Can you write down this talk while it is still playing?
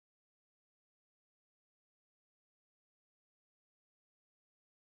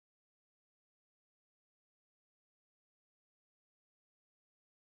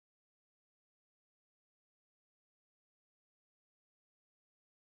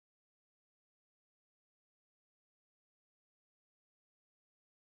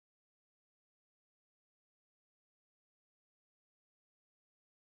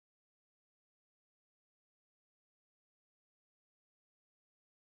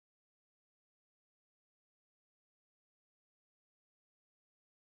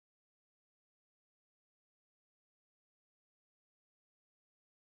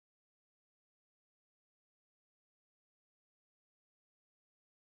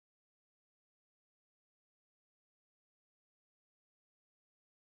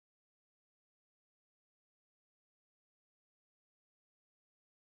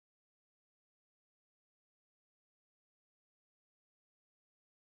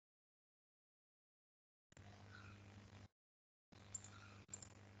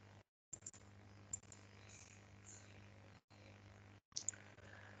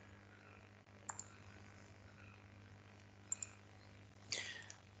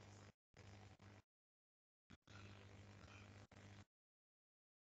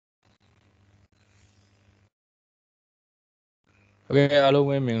Okay, hello,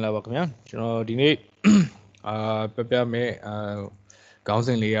 my name is Bakamian. You know, the prepare me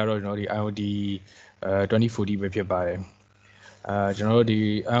counseling layer or the IOT 2040 web by you know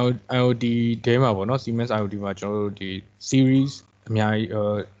the IOT tema no Siemens IOT မှာကျွန်တော်တို့ဒီ series အများကြီး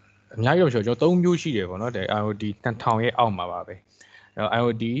တော့ကျွန်တော်3မျိုးရှိတယ်ပေါ့နော်တဲ့ IOT 2000ရဲ့အောက်မှာပါပဲ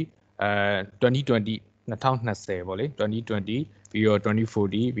IOT 2020 2020ပေါ့လေ2020ပြီးတော့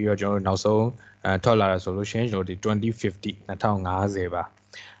2040ပြီးတော့ကျွန်တော်တို့နောက်ဆုံးထွက်လာတာဆိုလို့ရှိရင်ကျွန်တော်တို့ဒီ2050 2050ပါ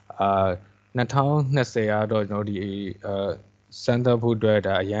2020ကတော့ကျွန်တော်ဒီစမ်းသပ်ဖို့အတွက်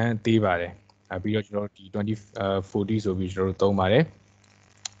ဒါအရန်သေးပါတယ်ပြီးတော့ကျွန်တော်ဒီ2040ဆိုပြီးကျွန်တော်တို့သုံးပါတယ်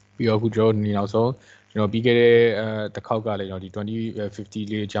ပြီးတော့အခုကျွန်တော်ဒီနောက်ဆုံးကျွန်တော်ပြီးခဲ့တဲ့တစ်ခေါက်ကလည်းကျွန်တော်ဒီ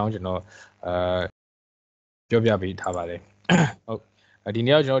2050လေးအကြောင်းကျွန်တော်ပြောပြပေးထားပါတယ်ဟုတ်ဒီ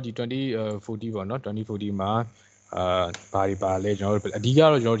နေ့ကကျွန်တော်ဒီ2040ပေါ့နော်2040မှာဘာတွေပါလဲကျွန်တော်တို့အဓိက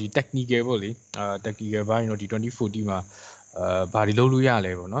တော့ကျွန်တော်ဒီ technical ပေါ့လေtechnical ဘိုင်းကျွန်တော်ဒီ2040မှာဘာတွေလုပ်လို့ရ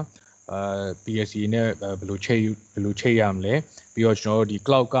လဲပေါ့နော်PSC နဲ့ဘယ်လိုချိန်ရမလဲပြီးတော့ကျွန်တော်တို့ဒီ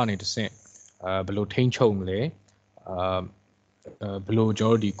cloud ကနေတစ်ဆင့်ဘယ်လိုထိန်းချုပ်မလဲဘယ်လိုကျွန်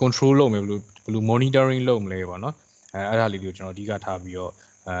တော်တို့ဒီ control လုပ်မယ်ဘယ်လို monitoring လုပ်မလဲပေါ့နော်အဲ့ဒါလေးကိုကျွန်တော်အဓိကထားပြီးတော့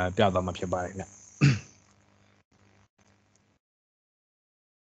ပြသွားမှာဖြစ်ပါတယ်ခင်ဗျ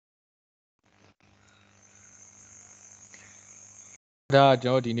ဒါကျွ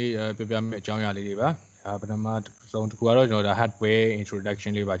န်တော်ဒီနေ့ပြပြမယ့်အကြောင်းအရာလေးတွေပါပထမဆုံးတစ်ခုကတော့ကျွန်တော်ဒါ hardware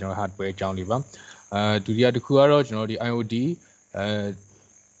introduction လေးပါကျွန်တော် hardware အကြောင်းလေးပါဒုတိယတစ်ခုကတော့ကျွန်တော်ဒီ IOT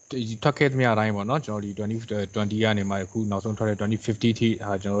ထွက်ခဲ့သမျှအတိုင်းပေါ့နော်ကျွန်တော်ဒီ2020ကနေမှအခုနောက်ဆုံးထွက်တဲ့2050ထိ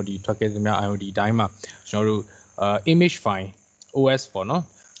ကျွန်တော်ဒီထွက်ခဲ့သမျှ IOT အတိုင်းမှာကျွန်တော်တို့image file OS ပေါ့နော်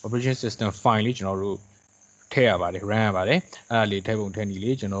operation system file လေးကျွန်တော်တို့ထည့်ရပါတယ် run ရပါတယ်အဲ့ဒါလေးထည့်ပုံထည့်နည်း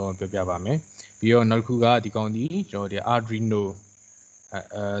လေးကျွန်တော်ပြောပြပါမယ်ပြီးတော့နောက်တစ်ခုကဒီကောင်ဒီကျွန်တော်ဒီ Arduino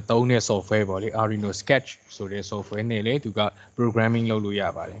သုံးတဲ့ software ပေါ့လေ Arduino Sketch ဆိုတဲ့ software နဲ့လေသူက programming လုပ်လို့ရ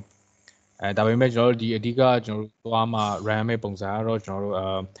ပါတယ်ဒါပေမဲ့ကျွန်တော်တို့ဒီအဓိကကျွန်တော်တို့သွားမှာ RAM မဲ့ပုံစံကတော့ကျွန်တော်တို့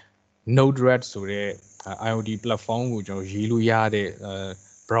Node-RED ဆိုတဲ့ IoT platform ကိုကျွန်တော်ရေးလို့ရတဲ့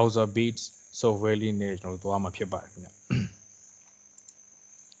browser based software လေးနဲ့ကျွန်တော်တို့သွားမှာဖြစ်ပါတယ်ခင်ဗျ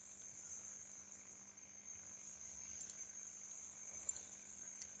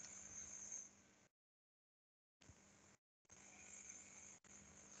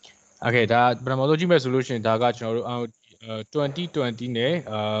โอเคဒါပထမဆုံးကြည့်မယ်ဆိုလို့ရှိရင်ဒါကကျွန်တော်တို့2020နဲ့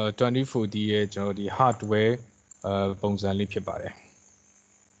2040ရဲ့ကျွန်တော်ဒီ hardware ပုံစံလေးဖြစ်ပါတယ်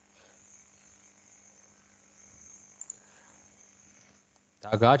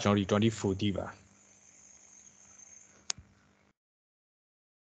ဒါကကျွန်တော်ဒီ2040ပါ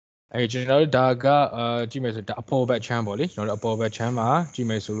ကျွန်တော်တို့ဒါကကြည့်မယ်ဆိုဒါအပေါ်ဘက်ချမ်းပေါ့လေကျွန်တော်တို့အပေါ်ဘက်ချမ်းမှာကြည့်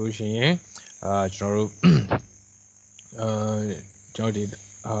မယ်ဆိုလို့ရှိရင်ကျွန်တော်တို့ကျွန်တော်ဒီ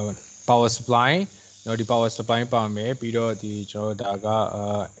power supply ကျွန်တော်ဒီ power supply ပါမယ်ပြီးတော့ဒီကျွန်တော်ဒါက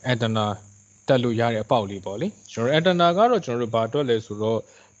antenna တက်လို့ရတဲ့အပေါက်လေးပေါ့လေကျွန်တော် antenna ကတော့ကျွန်တော်တို့ဘာတွက်လဲဆိုတော့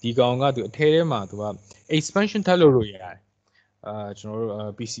ဒီကောင်ကသူအထဲထဲမှာသူက expansion ထပ်လို့ရတယ်ကျွန်တော်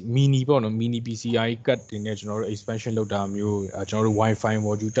တို့ PC mini ပေါ့နော် mini PCI card တွေနဲ့ကျွန်တော်တို့ expansion လုပ်တာမျိုးကျွန်တော်တို့ Wi-Fi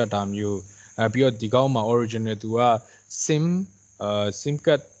module တက်တာမျိုးပြီးတော့ဒီကောင်မှာ original သူက SIM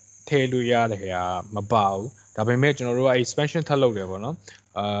card ထည့်လို့ရတယ်ဟာမပါဘူးဒါပေမဲ့ကျွန်တော်တို့က expansion ထပ်လုပ်တယ်ပေါ့နော်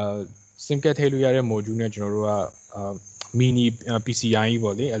SIM card ထည့်လို့ရတဲ့ module နဲ့ကျွန်တော်တို့ကmini PCI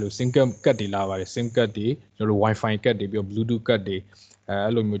ပေါ့လေအဲ့လို SIM card တွေလာပါတယ် SIM card တွေကျွန်တော်တို့ Wi-Fi card တွေပြီးတော့ Bluetooth card တွေ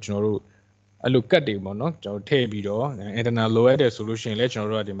အဲ့လိုမျိုးကျွန်တော်တို့အဲ့လို card တွေပေါ့နော်ကျွန်တော်ထည့်ပြီးတော့ antenna လိုရတဲ့ဆိုလို့ရှိရင်လည်းကျွန်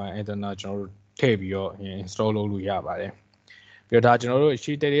တော်တို့ကဒီမှာ antenna ကျွန်တော်တို့ထည့်ပြီးတော့ install လုပ်လို့ရပါတယ်ပြီးတော့ဒါကျွန်တော်တို့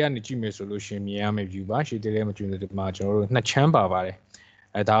ရှေ့တဲတွေကနေကြည့်မယ်ဆိုလို့ရှိရင်မြင်ရမယ့် view ပါရှေ့တဲတွေမှာကြည့်နေဒီမှာကျွန်တော်တို့နှစ်ချမ်းပါပါတယ်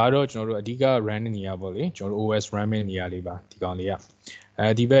ဒါကတော့ကျွန်တော်တို့အဓိက run နေရပါလေကျွန်တော်တို့ OS run မဲ့နေရာလေးပါဒီကောင်လေးက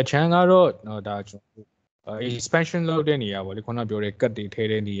ဒီဘက်ချမ်းကတော့ဒါကျွန်တော်တို့expansion လုပ်တဲ့နေရာပေါ့လေခုနပြောတဲ့ cut တွေထည့်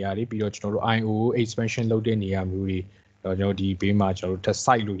တဲ့နေရာတွေပြီးတော့ကျွန်တော်တို့ IO expansion လုပ်တဲ့နေရာမျိုးတွေကျွန်တော်ဒီဘေးမှာကျွန်တော်တို့ထပ်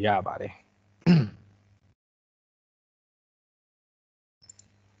site လို့ရပါတယ်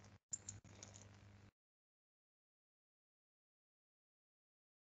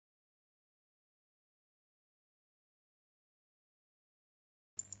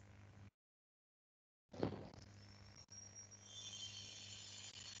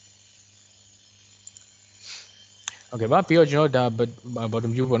โอเคပါပြီးတော့ကျွန်တော်ဒါ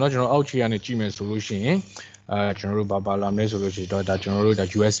bottom view ပေါ့เนาะကျွန်တော်အောက်ခြေကနေကြည့်မယ်ဆိုလို့ရှိရင်ကျွန်တော်တို့ဘာလာမလဲဆိုလို့ရှိရင်တော့ဒါကျွန်တော်တို့ဒါ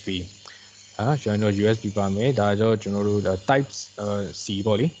USB ကျွန်တော် USB ပါမယ်ဒါကြောင့်ကျွန်တော်တို့ type C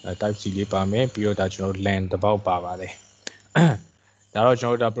ပေါ့လေ type C လေးပါမယ်ပြီးတော့ဒါကျွန်တော်တို့ LAN တစ်ပေါက်ပါပါတယ်ဒါတော့ကျွ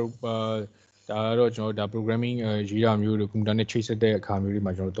န်တော်တို့ဒါကျွန်တော်ဒါ programming ရေးတာမျိုးတို့ computer နဲ့ချိတ်ဆက်တဲ့အခါမျိုးတွေ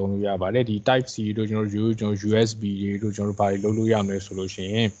မှာကျွန်တော်သုံးလို့ရပါတယ်ဒီ type C တို့ကျွန်တော် USB တွေတို့ကျွန်တော်တို့ဘာတွေလုပ်လို့ရမလဲဆိုလို့ရှိ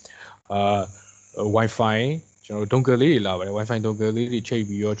ရင်Wi-Fi ကျွန်တော် dongle လေးတွေလာပါတယ် wifi dongle လေးတွေချိန်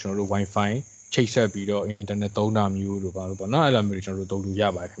ပြီးတော့ကျွန်တော်တို့ wifi ချိတ်ဆက်ပြီးတော့ internet သုံးတာမျိုးတို့ပါလို့ပေါ့နော်အဲ့လိုမျိုးကျွန်တော်တို့သုံးလို့ရ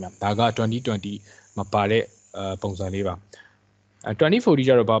ပါတယ်ခင်ဗျဒါက2020မှာပါတဲ့ပုံစံလေးပါ2040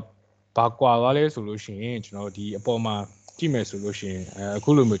ကျတော့ဘာကွာသွားလဲဆိုလို့ရှိရင်ကျွန်တော်ဒီအပေါ်မှာကြည့်မယ်ဆိုလို့ရှိရင်အ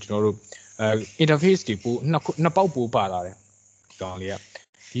ခုလိုမျိုးကျွန်တော်တို့interface တွေပိုနှစ်ပေါက်ပိုပါလာတယ်ဒီကောင်လေးက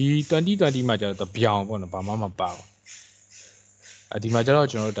ဒီ2020မှာကျတော့ပြောင်ပေါ့နော်ဘာမှမပါဘူးဒီမှာကျတော့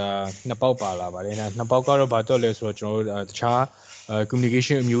ကျွန်တော်တို့ဒါနှစ်ပေါက်ပါလာပါတယ်နှစ်ပေါက်ကတော့ဘာတော့လဲဆိုတော့ကျွန်တော်တို့တခြား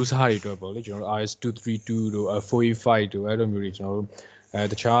communication အမျိုးအစားတွေအတွက်ပေါ့လေကျွန်တော်တို့ RS232 တို့485တို့အဲ့လိုမျိုးတွေကျွန်တော်တို့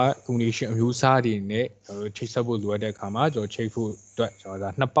တခြား communication အမျိုးအစားတွေနဲ့ကျွန်တော်တို့ချိတ်ဆက်ဖို့လိုအပ်တဲ့အခါမှာကျွန်တော်ချိတ်ဖို့အတွက်ကျွန်တော်ဒါ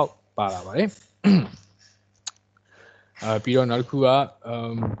နှစ်ပေါက်ပါလာပါတယ်ပြီးတော့နောက်တစ်ခုက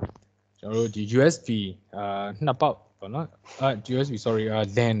ကျွန်တော်တို့ဒီ USB နှစ်ပေါက်ပေါ့နော်USB sorry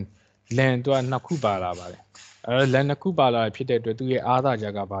LAN တော့နှစ်ခုပါလာပါတယ်LAN နှစ်ခုပါလာဖြစ်တဲ့အတွက်သူရဲ့အားသာချ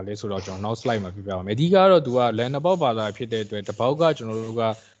က်ကဘာလဲဆိုတော့ကျွန်တော်နောက် slide မှာပြပြပါမယ်အဓိကတော့သူက LAN နှစ်ပေါက်ပါလာဖြစ်တဲ့အတွက်တစ်ပေါက်ကကျွန်တော်တို့က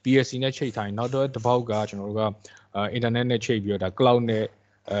PLC နဲ့ချိတ်ထိုင်နောက်တော့တစ်ပေါက်ကကျွန်တော်တို့ကinternet နဲ့ချိတ်ပြီးတော့ဒါ cloud နဲ့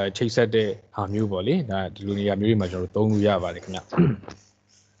ချိတ်ဆက်တဲ့ဟာမျိုးပေါ့လေဒါဒီလိုနေရာမျိုးတွေမှာကျွန်တော်တို့သုံးလို့ရပါတယ်ခင်ဗျ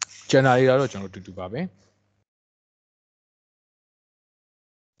channel တွေတော့ကျွန်တော်တို့တူတူပါပဲ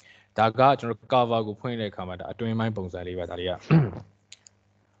ဒါကကျွန်တော် cover ကိုဖွင့်တဲ့အခါမှာဒါအတွင်းပိုင်းပုံစံလေးပါဒါလေးက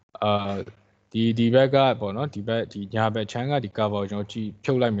ဒီဘက်ကပေါ့နော်ဒီဘက်ဒီညာဘက်ချမ်းကဒီ cover ကိုကျွန်တော်ကြည့်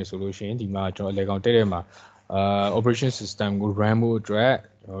ဖြုတ်လိုက်မယ်ဆိုလို့ရှိရင်ဒီမှာကျွန်တော်အလဲကောင်တဲ့မှာoperation system ကို run ဖို့အတွက်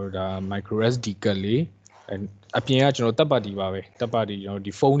ကျွန်တော်ဒါ micro SD ကတ်လေးအပြင်ကကျွန်တော်တပ်ပါတီပါပဲတပ်ပါတီကျွန်တော်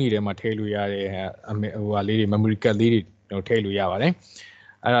ဒီဖုန်းတွေထဲမှာထည့်လို့ရတဲ့ဟိုဟာလေးတွေ memory card လေးတွေကျွန်တော်ထည့်လို့ရပါတယ်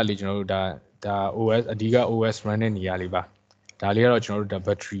အဲ့ဒါလေးကျွန်တော်တို့ဒါ OS အဓိက OS run တဲ့နေရာလေးပါဒါလေးကတော့ကျွန်တော်တို့ဒါ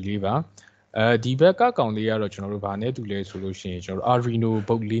battery လေးပါဒီဘက်ကကောင်လေးကတော့ကျွန်တော်တို့ဗာနဲ့တူလဲဆိုလို့ရှိရင်ကျွန်တော် Arduino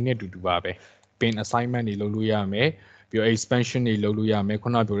ဘုတ်လေးနဲ့တူပါပဲ pin assignment တွေလုပ်လို့ရမယ်ပြီးတော့ expansion တွေလုပ်လို့ရမယ်ခု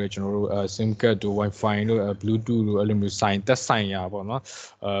နပြောတဲ့ကျွန်တော်တို့ sim card တို့ wifi တို့ bluetooth တို့အဲ့လိုမျိုးသက်ဆိုင်ရာပေါ့နော်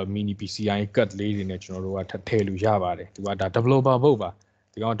mini PCI card လေးတွေနဲ့ကျွန်တော်တို့ကထည့်လို့ရပါတယ်ဒီကဒါ developer ဘုတ်ပါ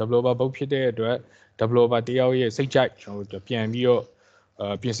ဒီကောင် developer ဘုတ်ဖြစ်တဲ့အတွက် developer တယောက်ရဲ့စိတ်ကြိုက်ကျွန်တော်တို့ပြန်ပြီးတော့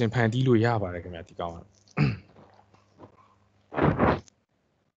ပြင်ဆင်ဖန်တီးလို့ရပါတယ်ခင်ဗျဒီကောင်က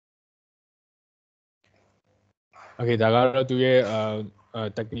Okay ဒါကတော့သူရဲ့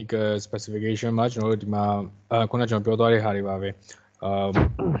technical specification မှာကျွန်တော်တို့ဒီမှာခုနကျွန်တော်ပြောသွားတဲ့ဟာတွေပါပဲ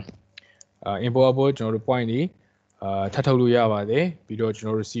import output ကျွန်တော်တို့ point တွေထပ်ထုတ်လို့ရပါတယ်ပြီးတော့ကျွန်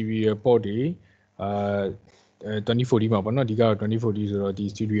တော်တို့ serial port တွေ2040မှာပေါ့နော်အဓိကတော့2040ဆိုတော့ဒီ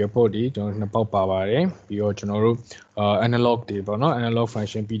serial port တွေကျွန်တော်နှစ်ပေါက်ပါပါတယ်ပြီးတော့ကျွန်တော်တို့analog တွေပေါ့နော် analog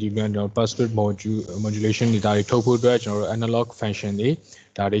function PDBN ကျွန်တော် pulse width modulation တွေဒါတွေထုတ်ဖို့အတွက်ကျွန်တော်တို့ analog function တွေ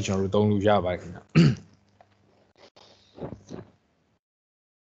ဒါတွေကျွန်တော်တို့သုံးလို့ရပါတယ်ခင်ဗျ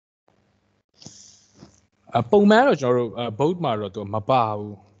ပုံမှန်တော့ကျွန်တော်တို့ boat မှာတော့သူမပါ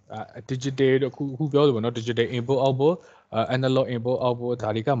ဘူး digital တော့ခုပြောလို့ပေါ့နော် digital input output analog input output ဒါ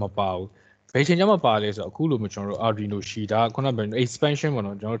တွေကမပါဘူးဘယ်ချိန်ကျမှပါလဲဆိုတော့အခုလိုမျိုးကျွန်တော်တို့ Arduino ရှိတာခုနကပြော expansion ပေါ့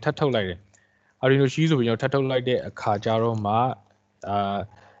နော်ကျွန်တော်တို့ထပ်ထုတ်လိုက်တယ် Arduino ရှိဆိုပြီးကျွန်တော်ထပ်ထုတ်လိုက်တဲ့အခါကျတော့မှ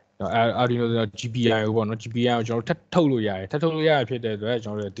Arduino ဆိုတော့ GPIO ပေါ့နော် GPIO ကိုကျွန်တော်ထပ်ထုတ်လို့ရတယ်ထပ်ထုတ်လို့ရဖြစ်တဲ့အတွက်ကျွ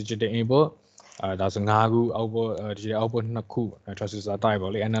န်တော်တို့ digital input ဒါဆို5ခု output digital output 2ခု transistor type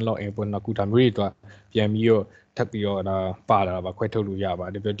ပေါ့လေ analog input 2ခုဒါမျိုးတွေတော့ပြန်ပြီးတော့ထပ်ပြီးတော့ဒါပါလာတာပါခွဲထုတ်လို့ရပါ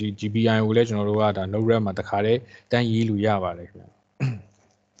တယ်ပြီးတော့ဒီ GPIO ကိုလည်းကျွန်တော်တို့ကဒါ node RAM မှာတခါတည်းတန်းရေးလို့ရပါတယ်ခင်ဗျ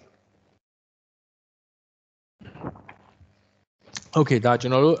Okay ဒါကျွ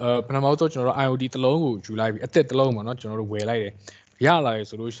န်တော်တို့ပထမဆုံးကျွန်တော်တို့ IOT တစ်လုံးကိုယူလိုက်ပြီးအသက်တစ်လုံးပေါ့နော်ကျွန်တော်တို့ဝယ်လိုက်တယ်ရလာရ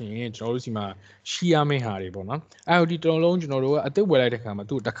ဆိုလို့ရှိရင်ကျွန်တော်တို့စီမှာရှိရမယ့်ဟာတွေပေါ့နော် IOT တစ်လုံးကျွန်တော်တို့ကအသက်ဝယ်လိုက်တဲ့ခါမှာ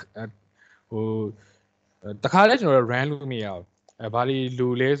သူ့ဟိုတခါလဲကျွန်တော်တို့ run လို့မရဘူးဘာလို့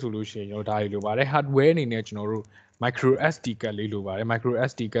လိုလဲဆိုလို့ရှိရင်ကျွန်တော်ဒါတွေလိုပါတယ် hardware အနေနဲ့ကျွန်တော်တို့ micro SD card လေးလိုပါတယ် micro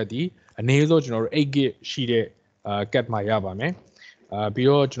SD card ဒီအနည်းဆုံးကျွန်တော်တို့ 8GB ရှိတဲ့card မှာရပါမယ်ပြီး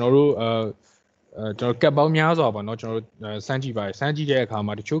တော့ကျွန်တော်တို့ကျွန်တော်ကတ်ပေါင်းများစွာပါเนาะကျွန်တော်တို့စမ်းကြည့်ပါတယ်စမ်းကြည့်တဲ့အခါ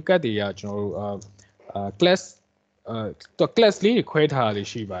မှာတချို့ကတ်တွေကကျွန်တော်တို့class class လေးတွေခွဲထားတာလေး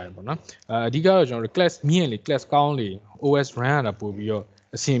ရှိပါတယ်ပေါ့နော်အဓိကတော့ကျွန်တော်တို့ class မြင့်လေ class ကောင်းလေ OS run ရတာပို့ပြီးတော့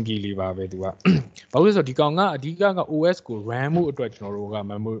အဆင်ပြေလေးပါပဲသူကဘာလို့လဲဆိုတော့ဒီကောင်ကအဓိက OS ကို RAM မှုအတွက်ကျွန်တော်တို့က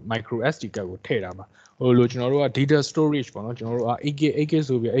micro SD card ကိုထည့်တာပါဟိုလိုကျွန်တော်တို့က data storage ပေါ့နော်ကျွန်တော်တို့က 8GB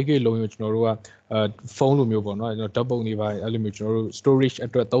ဆိုပြီး 8GB လုံးရောကျွန်တော်တို့ကဖုန်းလိုမျိုးပေါ့နော်ကျွန်တော်ဓာတ်ပုံတွေပါအဲ့လိုမျိုးကျွန်တော်တို့ storage အ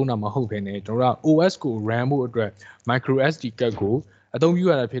တွက်သုံးတာမဟုတ်ဘဲねကျွန်တော်တို့က OS ကို RAM မှုအတွက် micro SD card ကိုအသုံးပြု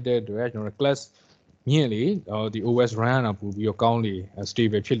ရတာဖြစ်တဲ့အတွက်ကျွန်တော်တို့ class မြင့်လေဒီ OS run ရတာပို့ပြီးတော့ကောင်းလေ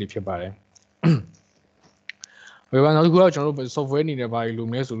stable ဖြစ်လေဖြစ်ပါတယ်ဝယ်ပါနောက်တစ်ခုကကျွန်တော်တို့ software အနေနဲ့ဘာလို့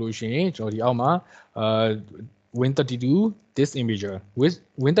မလဲဆိုလို့ရှိရင်ကျွန်တော်ဒီအောက်မှာWin32 this imager with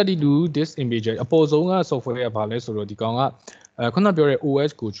Win32 this imager အပေါ်ဆုံးက software ကဘာလဲဆိုတော့ဒီကောင်က ခုနပြောတဲ့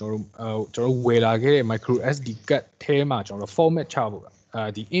OS ကိုကျွန်တော်တို့ဝယ်လာခဲ့တဲ့ micro SD card ထဲမှာကျွန်တော်တို့ format ချဖို့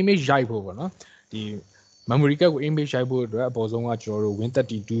ဒီ image ရိုက်ဖို့ပေါ့နော်ဒီ memory card ကို image ရိုက်ဖို့အတွက်အပေါ်ဆုံးကကျွန်တော်တို့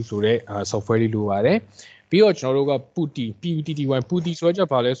Win32 ဆိုတဲ့ software လေးလိုပါတယ်ပြီးတော့ကျွန်တော်တို့က PUTTY ဆိုတော့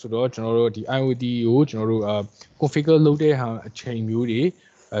ဘာလဲဆိုတော့ကျွန်တော်တို့ဒီ IOT ကိုကျွန်တော်တို့configure လုပ်တဲ့ဟာအချိန်မျိုးတွေ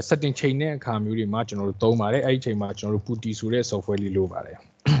setting ချိန်တဲ့အခါမျိုးတွေမှာကျွန်တော်တို့သုံးပါတယ်အဲ့ဒီအချိန်မှာကျွန်တော်တို့ PUTTY ဆိုတဲ့ software လေးလိုပါတယ်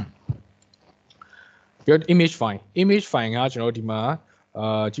ပြီးတော့ image file ကကျွန်တော်ဒီမှာ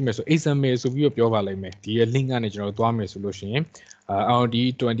ကြည့်မယ်ဆို XML ဆိုပြီးတော့ပြောပါလိမ့်မယ်ဒီရဲ့ link ကနေကျွန်တော်သွားမယ်ဆိုလို့ရှိရင်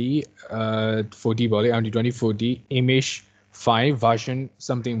IOT2040 ပေါ့လေ IOT2040 image file version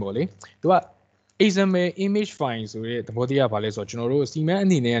something ပေါ့လေသူက XML image file ဆိုတဲ့သဘောတရားဘာလဲဆိုတော့ကျွန်တော်တို့စီမံအ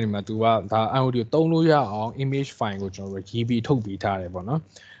နေနဲ့ကနေမှာသူကဒါ IOT ကိုသုံးလို့ရအောင် image file ကိုကျွန်တော်တို့ရေးပြီးထုတ်ပေးထားတယ်ပေါ့နော်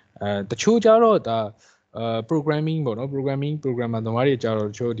တချို့ကြတော့ဒါprogramming ပေါ့နော် programmer သမားတွေကြတော့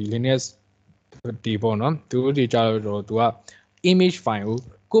တချို့ဒီ Linux ဒီပေါ့နော်သူတို့တွေကြတော့သူက image file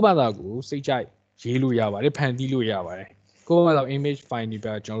ကိုကိုယ့်ဘာသာကိုစိတ်ကြိုက်ရေးလို့ရပါတယ်ဖန်တီးလို့ရပါတယ်ကိုယ့်ဘာသာ image file တွေပြ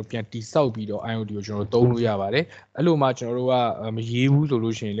ကျွန်တော်တို့ပြန်တိစောက်ပြီးတော့ IOT ကိုကျွန်တော်တို့သုံးလို့ရပါတယ်အဲ့လိုမှကျွန်တော်တို့ကမရေးဘူးဆို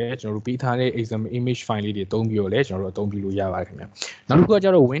လို့ရှိရင်လည်းကျွန်တော်တို့ပေးထားတဲ့ exam image file လေးတွေသုံးပြီးတော့လည်းကျွန်တော်တို့အသုံးပြုလို့ရပါတယ်ခင်ဗျနောက်တစ်ခုကကျ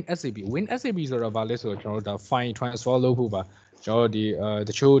တော့ WinSAP ဆိုတော့ဘာလဲဆိုတော့ကျွန်တော်တို့ဒါ file transfer လုပ်ဖို့ပါကျွန်တော်တို့ဒီတ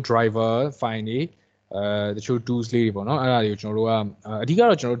ချို့ driver file တွေတချို့ tools လေးတွေပေါ့နော်အဲ့ဒါတွေကိုကျွန်တော်တို့ကအဓိက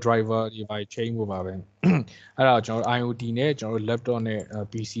တော့ကျွန်တော်တို့ driver တွေပါ chain ဖို့ပါပဲအဲ့ဒါကိုကျွန်တော်တို့ IOT နဲ့ကျွန်တော်တို့ laptop နဲ့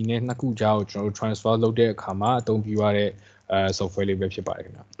PC နဲ့နှစ်ခုကြားကိုကျွန်တော်တို့ transfer လုပ်တဲ့အခါမှာအသုံးပြုရတဲ့software လေးပဲဖြစ်ပါတယ်ခ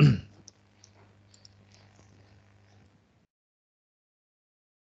င်ဗျ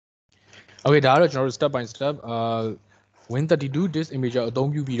Okay ဒါကတော့ကျွန်တော်တို့ step by step Win32 disk image ကိုအသုံး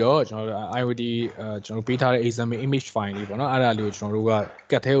ပြုပြီးတော့ကျွန်တော်တို့ IOT ကျွန်တော်ပေးထားတဲ့ XML image file လေးပေါ့နော်အဲ့ဒါလေးကိုကျွန်တော်တို့က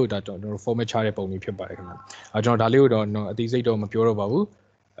cat ထဲကိုဒါကျွန်တော်တို့ format ချတဲ့ပုံလေးဖြစ်ပါတယ်ခင်ဗျကျွန်တော်ဒါလေးကိုတော့အသေးစိတ်တော့မပြောတော့ပါဘူး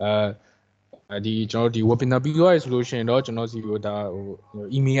ဒီကျွန်တော်ဒီ webinar ပြီးသွားရဆိုလို့ရှိရင်တော့ကျွန်တော်စီကိုဒါဟို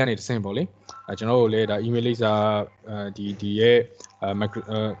email ကနေတဆင့်ပေါ့လေကျွန်တော်တို့လည်းဒါ email လိပ်စာဒီရဲ့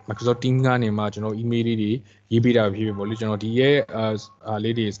Microsoft Teams ကနေမှကျွန်တော် email လေးတွေရေးပေးတာဖြစ်ဖြစ်ပေါ့လေကျွန်တော်ဒီရဲ့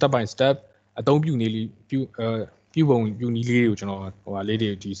လေးတွေ step by step အသုံးပြုနေပြုပုံပြုနည်းလေးတွေကိုကျွန်တော်ဟိုဟာလေးတွေ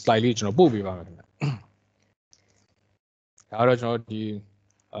ဒီ slide လေးကျွန်တော်ပို့ပေးပါမယ်ခင်ဗျဒါကတော့ကျွန်တော်ဒီ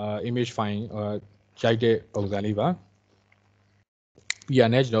image file ရိုက်တဲ့ပုံစံလေးပါပြီးရ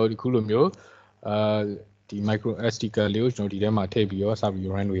တဲ့ကျွန်တော်ဒီခုလိုမျိုးဒီ micro SD card လေးကိုကျွန်တော်ဒီထဲမှာထည့်ပြီးတော့စပြီး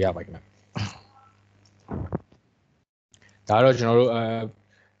run လို့ရပါခင်ဗျဒါကတော့ကျွန်တော်တို့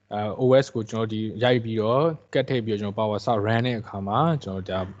OS ကိုကျွန်တော်ဒီရိုက်ပြီးတော့ကတ်ထည့်ပြီးတော့ကျွန်တော် power စ run တဲ့အခါမှာကျွန်တော်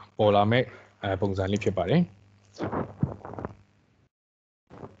ဒါပေါ်လာမဲ့ပုံစံလေးဖြစ်ပါတယ်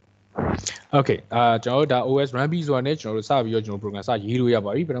Okay ကျွန်တော်တို့ဒါ OS run ပြီးဆိုတာနဲ့ကျွန်တော်တို့စပြီးတော့ကျွန်တော် program စရေးလို့ရ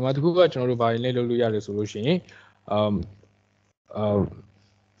ပါပြီပထမတစ်ခုကကျွန်တော်တို့ဘာလဲလုပ်လို့ရတယ်ဆိုလို့ရှိရင်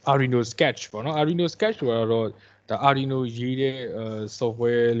Arduino Sketch ပေါ့နော် Arduino Sketch ဆိုတော့ဒါ Arduino ရေးတဲ့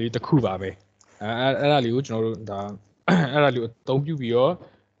software လေးတစ်ခုပါပဲအဲ့ဒါလေးကိုကျွန်တော်တို့ဒါအဲ့ဒါလေးကိုအသုံးပြုပြီးတော့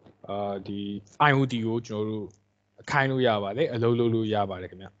ဒီ IOT ကိုကျွန်တော်တို့အခိုင်းလို့ရပါတယ်အလုပ်လုပ်လို့ရပါတယ်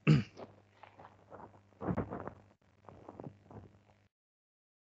ခင်ဗျ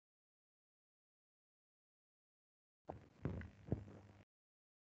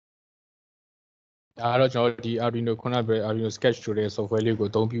ဒါကတော့ကျွန်တော်ဒီ Arduino ခုနကပြော Arduino Sketch ဆိုတဲ့ software လေးကို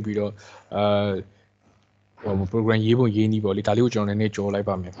အသုံးပြုပြီးတော့program ရေးပုံရေးနည်းပေါ့လေဒါလေးကိုကျွန်တော်နည်းနည်းကြော်လိုက်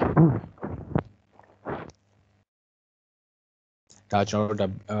ပါမယ်ဒါကျွန်တော်တို့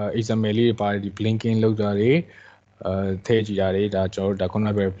ဒါ XML လေးတွေပါတယ်ဒီ blinking လောက်တာတွေထည့်ကြည့်ရတယ်ဒါကျွန်တော်တို့ဒါခုန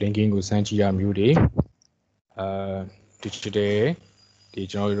ကပြော blinking ကိုစမ်းကြည့်ရမျိုးတွေdigital ဒီ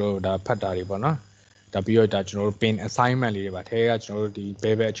ကျွန်တော်တို့ဒါဖတ်တာတွေပေါ့နော်ဒါပြီးတော့ဒါကျွန်တော်တို့ pin assignment လေးတွေပါထဲကကျွန်တော်တို့ဒီဘ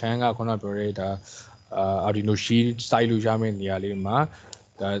ယ်ဘက်အချမ်းကခုနပြောတဲ့ဒါArduino sheet စိုက်လို့ရမယ့်နေရာလေးမှာ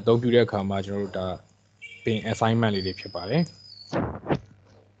ဒါအသုံးပြုတဲ့အခါမှာကျွန်တော်တို့ဒါ pin assignment လေးတွေဖြစ်ပါတယ်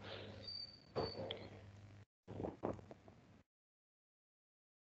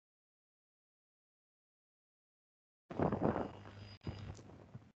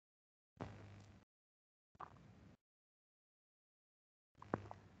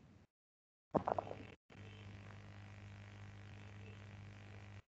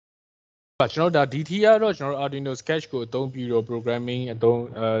ကျွန်တော်ဒါ DT ကတော့ကျွန်တော် Arduino Sketch ကိုအသုံးပြုတော့ programming အသုံး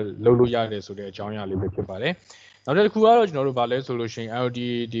လုပ်လို့ရတယ်ဆိုတဲ့အကြောင်းအရာလေးပဲဖြစ်ပါတယ်။နောက်တစ်ခုကတော့ကျွန်တော်တို့ဗာလဲဆိုလို့ရှိရင် IoT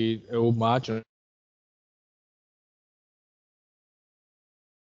ဒီဟိုမှာကျွန်တော်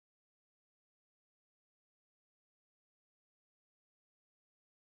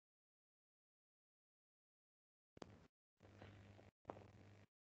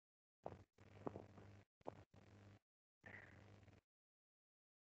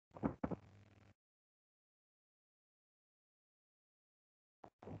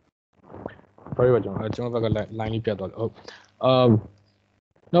sorry ပါကျွန်တော်ဘက်က line လေးပြတ်သွားလို့ဟုတ်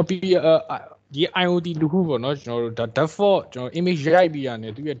နောက်ပြီးဒီ IOT တခုပေါ့နော်ကျွန်တော်တို့ဒါ default ကျွန်တော် image ရိုက်ပြီးရတ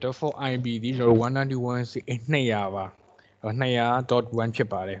ယ်သူရဲ့ default IP ဒီကျွန်တော်191.200ပါ200.1ဖြစ်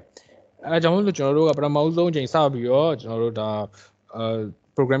ပါတယ်အဲကြောင့်မို့လို့ကျွန်တော်တို့ကပထမဆုံးချိန်စပြီးတော့ကျွန်တော်တို့ဒါ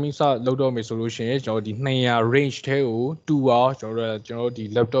programming စလုပ်တော့မယ်ဆိုလို့ရှိရင်ကျွန်တော်ဒီ200 range ထဲကိုတူအောင်ကျွန်တော်ဒီ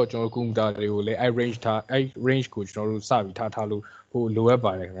laptop ကျွန်တော် computer တွေကိုလည်းအဲ range ကိုကျွန်တော်တို့စပြီးထားလို့ဟိုလိုအပ်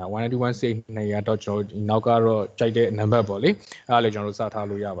ပါတယ်ခင်ဗျာ191.200တော့ကျွန်တော်ဒီနောက်ကတော့ကြိုက်တဲ့ number ပေါ့လေအဲဒါလည်းကျွန်တော်တို့စထား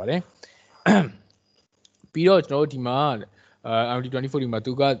လို့ရပါတယ်ပြီးတော့ကျွန်တော်တို့ဒီမှာIOT2040 မှာ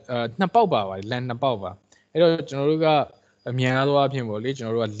သူကနှစ်ပေါက်ပါပါတယ် LAN နှစ်ပေါက်ပါအဲ့တော့ကျွန်တော်တို့ကအမြန်အားသောအဖြစ်ပေါ့လေကျွန်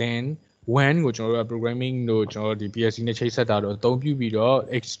တော်တို့က LAN 1ကိုကျွန်တော်တို့က programming တို့ကျွန်တော်တို့ဒီ PLC နဲ့ချိတ်ဆက်တာတော့အသုံးပြုပြီးတော့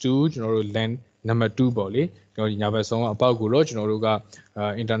X2 ကျွန်တော်တို့ LAN number 2ပေါ့လေကျွန်တော်ဒီညာဘက်ဆုံးအပေါက်ကိုတော့ကျွန်တော်တို့က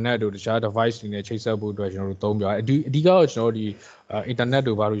internet တို့တခြား device တွေနဲ့ချိတ်ဆက်ဖို့အတွက်ကျွန်တော်တို့သုံးပြအဓိကတော့ကျွန်တော်ဒီinternet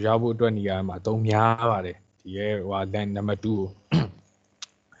တို့ဘာလို့ရဖို့အတွက်နေရာမှာသုံးများပါတယ်ဒီရဲ့ဟို LAN number 2ကို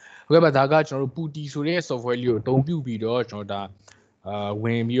ဟုတ်ကဲ့ပါဒါကကျွန်တော်တို့ PuTi ဆိုတဲ့ software လေးကိုအသုံးပြုပြီးတော့ကျွန်တော်ဒါဝ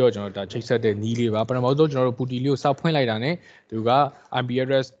င်ပြီးတော့ကျွန်တော်ဒါချိတ်ဆက်တဲ့နီးလေးပါပထမဆုံးကျွန်တော်တို့ PuTi လေးကိုစောက်ဖွင့်လိုက်တာ ਨੇ သူက IP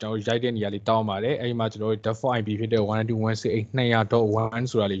address ကျွန်တော်ရိုက်တဲ့နေရာလေးတောင်းပါတယ်အဲဒီမှာကျွန်တော်တို့ default IP ဖြစ်တဲ့ 192.168.200.1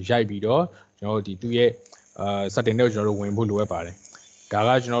 ဆိုတာလေးရိုက်ပြီးတော့ကျွန်တော်တို့ဒီသူ့ရဲ့setting တွေကိုကျွန်တော်တို့ဝင်ဖို့လိုအပ်ပါတယ်ဒါက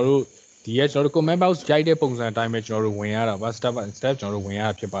ကျွန်တော်တို့ဒီရဲ့ကျွန်တော်တို့ command box ရိုက်တဲ့ပုံစံအတိုင်းပဲကျွန်တော်တို့ဝင်ရတာပါ step by step ကျွန်တော်တို့ဝင်ရ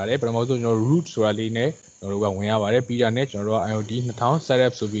တာဖြစ်ပါတယ်ပထမဆုံးကျွန်တော်တို့ root ဆိုတာလေးနဲ့ကျွန်တော်တို့ကဝင်ရပါတယ်ပြီးတာနဲ့ကျွန်တော်တို့ IOT 2000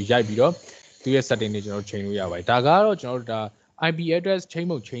 setup ဆိုပြီးရိုက်ပြီးတော့သူ့ရဲ့ setting တွေကျွန်တော်တို့ချိန်လို့ရပါတယ်ဒါကတော့ကျွန်တော်တို့ဒါ IP address ချိန်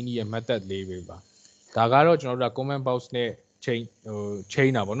မုတ်ချိန်ရဲ့ method လေးပဲပါဒါကတော့ကျွန်တော်တို့က command box နဲ့ချိ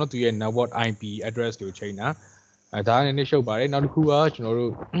န်တာပေါ့နော်သူရဲ့ network IP address ကိုချိန်တာဒါနည်းနည်းရှုပ်ပါတယ်နောက်တစ်ခုကကျွန်တော်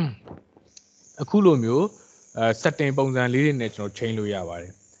တို့အခုလိုမျိုးsetting ပုံစံလေးတွေနဲ့ကျွန်တော်ချိန်လို့ရပါတ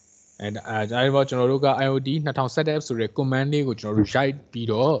ယ်ဒါတော့ကျွန်တော်တို့က IOT 2000 setup ဆိုတဲ့ command လေးကိုကျွန်တော်တို့ရိုက်ပြီး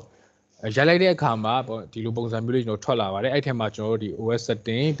တော့ရိုက်လိုက်တဲ့အခါမှာဒီလိုပုံစံမျိုးလေးကျွန်တော်ထွက်လာပါတယ်အဲ့ထက်မှာကျွန်တော်တို့ဒီ OS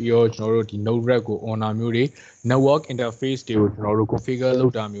setting ပြီးတော့ကျွန်တော်တို့ဒီ node rack ကို on တာမျိုးတွေ network interface တွေကိုကျွန်တော်တို့ configure လု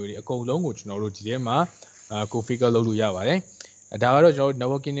ပ်တာမျိုးတွေအကုန်လုံးကိုကျွန်တော်တို့ဒီထဲမှာconfigure လုပ်လို့ရပါတယ်ဒါကတော့ကျွန်တော်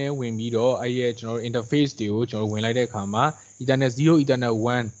တို့ networking နဲ့ဝင်ပြီးတော့အဲ့ရဲ့ကျွန်တော်တို့ interface တွေကိုကျွန်တော်ဝင်လိုက်တဲ့အခါမှာ ethernet 0 ethernet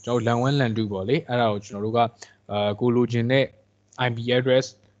 1ကျွန်တော် LAN 1 LAN 2ပေါ့လေအဲ့ဒါကိုကျွန်တော်တို့ကကိုလိုချင်တဲ့ IP address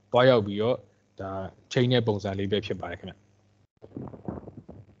တွားရောက်ပြီးတော့ဒါချိန်တဲ့ပုံစံလေးပဲဖြစ်ပါတယ်ခင်ဗျ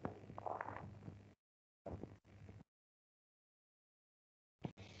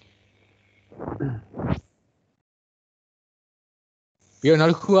ပြီးတော့နော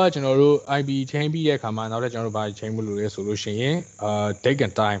က်တစ်ခုကကျွန်တော်တို့ IP ချိန်ပြီးတဲ့အခါမှာနောက်ထပ်ကျွန်တော်တို့ဘာချိန်ဖို့လိုလဲဆိုလို့ရှိရင်date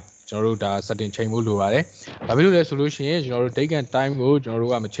and time ကျွန်တော်တို့ဒါ setting ချိန်ဖို့လိုပါတယ်။ဘာဖြစ်လို့လဲဆိုလို့ရှိရင်ကျွန်တော်တို့ date and time ကိုကျွန်တော်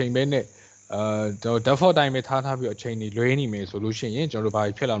တို့ကမချိန်ဘဲနဲ့default time ပဲထားပြီးတော့အချိန်တွေလွဲနေမယ်ဆိုလို့ရှိရင်ကျွန်တော်တို့ဘာ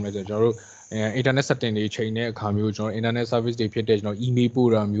ဖြစ်လာမလဲဆိုတော့ကျွန်တော်တို့internet setting တွေချိန်တဲ့အခါမျိုးကျွန်တော် internet service တွေဖြစ်တဲ့ကျွန်တော် email ပို့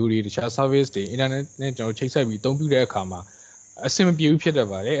တာမျိုးတွေတခြား service တွေ internet နဲ့ကျွန်တော်ချိတ်ဆက်ပြီးအသုံးပြုတဲ့အခါမှာအဆင်မပြေဘူးဖြစ်တတ်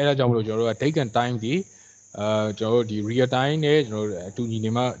ပါတယ်အဲဒါကြောင့်မလို့ကျွန်တော်တို့က date and time ဒီကျွန်တော်တို့ဒီ real time နဲ့ကျွန်တော်တို့တူ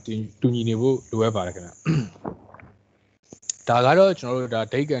ညီနေဖို့လိုအပ်ပါတယ်ခင်ဗျဒါကတော့ကျွန်တော်တို့ဒါ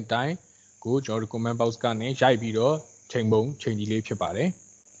date and time ကိုကျွန်တော်တို့ comment box ကနေရိုက်ပြီးတော့ချိန်ကြီးလေးဖြစ်ပါတယ်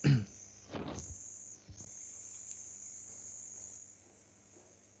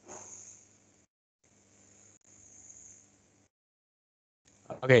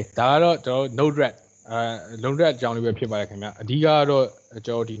โอเคဒါကတော့ကျွန်တော်တို့ node rack node rack အကြောင်းလေးပဲဖြစ်ပါတယ်ခင်ဗျအဓိကကတော့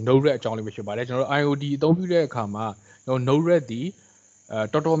ကျွန်တော်ဒီ node rack အကြောင်းလေးပဲဖြစ်ပါတယ်ကျွန်တော်တို့ IOT အသုံးပြုတဲ့အခါမှာကျွန်တော် node rack ဒီ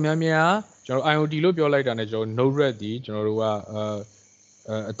တော်တော်များများကျွန်တော် IOT လို့ပြောလိုက်တာနဲ့ကျွန်တော် node rack ဒီကျွန်တော်တို့က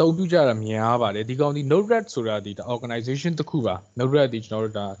အသုံးပြုကြတာများပါတယ်ဒီကောင်ဒီ node rack ဆိုတာဒီ organization တစ်ခုပါ node rack ဒီကျွန်တော်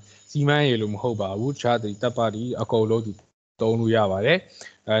တို့ဒါစီမံရေးလို့မဟုတ်ပါဘူးတခြားဒီတပ်ပါဒီအကုန်လုံးဒီသုံးလို့ရပါတယ်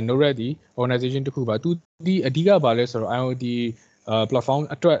node rack ဒီ organization တစ်ခုပါသူဒီအဓိကပါလဲဆိုတော့ IOT platform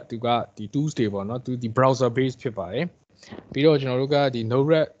အတွက်သူကဒီ tools တွေပေါ့နော်သူဒီ browser base ဖြစ်ပါတယ်ပြီးတော့ကျွန်တော်တို့ကဒီ node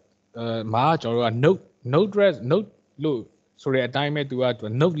rack မှာကျွန်တော်တို့က node rack node လို့ဆိုတဲ့အတိုင်းပဲသူက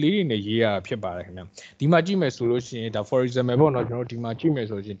node လေးတွေနဲ့ရေးရဖြစ်ပါတယ်ခင်ဗျဒီမှာကြည့်မယ်ဆိုလို့ရှိရင်ဒါ for example ပေါ့နော်ကျွန်တော်တို့ဒီမှာကြည့်မယ်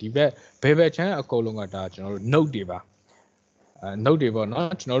ဆိုလို့ရှိရင်ဒီဘက်ဘယ်ဘက်ချမ်းအကုန်လုံးကဒါကျွန်တော်တို့ node တွေပါnode တွေပေါ့နော်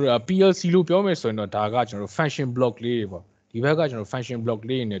ကျွန်တော်တို့ PLC လို့ပြောမယ်ဆိုရင်တော့ဒါကကျွန်တော်တို့ function block လေးတွေပေါ့ဒီဘက်ကကျွန်တော် function block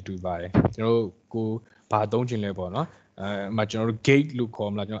လေးတွေနဲ့တူပါတယ်ကျွန်တော်တို့ကိုဘာသုံးချင်လဲပေါ့နော်မှာကျွန်တော်တို့ gate လို့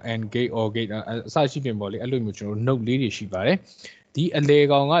ခေါ်မလားကျွန်တော် and gate or gate အစရှိပြင်ပေါ့လေအဲ့လိုမျိုးကျွန်တော်တို့ node လေးတွေရှိပါတယ်ဒီအလေ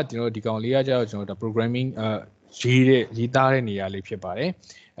ကောင်ကကျွန်တော်ဒီကောင်လေးကကျတော့ကျွန်တော်တို့ programming ရေးသားတဲ့နေရာလေးဖြစ်ပါတယ်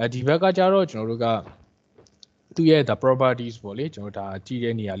ဒီဘက်ကကျတော့ကျွန်တော်တို့ကသူ့ရဲ့ the properties ပေါ့လေကျွန်တော်ဒါကြည့်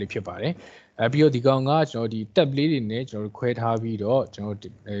တဲ့နေရာလေးဖြစ်ပါတယ်ပြီးတော့ဒီကောင်ကကျွန်တော်ဒီ tab လေးတွေနဲ့ကျွန်တော်တို့ခွဲထားပြီးတော့ကျွန်တော်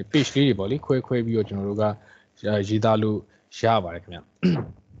page လေးတွေပေါ့လေခွဲပြီးတော့ကျွန်တော်တို့ကရေးသားလို့ရပါတယ်ခင်ဗျ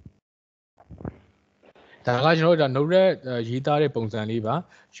ဒါကကျွန်တော်တို့ဒါ node ရေးသားတဲ့ပုံစံလေးပါ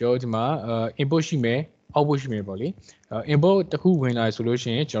ကျွန်တော်ဒီမှာ input ရှိမယ် output ရှိမယ်ပေါ့လေ input တစ်ခုဝင်လာဆိုလို့ရှိ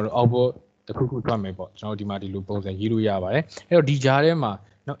ရင်ကျွန်တော်တို့ output တစ်ခုထွက်မယ်ပေါ့ကျွန်တော်ဒီမှာဒီလိုပုံစံရေးလို့ရပါတယ်အဲ့တော့ဒီကြားထဲမှာ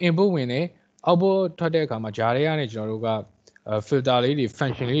နော် input ဝင်တယ် output ထွက်တဲ့အခါမှာကြားထဲကနေကျွန်တော်တို့ကfilter လေးတွေ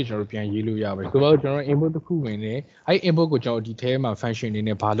function လေးတွေကျွန်တော်တို့ပြန်ရေးလို့ရပါတယ်ဆိုတော့ကျွန်တော်တို့ input တစ်ခုဝင်တယ်အဲ့ input ကိုကျွန်တော်ဒီထဲမှာ function နေ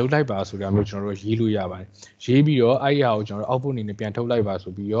နဲ့ဘာလုပ်လိုက်ပါဆိုတာမျိုးကျွန်တော်တို့ရေးလို့ရပါတယ်ရေးပြီးတော့အဲ့ဒီဟာကိုကျွန်တော်တို့ output နေနဲ့ပြန်ထုတ်လိုက်ပါ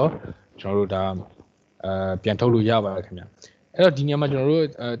ဆိုပြီးတော့ကျွန်တော်တို့ဒါပြန်ထုတ်လို့ရပါတယ်ခင်ဗျအဲ့တော့ဒီနေရာမှာကျွန်တော်တို့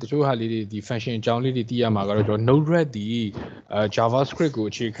တချို့ဟာလေးတွေဒီ function အကြောင်းလေးတွေသိရမှာကတော့ကျွန်တော် Node-RED ဒီJavaScript ကို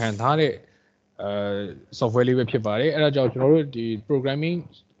အခြေခံထားတဲ့software လေးပဲဖြစ်ပါတယ်အဲ့ဒါကြောင့်ကျွန်တော်တို့ဒီ programming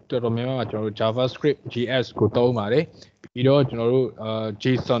တော်တော်များများမှာကျွန်တော်တို့ JavaScript JS ကိုသုံးပါတယ်ပြီးတော့ကျွန်တော်တို့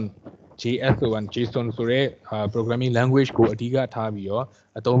JSON JS ဆိုတဲ့ JSON ဆိုတဲ့ programming language ကိုအဓိကထားပြီးတော့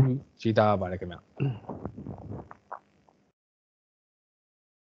အသုံးရေးသားရပါတယ်ခင်ဗျ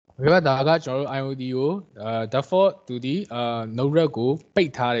ဒီဘက်ဒါကကျွန်တော်တို့ IOT ကိုdefault သူဒီNode-RED ကိုပိ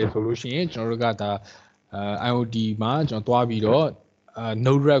တ်ထားတယ်ဆိုလို့ရှိရင်ကျွန်တော်တို့ကဒါ IOT မှာကျွန်တော်တွားပြီးတော့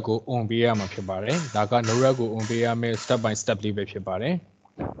Node-RED ကို on ပေးရမှာဖြစ်ပါတယ်ဒါက Node-RED ကို on ပေးရမယ့် step by step လေးပဲဖြစ်ပါတယ်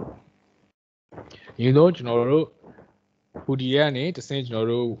ဒီလိုကျွန်တော်တို့ Hoodie ကနေတဆင့်ကျွန်တော်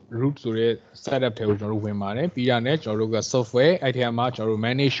တို့ root ဆိုတဲ့ setup ထဲကိုကျွန်တော်တို့ဝင်ပါတယ်ပြီးတာနဲ့ကျွန်တော်တို့က software အဲ့ထဲမှာကျွန်တော်တို့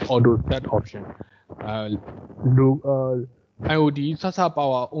manage auto set option IOT ဆဆ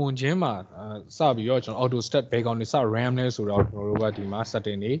power on ခြင်းမှာစပြီးတော့ကျွန်တော် auto step ဘယ်ကောင်တွေစ RAM လဲဆိုတော့ကျွန်တော်တို့ကဒီမှာ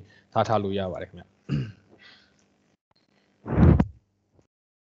setting တွေထားလို့ရပါတယ်ခင်ဗျ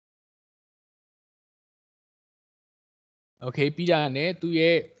โอเคပြီးတာနဲ့သူ့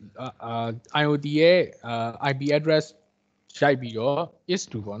ရဲ့IOT ရဲ့IP address ရိုက်ပြီးတော့ is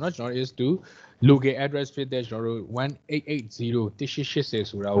to ပေါ့နော်ကျွန်တော် is to local address ဖြစ်တဲ့ကျွန်တော်တို့1880.1880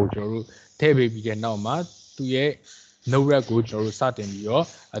ဆိုတာကိုကျွန်တော်တို့ထည့်ပေးပြီးတဲ့နောက်မှာသူ့ရဲ့ Node-RED ကိုကျွန်တော်တို့စတင်ပြီးတော့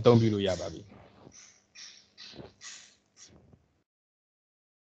အသုံးပြုလို့ရပါပြီ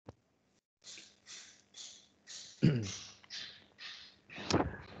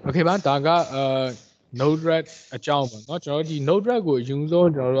โอเคပါဒါကNode-RED အကြောင်းပေါ့เนาะကျွန်တော်ဒီ Node-RED ကိုအရင်ဆုံး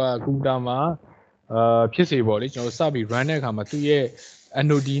ကျွန်တော်တို့က computer မှာဖြစ်စေပေါ့လေကျွန်တော်စပြီး run တဲ့အခါမှာသူ့ရဲ့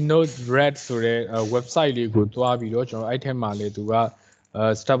Node-RED ဆိုတဲ့ website လေးကိုတွားပြီးတော့ကျွန်တော်အဲ့ထက်မှာလေသူက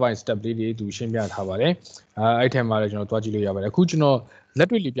step by step လေးတွေသူရှင်းပြထားပါတယ်အဲ့ထက်မှာလည်းကျွန်တော်တွားကြည့်လို့ရပါတယ်အခုကျွန်တော်လက်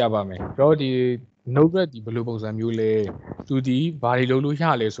တွေ့လေးပြပါမယ်ကျွန်တော်ဒီ Node-RED ဒီဘယ်လိုပုံစံမျိုးလဲသူဒီဘာတွေလုပ်လို့ရ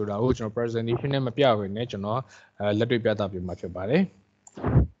လဲဆိုတာကိုကျွန်တော် presentation နဲ့မပြဘဲနဲ့ကျွန်တော်လက်တွေ့ပြသပြမှာဖြစ်ပါတယ်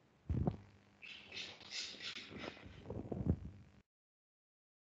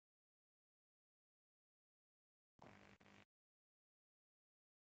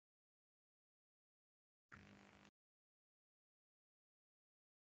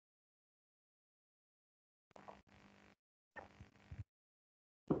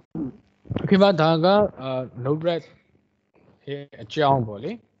โอเคပါဒါကNode-RED ရဲ့အကြောင်းပေါ့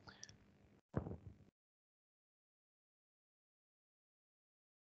လေ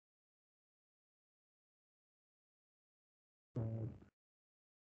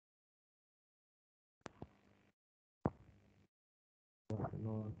ကျွန်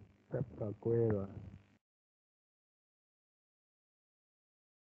တော် step ကကွဲတော့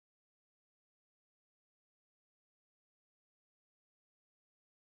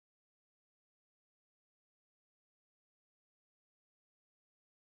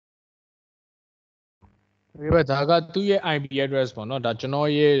ဒီဘက်ဒါကသူ့ရဲ့ IP address ပေါ့နော်ဒါကျွန်တော်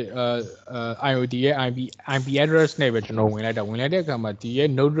ရဲ့ IOT ရဲ့ IP address နဲ့ပဲကျွန်တော်ဝင်လိုက်တဲ့အခါမှာဒီရဲ့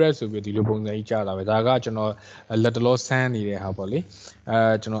Node-RED ဆိုပြီးဒီလိုပုံစံကြီးကြာလာပဲဒါကကျွန်တော်လက်တလောဆန်းနေတဲ့ဟာပေါ့လေ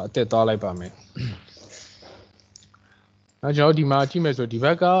ကျွန်တော်အသက်သွားလိုက်ပါမယ်ကျွန်တော်ဒီမှာကြည့်မယ်ဆိုဒီဘ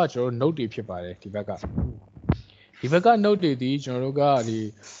က်ကကျွန်တော် note တွေဖြစ်ပါတယ်ဒီဘက်က note တွေဒီကျွန်တော်တို့ကဒီ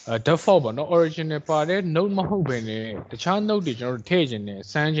default ပေါ့နော် original ပါတဲ့ note မဟုတ်ဘဲနဲ့တခြား note တွေကျွန်တော်တို့ထည့်ခြင်းနဲ့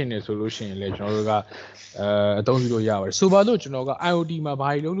စမ်းခြင်းနဲ့ဆိုလို့ရှိရင်လည်းကျွန်တော်တို့ကအသုံးပြုလို့ရပါတယ်ဆိုပါတော့ကျွန်တော်က IOT မှာဘာ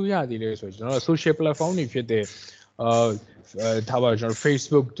တွေလုပ်လို့ရသေးလဲဆိုတော့ကျွန်တော်တို့ social platform တွေဖြစ်တဲ့ထားပါကျွန်တော်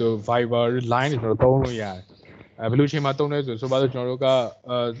Facebook တို့ Viber Line တွေကျွန်တော်သုံးလို့ရတယ်ဘယ်လိုအချိန်မှာသုံးလဲဆိုပါတော့ကျွန်တော်တို့က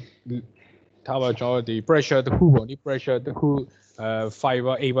ထားပါကျွန်တော်ဒီ pressure တစ်ခုပေါ့ဒီ pressure တစ်ခု5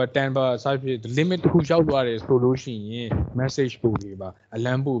 8 10 စသဖြင့် limit တစ်ခုရောက်သွားတယ်ဆိုလို့ရှိရင် message ပို့ပေးပါ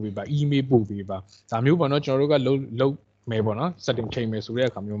alarm ပို့ပေးပါ email ပို့ပေးပါဒါမျိုးပေါ့နော်ကျွန်တော်တို့ကလုပ်မယ်ပေါ့နော် setting ချိန်မယ်ဆိုတဲ့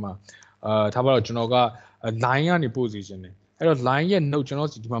အခါမျိုးမှာထားပါတော့ကျွန်တော်က line ကနေပို့စီခြင်းတယ်အဲ့တော့ line ရဲ့ note ကျွန်တော်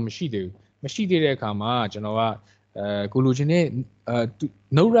ဒီမှာမရှိသေးဘူးမရှိသေးတဲ့အခါမှာကျွန်တော်ကကိုလိုချင်တဲ့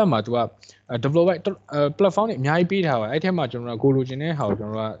Node-RED မှာသူက developer platform တွေအများကြီးပေးထားပါတယ်အဲ့ထဲမှာကျွန်တော်ကကိုလိုချင်တဲ့ဟာကိုကျွ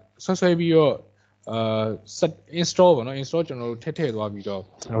န်တော်ကဆွဲပြီးတော့install ပေါ့နော် install ကျွန်တော်တို့ထည့်သွားပြီးတော့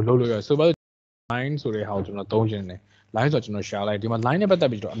ကျွန်တော်လုပ်လို့ရတယ်ဆိုတော့ line ဆိုတဲ့ဟာကိုကျွန်တော်သုံးချင်တယ် line ဆိုတော့ကျွန်တော် share လိုက်ဒီမှာ line နဲ့ပတ်သ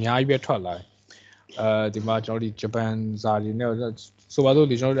က်ပြီးတော့အများကြီးပဲထွက်လာတယ် ဒီမှာကျွန်တော်ဒီဂျပန်စာတွေနဲ့ဆိုပါတော့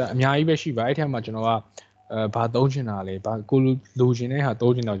ဒီကျွန်တော်အများကြီးပဲရှိပါအဲ့ထက်မှာကျွန်တော်ကဘာသုံးချင်တာလဲဘာကိုလိုချင်တဲ့ဟာ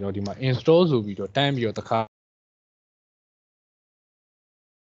သုံးချင်တာကျွန်တော်ဒီမှာ install ဆိုပြီးတော့တန်းပြီးတော့တစ်ခါ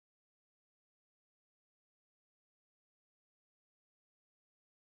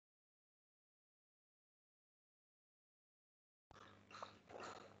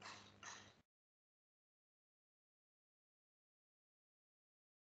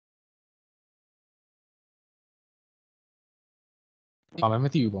ဘာမှမ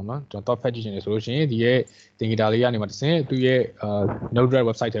သိဘူးပေါ့နော်ကျွန်တော် top page ကြည့်နေဆိုလို့ရှိရင်ဒီရဲ့သင်္ကေတလေးကနေမှတစ်ဆင့်သူရဲ့Node.js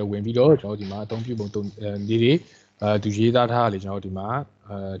website ထဲဝင်ပြီးတော့ကျွန်တော်ဒီမှာအသုံးပြုပုံလေးတွေသူရေးသားထားတာလေကျွန်တော်ဒီမှာ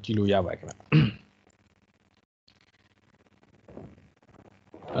ကြည့်လို့ရပါတယ်ခင်ဗျ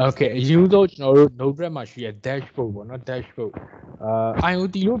Okay အရင်ဆုံးကျွန်တော်တို့ Node.js မှာရှိတဲ့ dashboard ပေါ့နော် dashboard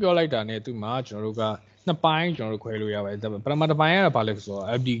IOT လို့ပြောလိုက်တာ ਨੇ သူမှာကျွန်တော်တို့ကနှစ်ပိုင်းကျွန်တော်တို့ခွဲလို့ရပါတယ်ပထမတစ်ပိုင်းကတော့ဘာလဲဆိုတော့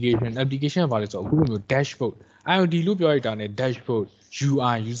application ကဘာလဲဆိုတော့အခုလိုမျိုး dashboard IOT လို့ပြောလိုက်တာ ਨੇ dashboard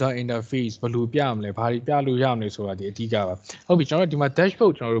UI user interface ဘယ်လိုပြရမလဲဘာတွေပြလို့ရမလဲဆိုတာဒီအဓိကပါဟုတ်ပြီကျွန်တော်တို့ဒီမှာ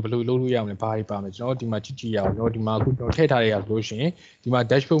dashboard ကျွန်တော်တို့ဘယ်လိုလုပ်လို့ရမလဲဘာတွေပါမလဲကျွန်တော်တို့ဒီမှာကြည့်ရအောင်ကျွန်တော်ဒီမှာအခုကျွန်တော်ထည့်ထားရဆိုလို့ရှိရင်ဒီမှာ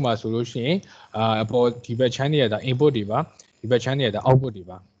dashboard မှာဆိုလို့ရှိရင်အပေါ်ဒီဘက် channel ရတာ input တွေပါဒီဘက် channel ရတာ output တွေ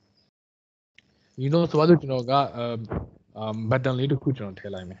ပါဒီလိုဆိုတော့ကျွန်တော်ကbutton လေးတစ်ခုကျွန်တော်ထ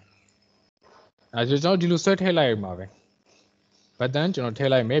ည့်လိုက်မယ်အဲကျွန်တော်ဒီလိုဆွဲထည့်လိုက်ရမှာပဲ button ကျွန်တော်ထ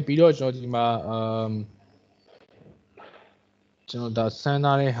ည့်လိုက်မယ်ပြီးတော့ကျွန်တော်ဒီမှာကျွန်တော်ဒါစမ်း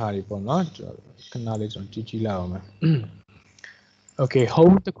ထားတဲ့ဟာတွေပေါ့နော်ခဏလေးကျွန်တော်ကြည့်လိုက်အောင်မယ် Okay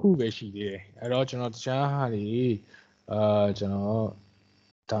home တစ်ခုပဲရှိသေးတယ်အဲ့တော့ကျွန်တော်တခြားဟာတွေကျွန်တော်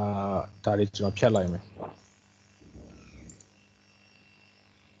ဒါလေးကျွန်တော်ဖြတ်လိုက်မယ်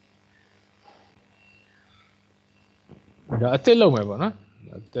ဒါအစ်စ်လုပ်မယ်ပေါ့နော်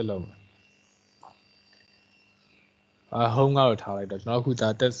အစ်စ်လုပ်မယ်home ကတော့ထားလိုက်တော့ကျွန်တော်အခုဒါ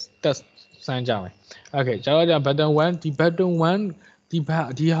test စမ်းကြမယ် Okay ကျွန်တော်က button 1ဒီ button 1ဒီဟာ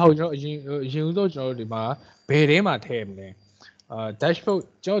ကိုကျွန်တော်အရင်ဦးဆုံးကျွန်တော်တို့ဒီမှာဘယ်ထဲမှာထည့်မလဲdashboard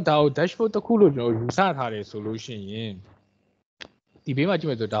ကျွန်တော်ဒါကို dashboard တစ်ခုလို့ကျွန်တော်ယူဆထားတယ်ဆိုလို့ရှိရင်ဒီဘေးမှာကြည့်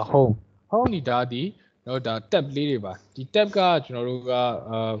မယ်ဆိုဒါ home ဒီဒါဒီတော့ဒါ tab လေးတွေပါဒီ tab ကကျွန်တော်တို့က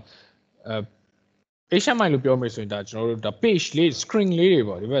HTML လို့ပြောမယ်ဆိုရင်ဒါကျွန်တော်တို့ဒါ page လေး screen လေးတွေ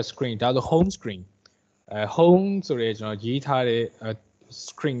ပေါ့ဒီဘက် screen ဒါဆို home screen home ဆိုရဲကျွန်တော်ရေးထားတဲ့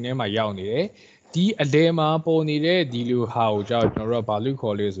screen ထဲမှာရောက်နေတယ်ဒီအလဲမှာပေါ်နေတဲ့ဒီလိုဟာကိုကြောက်ကျွန်တော်တို့ကဘာလို့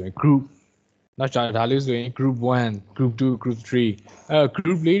ခေါ်လဲဆိုရင် group နောက်ဒါလေးဆိုရင် group 1 group 2 group 3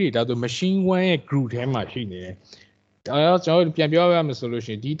 group လေးတွေဒါဆို machine 1ရဲ့ group ထဲမှာရှိနေတယ်ဒါတော့ကျွန်တော်ပြန်ပြောရမယ်ဆိုလို့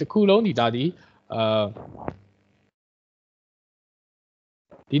ရှိရင်ဒီတစ်ခုလုံးဒီဒါဒီ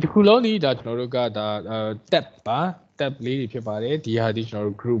ဒီတစ်ခုလုံးဒီဒါကျွန်တော်တို့ကဒါ tab ပါ tab လေးတွေဖြစ်ပါတယ်ဒီဟာဒီကျွန်တော်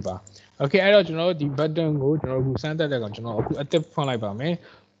တို့ group ပါ Okay အဲ့တော့ကျွန်တော်တို့ဒီ button ကိုကျွန်တော်အခုစမ်းတက်တဲ့ကောင်ကျွန်တော်အခုအသစ်ဖွင့်လိုက်ပါမယ်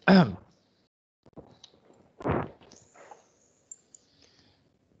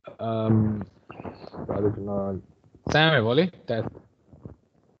ဘာလို့ကျွန်တော်စမ်းမယ်ဗောလေ test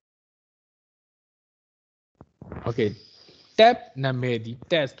Okay tab နာမည်ဒီ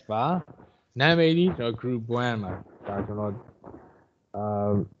test ပါနာမည်ဒီကျွန်တော် group 1မှာဒါကျွန်တော်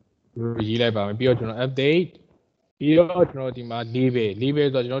ရေးလိုက်ပါမယ်ပြီးတော့ကျွန်တော် update ပြီးတော့ကျွန်တော်ဒီမှာ label ဆို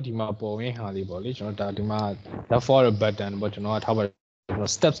တော့ကျွန်တော်ဒီမှာပေါ်ဝင်ဟာလေးပေါ့လေကျွန်တော်ဒါဒီမှာ for a button ပေါ့ကျွန်တော်ကထောက်ပါကျွန်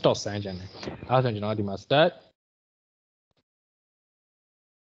တော် step stop စမ်းကြတယ်အဲဒါဆိုကျွန်တော်ဒီမှာ start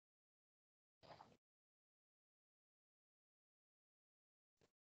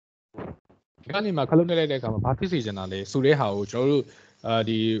ဒီကနေမှာခလုတ်လိုက်တဲ့အခါမှာဘာဖြစ်စေချင်တာလဲဆိုတဲ့ဟာကိုကျွန်တော်တို့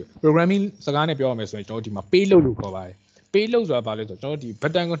ဒီ programming စကားနဲ့ပြောရမယ်ဆိုရင်ကျွန်တော်ဒီမှာ payload လို့ခေါ်ပါတယ် payload ဆိုတာဘာလဲဆိုတော့ကျွန်တော်ဒီ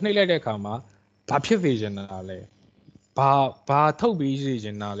button ကိုနှိပ်လိုက်တဲ့အခါမှာဘာဖြစ်စေချင်တာလဲဘာထုတ်ပေးစေချ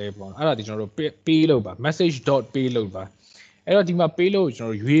င်တာလဲပေါ့အဲ့ဒါဒီကျွန်တော်တို့ payload ပါ message.payload ပါအဲ့တော့ဒီမှာ payload ကိုကျွန်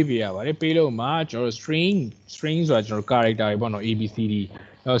တော်ရွေးပေးရပါတယ် payload မှာကျွန်တော်တို့ string ဆိုတာကျွန်တော် character တွေပေါ့နော် abcd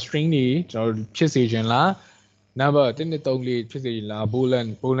string တွေကျွန်တော်တို့ဖြစ်စေချင်လား number 1 2 3 4ဖြစ်စေလား boolean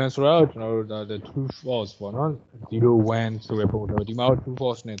ဆိုတော့ကျွန်တော်တို့ true false ပေါ့နော်0 1ဆိုရပုံတော့ဒီမှာ true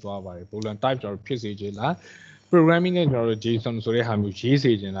false နဲ့သွားပါတယ် boolean type ကျွန်တော်ဖြစ်စေချင်လား programming နဲ့ကျွန်တော်တို့ JSON ဆိုတဲ့ဟာမျိုးရေး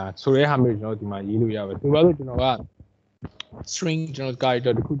စေချင်လားဆိုတဲ့ဟာမျိုးကျွန်တော်ဒီမှာရေးလို့ရပါတယ်ဆိုတော့ကျွန်တော်က string ကျွန်တော်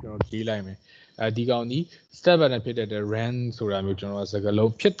character တစ်ခုကျွန်တော်ရေးလိုက်မယ်ဒီကောင်ဒီ step button ဖြစ်တဲ့ run ဆိုတာမျိုးကျွန်တော်ကစကား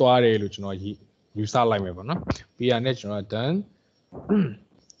လုံးဖြစ်သွားတယ်လို့ကျွန်တော်ယူဆလိုက်မယ်ပေါ့နော်ပြီးရတဲ့ကျွန်တော် done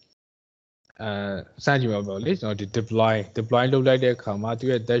စကြည့်ပါပေါ့လေကျွန်တော်ဒီ deploy လုပ်လိုက်တဲ့အခါမှာသူ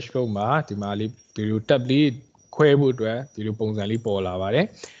ရဲ့ dashboard မှာဒီမှာလေးဒီလို tab လေးခွဲဖို့အတွက်ဒီလိုပုံစံလေးပေါ်လာပါတယ်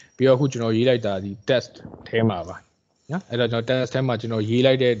ပြီးတော့အခုကျွန်တော်ရေးလိုက်တာဒီ test ထဲမှာပါနော်အဲ့တော့ကျွန်တော် test ထဲမှာကျွန်တော်ရေး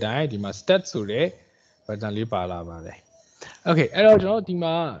လိုက်တဲ့အတိုင်းဒီမှာ stat ဆိုတဲ့ button လေးပါလာပါတယ် Okay အဲ့တော့ကျွန်တော်ဒီ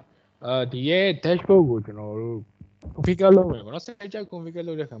မှာဒီရဲ့ dashboard ကိုကျွန်တော်တို့ configure လုပ်မယ်ပေါ့နော် site check configure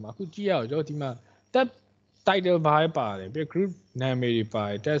လုပ်တဲ့အခါမှာအခုကြည့်ရအောင်ကျွန်တော်ဒီမှာ that title ဘာပါတယ်ပြီး group နာမည်တွေပါ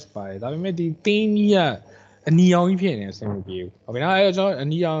တယ် test ပါတယ်ဒါပေမဲ့ဒီ theme ကြီးကအနီရောင်ကြီးဖြစ်နေအဆင်မပြေဘူးဟုတ်ပြီနော်အဲ့တော့ကျွန်တော်အ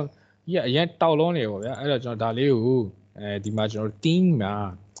နီရောင်ကြီးကအရင်တောက်လုံးနေပေါ့ဗျာအဲ့တော့ကျွန်တော်ဒါလေးကိုဒီမှာကျွန်တော် theme မှာ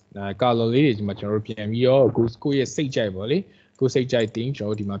color လေးတွေဒီမှာကျွန်တော်တို့ပြန်ပြီးတော့ကိုရဲ့စိတ်ကြိုက်ပေါ့လေကိုစိတ်ကြိုက် theme ကျွန်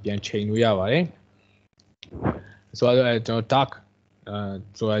တော်ဒီမှာပြန်ချိန်လို့ရပါတယ်ဆိုတော့ကျွန်တော် dark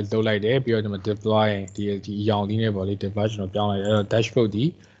ဆိုတော့လုပ်လိုက်တယ်ပြီးတော့ကျွန်တော် deploy ဒီအရောင်လေးနဲ့ပေါ့လေ deploy ကျွန်တော်ပြောင်းလိုက်တယ်အဲ့တော့ dashboard ဒီ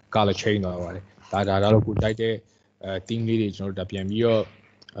color change သွားပါတယ်ဒါတော့ကိုတိုက်တဲ့ theme လေးတွေကျွန်တော်တို့ပြန်ပြီးတော့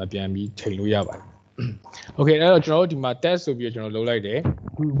ပြန်ပြီးချိန်လို့ရပါတယ် okay အဲ့တော့ကျွန်တော်တို့ဒီမှာ test ဆိုပြီးတော့ကျွန်တော်လုပ်လိုက်တယ်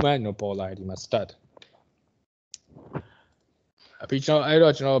group နဲ့ပေါ်လာတယ်ဒီမှာ start ပြီးကျွန်တော်အဲ့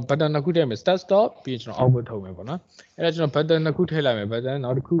တော့ကျွန်တော် button နှစ်ခုထည့်မယ် start stop ပြီးကျွန်တော် output ထုတ်မယ်ပေါ့နော်အဲ့တော့ကျွန်တော် button နှစ်ခုထည့်လိုက်မယ် button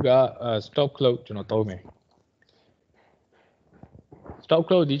နောက်တစ်ခုက stop close ကျွန်တော်သုံးမယ် stop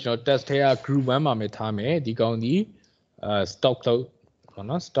close ဒီကျွန်တော် test ထဲက group 1မှာမယ်ထားမယ်ဒီကောင်ဒီ stop close ပေါ့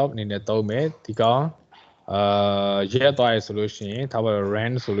နော် stop အနေနဲ့သုံးမယ်ဒီကောင်ရဲသွားရဆိုလို့ရှိရင်ထားပါတော့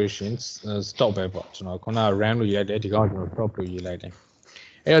run ဆိုလို့ရှိရင် stop ပဲပေါ့ကျွန်တော်ခုနက run လို့ရေးလိုက်တယ်ဒီကောင်ကျွန်တော် stop လို့ရေးလိုက်တယ်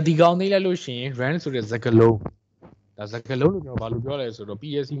အဲ့တော့ဒီကောင်လေးလိုက်လို့ရှိရင် run ဆိုတဲ့စကားလုံးဒါစကားလုံးလို့ကျွန်တော်ဘာလို့ပြောလဲဆိုတော့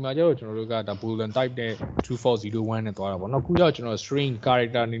PSC မှာကျတော့ကျွန်တော်တို့ကဒါ boolean type နဲ့ 2401နဲ့သွားတာပေါ့နော်ခုကျတော့ကျွန်တော် string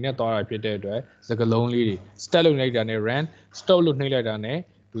character အနေနဲ့သွားတာဖြစ်တဲ့အတွက်စကားလုံးလေးတွေ start လို့နှိပ်တာနဲ့ run stop လို့နှိပ်လိုက်တာနဲ့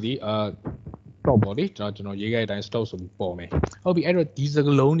သူဒီstop ပေါ့လေကျွန်တော်ရေးခဲ့တဲ့အတိုင်း stop ဆိုပြီးပေါ်မယ်ဟုတ်ပြီအဲ့တော့ဒီစ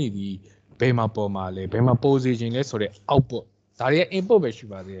ကားလုံးတွေဒီဘယ်မှာပေါ်မှာလဲဘယ်မှာပို့စေခြင်းလဲဆိုတဲ့ output ဒါတွေက input ပဲရှိ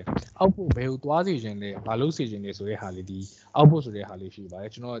ပါသေးတယ် output ဘယ်ကိုသွားစေခြင်းလဲဘာလို့စေခြင်းလဲဆိုတဲ့ဟာလေးဒီ output ဆိုတဲ့ဟာလေးရှိပါတ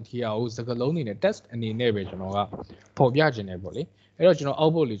ယ်ကျွန်တော်ဒီဟာကိုစကားလုံးတွေနဲ့ test အနေနဲ့ပဲကျွန်တော်ကပေါ်ပြခြင်းတယ်ပေါ့လေအဲ့တော့ကျွန်တော်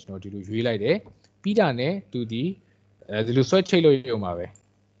output လေးကျွန်တော်ဒီလိုရွေးလိုက်တယ်ပြီးတာနဲ့သူဒီလိုဆွဲချိတ်လို့ရုံပါပဲ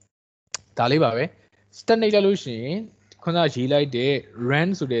ဒါလေးပါပဲ start နှိပ်လိုက်လို့ရှိရင်ခုနရေးလိုက်တဲ့ run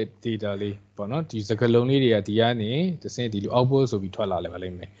ဆိုတဲ့ data လေးပေါ့နော်ဒီစကားလုံးလေးတွေကဒီကနေတစင်းဒီလို output ဆိုပြီးထွက်လာပါလိ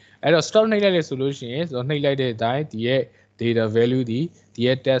မ့်မယ်အဲ့တော့ stop နှိပ်လိုက်လဲဆိုလို့ရှိရင်နှိပ်လိုက်တဲ့အတိုင်းဒီရဲ့ data value ဒီ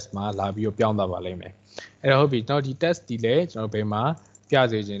ရဲ့ test မှာလာပြီးတော့ပြောင်းသွားပါလိမ့်မယ်အဲ့တော့ဟုတ်ပြီကျွန်တော်ဒီ test ဒီလဲကျွန်တော်ဘယ်မှာပြ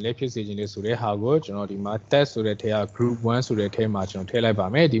စေခြင်းလဲဖြစ်စေခြင်းလဲဆိုတဲ့ဟာကိုကျွန်တော်ဒီမှာ test ဆိုတဲ့ထဲက group 1ဆိုတဲ့ထဲမှာကျွန်တော်ထည့်လိုက်ပါ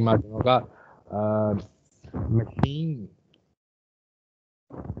မယ်ဒီမှာကျွန်တော်ကmachine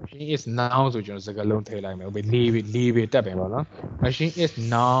is noun ဆိုကျွန်တော်စကားလုံးထည့်လိုက်မယ်ဟုတ်ပြီလေးပဲတက်ပဲပေါ့နော် machine is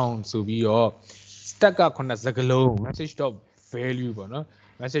noun ဆိုပြီးတော့ stack ကခုနစကားလုံး message.value ပေါ့နော်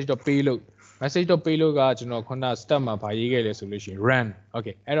message.payload ကကျွန်တော်ခုန step မှာဗာရေးခဲ့လဲဆိုလို့ရှိရင် run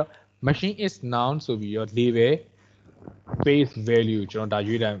okay အဲ့တော့ machine is noun ဆိုပြီးတော့လေးပဲ space value ကျွန်တော်ဒါ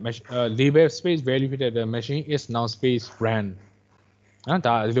ရွေးတယ်လေးပဲ space value ဖြစ်တဲ့အတွက် machine is noun space run နော်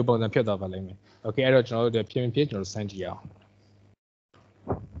ဒါဒီလိုပုံစံဖြစ်သွားပါလိမ့်မယ် okay အဲ့တော့ကျွန်တော်တို့ဖြည်းဖြည်းကျွန်တော်စမ်းကြည့်အောင်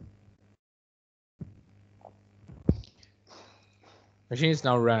machine is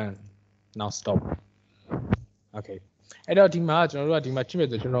now run now stop okay အဲ့တော့ဒီမှာကျွန်တော်တို့ကဒီမှာကြည့်မယ်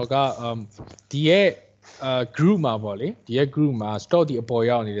ဆိုကျွန်တော်ကဒီရဲ့group မှာပေါ့လေဒီရဲ့ group မှာ stock ဒီအပေါ်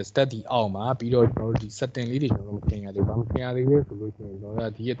ရောက်နေတဲ့ stat ဒီအောက်မှာပြီးတော့ကျွန်တော်တို့ဒီ setting လေးတွေကျွန်တော်တို့မပြင်ရသေးဘူးဘာမပြင်ရသေးလဲဆိုလို့ရှိရင်ကျွန်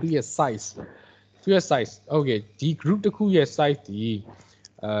တော်ကဒီရဲ့သူ့ရဲ့ size okay ဒီ group တစ်ခုရဲ့ size ဒီ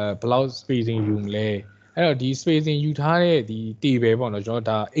ဘယ်လောက် spacing ယူမလဲအဲ့တော့ဒီ spacing ယူထားတဲ့ဒီ table ပေါ့နော်ကျွန်တော်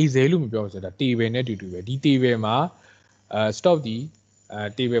ဒါ excel လို့မပြောဘူးဆိုတာ table နဲ့တူတူပဲဒီ table မှာstop ဒီ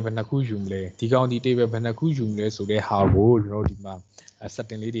table ဘယ်နှခုယူမလဲဒီကောင်ဒီ table ဘယ်နှခုယူမလဲဆိုတဲ့ဟာကိုကျွန်တော်တို့ဒီမှာ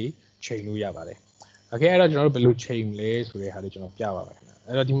setting လေးတွေချိန်လို့ရပါတယ် okay အဲ့တော့ကျွန်တော်တို့ဘယ်လိုချိန်မလဲဆိုတဲ့ဟာလေးကျွန်တော်ပြပါမယ်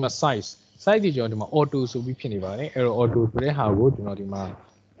အဲ့တော့ဒီမှာ size တွေကျွန်တော်ဒီမှာ auto ဆိုပြီးဖြစ်နေပါတယ်အဲ့တော့ auto ဆိုတဲ့ဟာကိုကျွန်တော်ဒီမှာ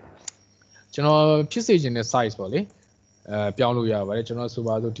ကျွန်တော်ဖြစ်စေခြင်းတဲ့ size ပေါ့လေပြောင်းလို့ရပါတယ်ကျွန်တော်ဆို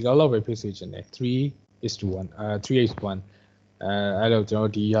ပါစို့ဒီလောက်ပဲဖြစ်စေခြင်းတဲ့ 3:1 3:1အဲ့တော့ကျွန်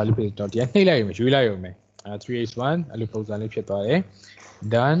တော်ဒီဟာလေးဖြစ်တော့ဒီကနှိပ်လိုက်ရမယ်ရွေးလိုက်ရမယ်3:1အဲ့လိုပုံစံလေးဖြစ်သွားတယ်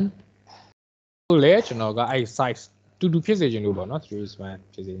done ကိုလည်းကျွန်တော်ကအဲ့ size တူတူဖြစ်စေခြင်းလို့ပေါ့နော် 3:1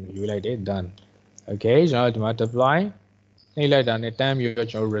ဖြစ်စေရွေးလိုက်တယ် done okay ကျွန်တော်ဒီမှာ deploy နှိပ်လိုက်တာနဲ့တန်းပြီးတော့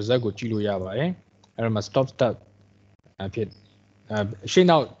ကျွန်တော် result ကိုကြည့်လို့ရပါတယ်အဲ့တော့မှာ stopဖြစ်ရှင်း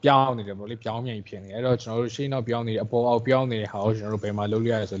နောက်ပြောင်းနေတယ်ပေါ့လေပြောင်းမြန်ဖြစ်နေအဲ့တော့ကျွန်တော်တို့ရှင်းနောက်ပြောင်းနေတယ်အပေါ်အောက်ပြောင်းနေတဲ့ဟာကိုကျွန်တော်တို့ဘယ်မှာလုပ်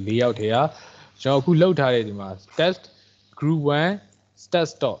ရလဲဆို၄ယောက်ထဲကကျွန်တော်အခုလုပ်ထားတဲ့ဒီမှာ test group 1 step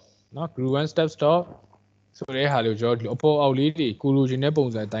stop เนาะ group 1 step stop ဆိုတဲ့ဟာလေးကိုကျွန်တော်အပေါ်အောက်လေးတွေကိုလိုချင်တဲ့ပုံ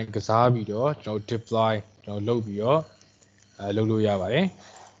စံအတိုင်းကစားပြီးတော့ကျွန်တော် deploy ကျွန်တော်လုပ်ပြီးတော့လုပ်လို့ရပါတယ်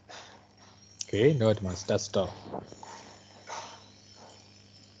okay တော့ဒီမှာ step stop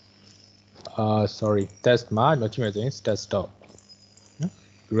sorry test မှာတော့ကြည့်မယ်ဆိုရင် step stop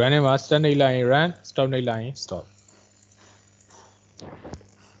run နဲ့မှာ start နှိပ်လိုက်ရင် run stop နှိပ်လိုက်ရင် stop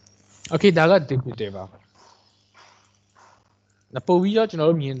okay ဒါက digital ပါပို့ပြီးတော့ကျွန်တော်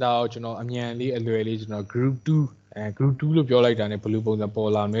တို့မြင်တာအောင်ကျွန်တော်အမြန်လေးအလွယ်လေးကျွန်တော် group 2 group 2လို့ပြောလိုက်တာ ਨੇ ဘယ်လိုပုံစံ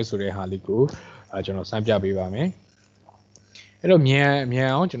ပေါ်လာမလဲဆိုတဲ့ဟာလေးကိုကျွန်တော်စမ်းပြပေးပါမယ် အဲ့တော့မြန်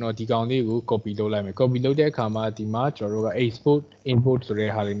အောင်ကျွန်တော်ဒီကောင်လေးကို copy လုပ်လိုက်မယ် copy လုပ်တဲ့အခါမှာဒီမှာကျွန်တော်တို့က export import ဆိုတဲ့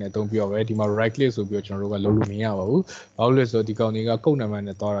ဟာလေးနဲ့အသုံးပြရပဲဒီမှာ right click ဆိုပြီးတော့ကျွန်တော်တို့ကလုပ်လို့မရပါဘူးဘာလို့လဲဆိုတော့ဒီကောင်တွေက code number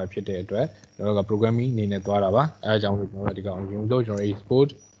နဲ့သွားတာဖြစ်တဲ့အတွက်ကျွန်တော်တို့က programming အနေနဲ့သွားတာပါအဲအကြောင်းကိုကျွန်တော်တို့ဒီကောင်အရင်ဆုံးကျွန်တော် export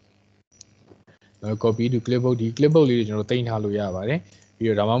copy to clipboard ဒီ clipboard လေးတွေကျွန်တော်တင်ထားလို့ရပါတယ်ပြီး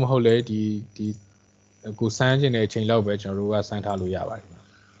တော့ဒါမှမဟုတ်လဲဒီကိုစမ်းခြင်းတဲ့အချိန်လောက်ပဲကျွန်တော်တို့ကစမ်းထားလို့ရပါတယ်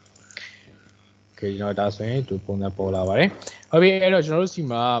โอเคကျွန်တော်ဒါဆိုရင်ဒီပုံစံပေါ်လာပါတယ်ဟုတ်ပြီအဲ့တော့ကျွန်တော်တို့စီ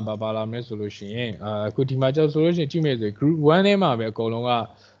မှာပါလာမယ်ဆိုလို့ရှိရင်အခုဒီမှာကြောက်ဆိုလို့ရှိရင်ကြည့်မယ်ဆို group 1ထဲမှာပဲအကုန်လုံးက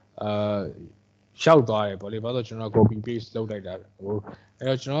ရှောက်သွားတယ်ပေါ့လေဘာလို့ကျွန်တော် copy paste လုပ်လိုက်တာဟိုအဲ့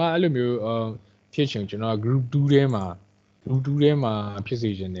တော့ကျွန်တော်ကအဲ့လိုမျိုးဖြစ်ချင်ကျွန်တော် group 2ထဲမှာဖြစ်စေ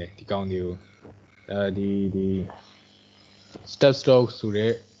ချင်တယ်ဒီကောင်တွေကိုဒီ step stock ဆို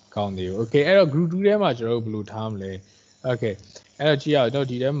တဲ့ကောင်တွေကို okay အဲ့တော့ group 2ထဲမှာကျွန်တော်တို့ဘယ်လိုထားမလဲ okay အဲ့တော့ကြည့်ရအောင်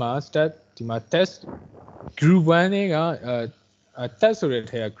ဒီထဲမှာ step ဒီမှာ test group 1တွေကtest ဆိုတဲ့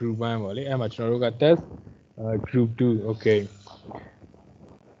ထဲက group 1ပေါ့လေအဲ့မှာကျွန်တော်တို့က test group 2 okay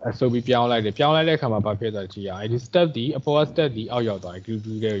အဆိုပြီးပြောင်းလိုက်တဲ့အခါမှာဘာဖြစ်သွားကြည့်ရအောင်ဒီ step ဒီအပေါ်က step ဒီအောက်ရောက်သွားတယ် group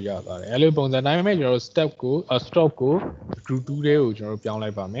 2ထဲကိုရောက်သွားတယ်အဲ့လိုပုံစံတိုင်းပဲကျွန်တော်တို့ step ကို stop ကို group 2ထဲကိုကျွန်တော်တို့ပြောင်းလို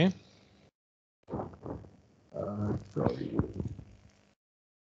က်ပါမယ်sorry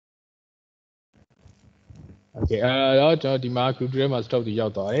okay တော့ကျွန်တော်ဒီမှာ group 2ထဲမှာ stop ဒီရော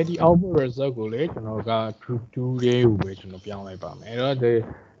က်သွားတယ်ဒီ output result ကိုလည်းကျွန်တော်က group 2ထဲကိုပဲကျွန်တော်ပြောင်းလိုက်ပါမယ်အဲ့တော့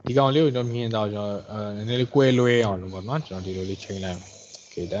ဒီကောင်လေးကိုကျွန်တော်မြင်တော့ကျွန်တော်နည်းနည်းလေးကွဲလွဲအောင်လို့ပေါ့နော်ကျွန်တော်ဒီလိုလေးချိန်လိုက်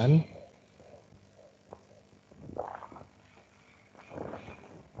okay done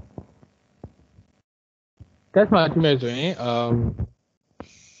test မှာကြည့်မယ်ဆိုရင်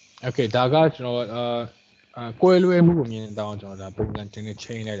okay ဒါကကျွန်တော်ကွဲလွဲမှုကိုမြင်တော့ကျွန်တော်ဒါပုံစံတင်နေ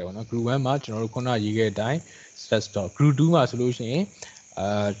ချိန်လိုက်တယ်ပေါ့နော် group 1မှာကျွန်တော်တို့ခုနရေးခဲ့တဲ့အတိုင်း set stop group 2မှာဆိုလို့ရှိရင်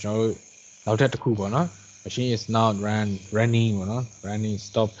ကျွန်တော်တို့နောက်ထပ်တစ်ခုပေါ့နော် machine is not running ပေါ့နော် running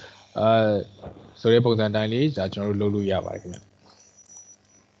stop ဆိုတဲ့ပုံစံတိုင်းလေးဒါကျွန်တော်တို့လုပ်လို့ရပါတယ်ခင်ဗျ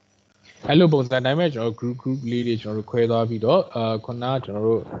အဲ့လိုပုံစံတိုင်းပဲကျွန်တော်တို့ group လေးတွေကျွန်တော်တို့ခွဲသွားပြီးတော့ခုနကျွန်တော်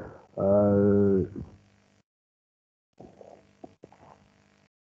တို့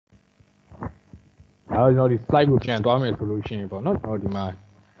ကျွန်တော်ဒီ slide ကိုပြန်သွားမယ်ဆိုလို့ရှိရင်ပေါ့နော်ကျွန်တော်ဒီမှာ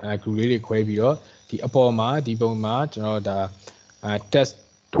group လေးတွေခွဲပြီးတော့ဒီအပေါ်မှာဒီပုံမှာကျွန်တော်ဒါtest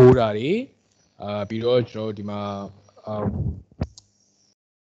ထိုးတာတွေပြီးတော့ကျွန်တော်ဒီမှာ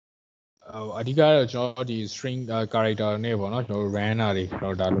အဓိကတော့ကျွန်တော်ဒီ string character နဲ့ပေါ့နော်ကျွန်တော် run တာတွေကျွန်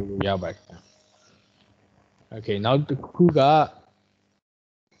တော်ဒါလုပ်လို့ရပါတယ် okay နောက်တစ်ခုက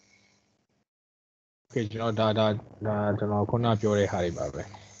okay ကျွန်တော်ဒါကျွန်တော်ခုနပြောတဲ့ဟာတွေပါပဲ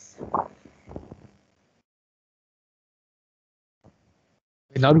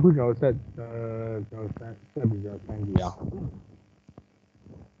နောက်တစ်ခုကျွန်တော်ဆက်ပြီးတော့ဆန်းကြည့်အောင်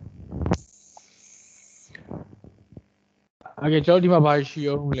okay ကျွန်တော်ဒီမှာဘာရှိ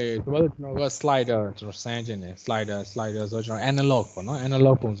အောင်လဲဆိုတော့ကျွန်တော်က slider ကျွန်တော်ဆန်းခြင်းတယ် slider ဆိုတော့ကျွန်တော် analog ပေါ့နော်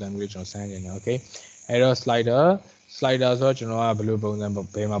analog ပုံစံမျိုးကျွန်တော်ဆန်းခြင်းတယ် okay အဲ့တော့ slider ဆိုတော့ကျွန်တော်ကဘယ်လိုပုံစံ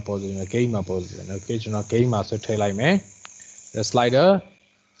ဘယ်မှာပေါ်စေလဲ game မှာပေါ်စေတယ် okay ကျွန်တော် game မှာဆွဲထည့်လိုက်မယ် slider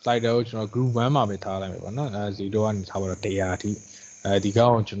ကိုကျွန်တော် group 1မှာပဲထားလိုက်မယ်ပေါ့နော်0ကနေထားပါတော့100အထိဒီကော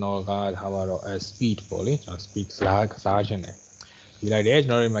င်ကျွန်တော်ကထားပါတော့ speed ပေါ့လေကျွန်တော် speed ကစားခြင်းတယ်ဒီလိုက်တယ်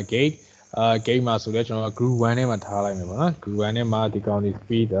ကျွန်တော်ဒီမှာ gate game မှာဆိုလဲကျွန်တော် group 1ထဲမှာထားလိုက်မယ်ပေါ့နော် group 1ထဲမှာဒီကောင်ဒီ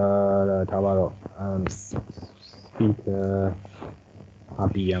speed ထားပါတော့ speed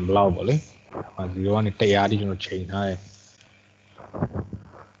rpm လောက်ပေါ့လေ0ကနေ100အထိကျွန်တော်ချိန်ထားတယ်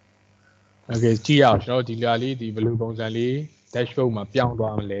okay ကြည့်အောင်ကျွန်တော်ဒီလာလေးဒီဘယ်လိုပုံစံလေး dashboard မှာပြောင်း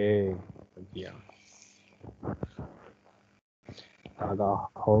သွားမလဲကြည့်အောင်ဒါက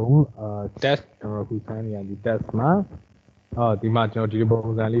home test ကျွန်တော်ခုစမ်းနေရဒီ test မှာဒီမှာကျွန်တော်ဒီပုံ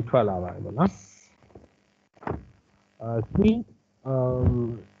စံလေးထွက်လာပါတယ်ပေါ့နော်speed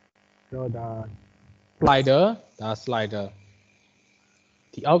ကျွန်တော်ဒါ slider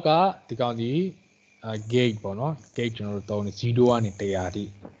ဒီအောက်ကဒီကောင်ဒီgate ပေါ့နော် gate ကျွန်တော်တို့သုံးတယ်0ကနေ100အထိ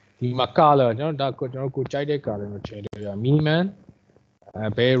ဒီမှာ color ကျွန်တော်ကိုကြိုက်တဲ့ color ကိုချိန်လို့ရ minimum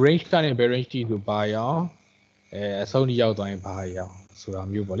ဘယ် range ကနေဘယ် range တိဆိုပါရအောင်အဆုံးထိရောက်သွားရင်ပါရအောင်ဆိုတာ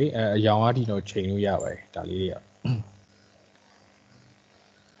မျိုးပေါ့လေအရောင်အထိတော့ချိန်လို့ရပါတယ်ဒါလေးတွေက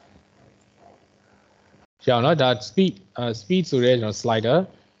ကြောင်နော်ဒါ speed ဆိုရဲကျွန်တော် slider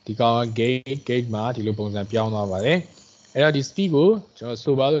ဒီကောင်က gate မှာဒီလိုပုံစံပြောင်းသွားပါတယ်အဲ့တော့ဒီ speed ကိုကျွန်တော်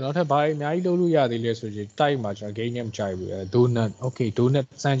ဆိုပါလို့နောက်ထပ်ဘာအများကြီးလုပ်လို့ရသေးလဲဆိုရင် type မှာကျွန်တော် game နဲ့မကြိုက်ဘူးdonut okay donut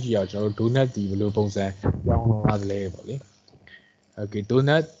စမ်းကြည့်အောင်ကျွန်တော် donut ဒီဘယ်လိုပုံစံပြောင်းသွားသလဲပေါ့လေ okay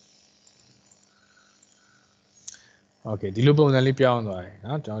donut okay ဒီလိုပုံစံလေးပြောင်းသွားတယ်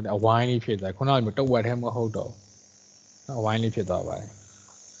နော်ကျွန်တော်အဝိုင်းလေးဖြစ်သွားခုနကတဝက်ထဲမဟုတ်တော့နော်အဝိုင်းလေးဖြစ်သွားပါတယ်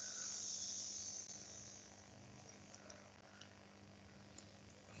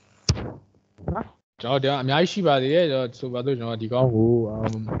ကျွန်တော်အများကြီးရှိပါသေးတယ်ဆိုပါတော့ကျွန်တော်ဒီကောင်းကို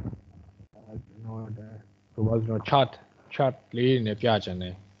ကျွန်တော်ဆိုပါကျွန်တော် chart လေးနဲ့ပြချင်တ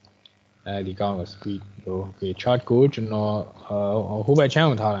ယ်ဒီကောင်းကို speed ကို okay chart ကိုကျွန်တော်ဟိုဘက်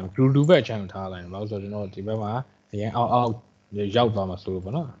channel ထားလိုက် blue ဘက် channel ထားလိုက်ဘာလို့ဆိုတော့ကျွန်တော်ဒီဘက်မှာအရင်အောက်ရောက်သွားမှာဆိုလို့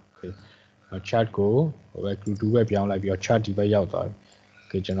ပေါ့နော် okay chart ကိုဟိုဘက် blue ဘက်ပြောင်းလိုက်ပြီးတော့ chart ဒီဘက်ရောက်သွားပြီ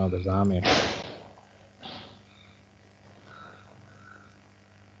okay ကျွန်တော်ကစားမယ်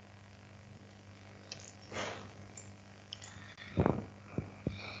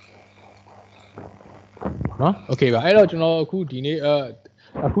နော် okay ပါအဲ့တော့ကျွန်တော်အခုဒီနေ့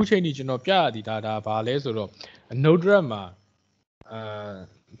အခုချိန်ကြီးကျွန်တော်ပြရသည်ဒါဘာလဲဆိုတော့ node မှာ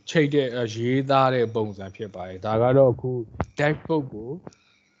ချိန်တဲ့ရေးသားတဲ့ပုံစံဖြစ်ပါတယ်ဒါကတော့အခု dashboard ကို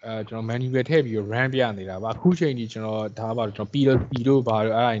ကျွန်တော် manual ထည့်ပြီး run ပြနေတာပါအခုချိန်ကြီးကျွန်တော်ဒါပါကျွန်တော် PLC တို့ဘာ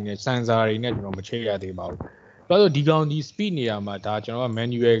လို့အဲ့ဒါနဲ့ sensor တွေနဲ့ကျွန်တော်မချိန်ရသေးပါဘူးဒါဆိုဒီကောင်ဒီ speed နေရာမှာဒါကျွန်တော်က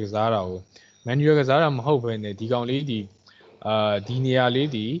manual ကစားတာကို manual ကစားတာမဟုတ်ဘဲနဲ့ဒီကောင်လေးဒီဒီနေရာလေး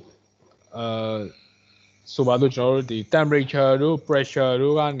ဒီဆိုပါတော့ကျွန်တော်တို့ဒီ temperature တို့ pressure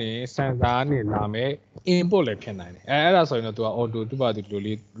တို့ကနေ sensor ကနေလာမယ် input လည်းဖြစ်နိုင်တယ်အဲ့ဒါဆိုရင်တော့သူက auto သူ့ဘာသူလို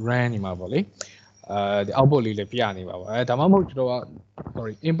လေး run နေမှာပေါ့လေဒီ output လေးလည်းပြနေပါပေါ့ဒါမှမဟုတ်ကျွန်တော်က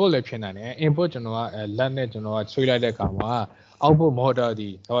sorry input လည်းဖြစ်နိုင်တယ် input ကျွန်တော်ကလက်နဲ့ကျွန်တော်ကဆွဲလိုက်တဲ့အခါမှာ output motor ဒီ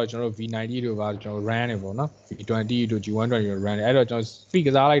တော့ကျွန်တော်တို့ V90 တို့ပါကျွန်တော် run နေပေါ့နော် V20 တို့ G120 တို့ run နေအဲ့တော့ကျွန်တော် speed က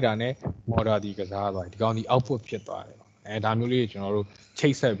စားလိုက်တာနဲ့ motor ဒီကစားသွားတယ်ဒီကောင်ဒီ output ဖြစ်သွားတယ်ဒါမျိုးလေးကျွန်တော်တို့ချိ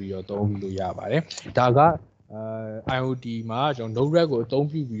တ်ဆက်ပြီးတော့သုံးပြီးလို့ရပါတယ်ဒါကIOT မှာကျွန်တော် node ကိုအသုံး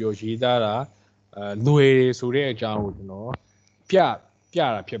ပြုပြီးတော့ရေးသားတာလွယ်ဆိုတဲ့အကြောင်းကိုကျွန်တော်ပြ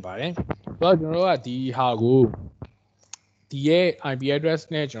တာဖြစ်ပါတယ်ဆိုတော့ကျွန်တော်တို့ကဒီဟာကိုဒီရဲ့ IP address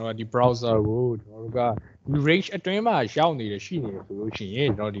နဲ့ကျွန်တော်တို့ဒီ browser ကိုကျွန်တော်တို့ကဒီ range အတွင်းမှာရောက်နေတယ်ရှိနေတယ်ဆိုလို့ရှိရင်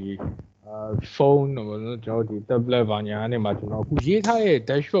ကျွန်တော်ဒီphone တို့ကျွန်တော်ဒီ tablet ဘာညာနဲ့မှာကျွန်တော်အခုရေးထားတဲ့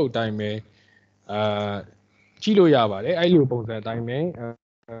dashboard အတိုင်းပဲကြည့်လို့ရပါတယ်အဲ့လိုပုံစံအတိုင်းပဲ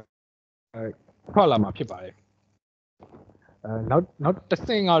ထွက်လာမှာဖြစ်ပါတယ်နောက်တစ်ဆ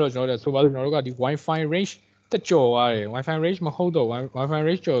င့်ကတော့ကျွန်တော်တို့ဆိုပါလို့ကျွန်တော်တို့ကဒီ Wi-Fi range တက်ကျော်သွားတယ် Wi-Fi range မဟုတ်တော့ Wi-Fi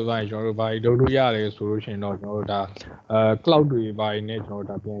range ကျော်သွားရင်ကျွန်တော်တို့ဘာလုပ်လို့ရတယ်ဆိုလို့ရှိရင်တော့ကျွန်တော်တို့ဒါcloud တွေဘာတွေနဲ့ကျွန်တော်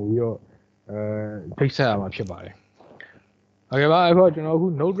တို့ဒါပြန်ပြီးတော့ထိတ်ဆက်ရမှာဖြစ်ပါတယ်ဟုတ်ကဲ့ပါအဲ့တော့ကျွန်တော်အခု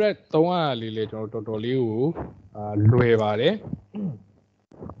Node-RED 300လေးလေကျွန်တော်တော်တော်လေးကိုလွယ်ပါတယ်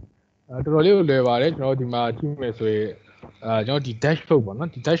တော်တော်လေးကိုလွယ်ပါတယ်ကျွန်တော်ဒီမှာကြည့်မယ်ဆိုရင်ကျွန်တော်ဒီ dashboard ပေါ့နော်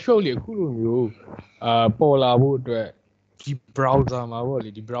ဒီ dashboard လေးအခုလိုမျိုးပေါ်လာဖို့အတွက်ဒီ browser မှာပေါ့လေ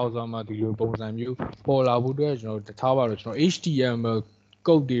ဒီ browser မှာဒီလိုပုံစံမျိုးပေါ်လာဖို့အတွက်ကျွန်တော်ထားပါတော့ကျွန်တော် HTML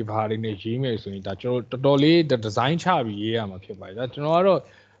code တွေဘာတွေနဲ့ရေးမယ်ဆိုရင်ဒါကျွန်တော်တော်တော်လေး design ချပြီးရေးရမှာဖြစ်ပါတယ်ဒါကျွန်တော်ကတော့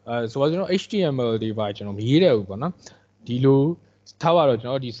ဆိုတော့ကျွန်တော် HTML တွေဘာကျွန်တော်မရေးရဘူးပေါ့နော်ဒီလိုထားပါတော့ကျွ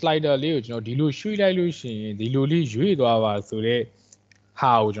န်တော်ဒီ slider လေးကိုကျွန်တော်ဒီလိုရွှေ့လိုက်လို့ရှိရင်ဒီလိုလေးရွေ့သွားပါဆိုတော့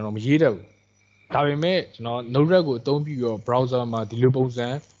ဟာကိုကျွန်တော်မရေးတတ်ဘူးဒါပေမဲ့ကျွန်တော် Node-RED ကိုအသုံးပြုပြီးတော့ browser မှာဒီလိုပုံစံ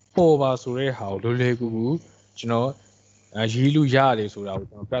ပေါ်ပါဆိုတဲ့ဟာကိုလွယ်လွယ်ကူကူကျွန်တော်ရေးလို့ရတယ်ဆိုတာကို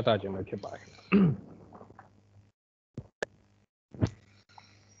ကျွန်တော်ပြသခြင်းပဲဖြစ်ပါတယ်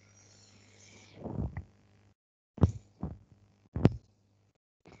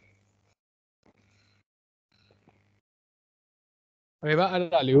အဲ့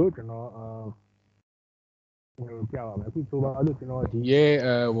ဒါလေးကိုကျွန်တော်ပြပါမယ်အခုဆိုပါလို့ကျွန်တော်ဒီ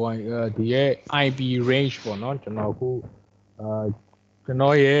ရဲ့ IP range ပေါ့နော်ကျွန်တော်အခုကျွန်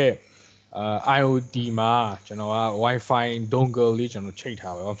တော်ရဲ့ IOT မှာကျွန်တော်က Wi-Fi dongle လေးကျွန်တော်ချိန်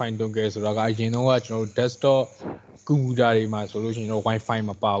ထားပါ Wi-Fi dongle ဆိုတော့အရင်တော့ကကျွန်တော် desktop ကွန်ပျူတာတွေမှာဆိုလို့ရှိရင်တော့ Wi-Fi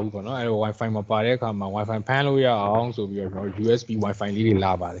မပါဘူးပေါ့နော်အဲ့တော့ Wi-Fi မပါတဲ့အခါမှာ Wi-Fi ဖမ်းလို့ရအောင်ဆိုပြီးတော့ကျွန်တော် USB Wi-Fi လေးတွေ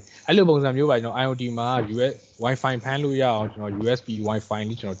လာပါတယ်အဲ့လိုပုံစံမျိုးပါကျွန်တော် IOT မှာ Wi-Fi ဖမ်းလို့ရအောင်ကျွန်တော် USB Wi-Fi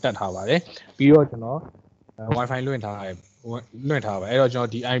လေးကျွန်တော်တက်ထားပါတယ်ပြီးတော့ကျွန်တော်Wi-Fi လွှင့်ထားပါအဲ့တော့ကျွန်တော်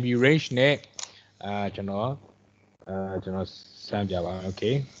ဒီ IP range နဲ့ကျွန်တော်စမ်းပြပါမယ်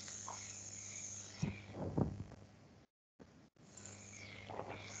okay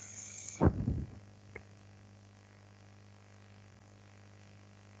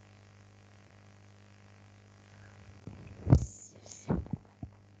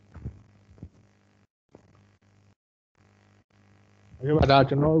အဲ့ဒါ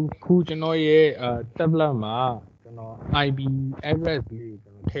ကျွန်တော်ခုကျွန်တော်ရဲ့tablet မှာကျွန်တော် IP address လေးကိုကျွ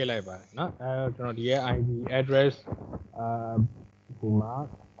န်တော်ထည့်လိုက်ပါတယ်เนาะကျွန်တော်ဒီရဲ့ IP address ဟိုမှာ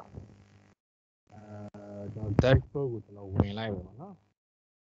ကျွန်တော် dashboard ကိုကျွန်တော်ဝင်လိုက်ပါเนาะ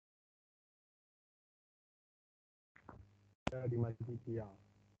ဒီမှာကြည့်ပြအောင်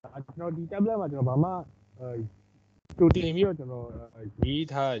ကျွန်တော်ဒီ tablet မှာကျွန်တော်ဘာမှတူတင်ပြီးတော့ကျွန်တော်ရေး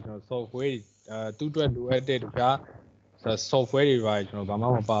ထားကျွန်တော် software တူအတွက်လိုအပ်တဲ့တခြားsoftware တွေပါကျွန်တော်ဘာမှ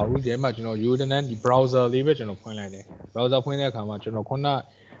မပါဘူးဒီမှာကျွန်တော် Usenet ဒီ browser လေးပဲကျွန်တော်ဖွင့်လိုက်တယ် browser ဖွင့်တဲ့အခါမှာကျွန်တော်ခုန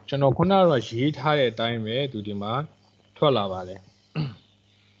ကျွန်တော်ခုနကတော့ရေးထားတဲ့အတိုင်းပဲသူဒီမှာထွက်လာပါတယ်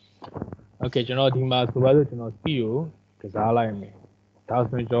Okay ကျွန်တော်ဒီမှာဆိုပါစို့ကျွန်တော် speed ကိုကစားလိုက်မယ်ဒါ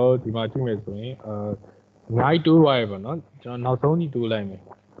ဆိုရင်ကျွန်တော်ဒီမှာကြည့်မယ်ဆိုရင်အများကြီးတိုးသွားရပါတော့ကျွန်တော်နောက်ဆုံးကြီးတိုးလိုက်မယ်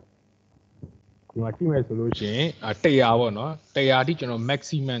ဒီမှာကြည့်မယ်ဆိုလို့ရှိရင်100ပေါ့နော်100တိကျွန်တော်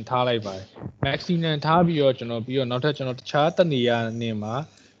maximum ထားလိုက်ပါတယ် maximum ထားပြီးတော့ကျွန်တော်နောက်ထပ်ကျွန်တော်တခြားတနေရာနဲ့မှာ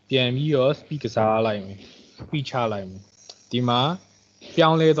ပြန်ပြီးတော့ speed ကစားလိုက်မယ် speed ချလိုက်မယ်ဒီမှာပြော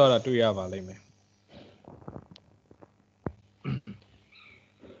င်းလဲသွားတာတွေ့ရပါလိမ့်မယ်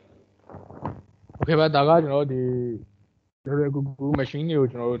Okay ပါဒါကကျွန်တော်ဒီGoogle machine တွေကို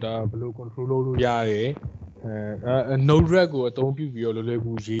ကျွန်တော်တို့ဒါဘယ်လို control လုပ်လို့ရတယ်node red ကိုအသုံးပြုပြီးတော့လွယ်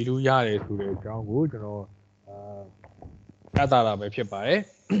ကူရေးလို့ရတယ်ဆိုတဲ့အကြောင်းကိုကျွန်တော်ပြသတာပဲဖြစ်ပါတယ်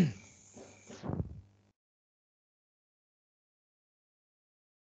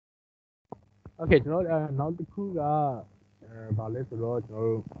Okay ကျွန်တော်နောက်တစ်ခုကဘာလဲဆိုတော့ကျွန်တော်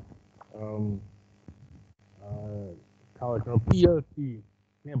တို့ထားကျွန်တော် PLC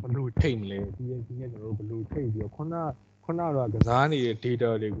နဲ့ဘယ်လိုချိန်မလဲ PLC နဲ့ကျွန်တော်တို့ဘယ်လိုချိန်ပြီးတော့ခုနတော့ကစားနေတဲ့ data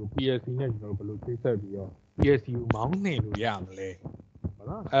တွေကို PLC နဲ့ကျွန်တော်တို့ဘယ်လိုချိန်ဆက်ပြီးတော့ PLC ကိုမောင်းနှင်လို့ရမလဲဟုတ်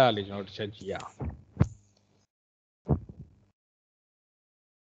နော်အဲ့ဒါလေးကျွန်တော်တစ်ချက်ကြည့်ရအောင်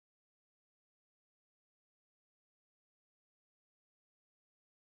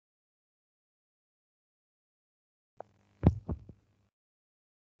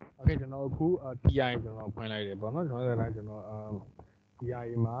Okay ကျွန်တော်အခု TI ကျွန်တော်ဖွင့်လိုက်တယ်ပေါ့နော်ကျွန်တော် TI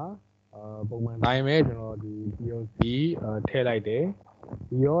မှာပုံမှန်တိုင်းပဲကျွန်တော်ဒီ PLC ထည့်လိုက်တယ်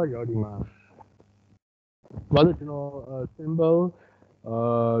ပြီးတော့ရောဒီမှာဘာလို့ကျွန်တော် symbol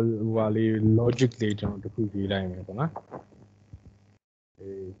ဟိုပါလေး logic လေးကျွန်တော်တခုရေးလိုက်မယ်ပေါ့နော်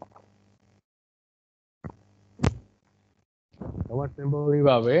တော့ symbol လေး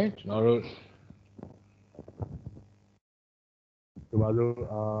ပါပဲကျွန်တော်တို့ဒီမှာဆို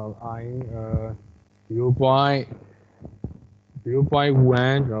I 0.1ကျွ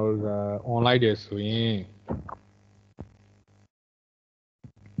န်တော်တို့ on လိုက်တယ်ဆိုရင်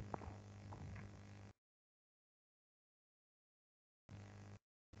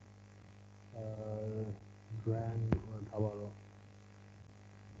grand ထားပါတော့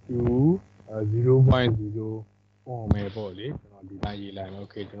0.0 on မယ်ပေါ့လေကျွန်တော်ဒီတိုင်းရေးလိုက်မယ်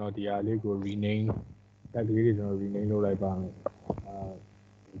okay ကျွန်တော်ဒီဟာလေးကို rename တက်ကလေးတွေကျွန်တော် rename လုပ်လိုက်ပါမယ်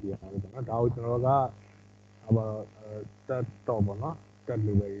ဒီဟာလေးပေါ့နော်ဒါကိုကျွန်တော်ကတက်တော့ပေါ့နော်တက်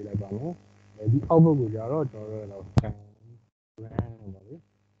လို့ပဲရေးလိုက်ပါမယ်ဒီအောက်ဘက်ကိုကြတော့ကျွန်တော်တို့ brand ပါလေ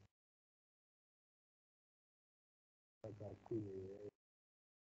ဒါကခုလေး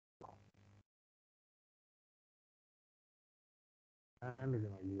အဲ့လိုကျွ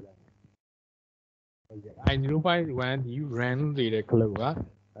န်တော်ရေးလိုက်Okay, I 0.1 ဒီ run နေတဲ့ club က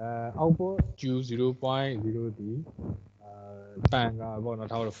အောက်ပေါ် Q 0.0 ဒီfan ကပေါ့နော်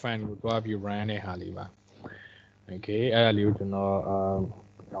ထားလို့ fan ကိုတွားပြီး run တဲ့ဟာလေးပါ Okay အဲ့ဒါလေးကိုကျွန်တော်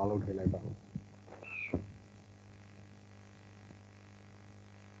download ထည့်လိုက်ပါမယ်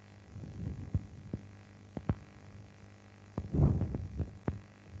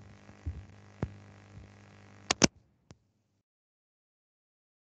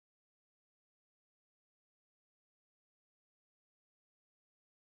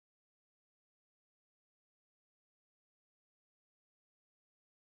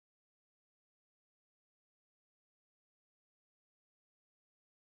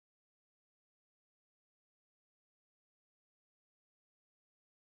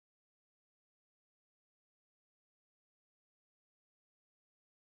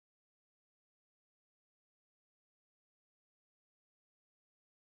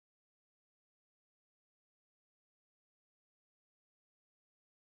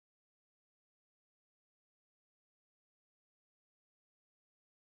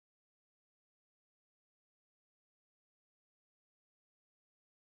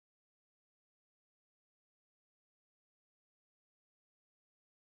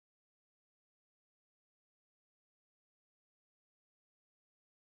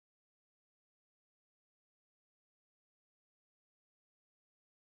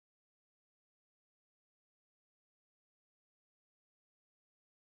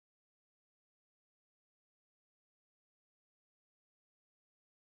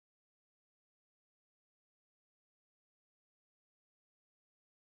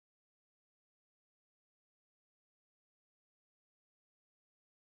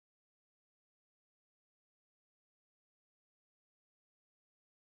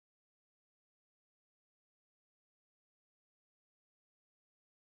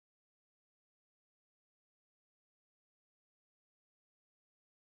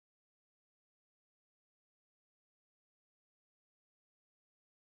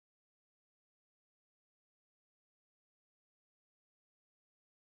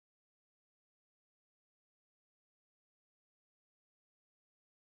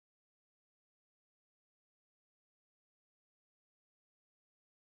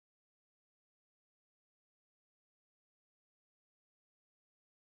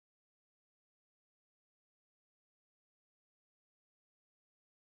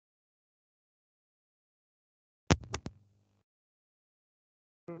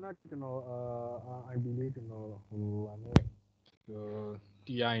I believe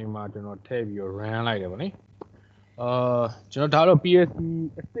TI မှာကျွန်တော်ထည့်ပြီးတော့ run လိုက်တယ်ဗောနိကျွန်တော်ဒါတော့ PSC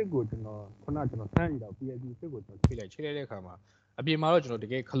အစ်စ်ကိုကျွန်တော်ခုနကျွန်တော်စမ်းကြည့်တော့ PSC အစ်စ်ကိုကျွန်တော်ချိန်လိုက်တဲ့အခါမှာအပြင်မှာတော့ကျွန်တော်တ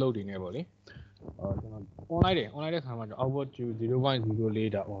ကယ်ခလုတ်တွေနေဗောလေကျွန်တော် online တဲ့ခါမှာကျွန်တော် output to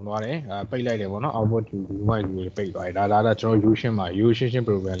 0.04 ဒါ on သွားတယ်ပိတ်လိုက်တယ်ဗောနော် output to 0.0 ပိတ်သွားတယ်ဒါကျွန်တော် Ution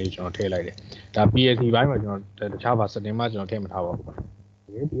program လေးကျွန်တော်ထည့်လိုက်တယ်ဒါ PSC ဘိုင်းမှာကျွန်တော်တခြားဘာ setting မှာကျွန်တော်ထည့်မထားပါဘူး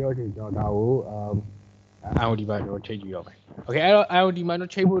ပြီးတော့ကျွန်တော်ဒါကို IOT ဘိုင်းကျွန်တော်ချိန်ကြည့်ရမယ် Okay အဲ့တော့ IOT မှာကျွန်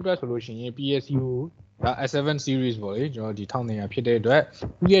တော်ချိန်ဖို့အတွက်ဆိုလို့ရှိရင် PSC ကိုဒါ S7 series ပေါ့လေကျွန်တော်ဒီ1200ဖြစ်တဲ့အတွက်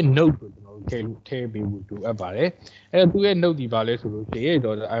သူရဲ့ node ကိုကျွန်တော်ထည့်ပေးဖို့လိုအပ်ပါတယ်အဲ့တော့သူရဲ့ node ဒီပါလဲဆိုလို့ရှိရင်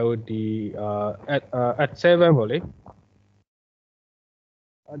တော့ IOT at 7ပေါ့လေ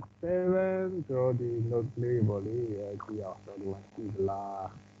at 7ကျွန်တော်ဒီ node လေးပေါ့လေကြည့်အောင်ကျွန်တော်ဒီမှာကြည့်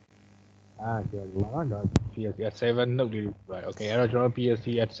လားကျွန်တော်ဒီမှာတော့ PSC at 7 node လေးပါ Okay အဲ့တော့ကျွန်တော် PSC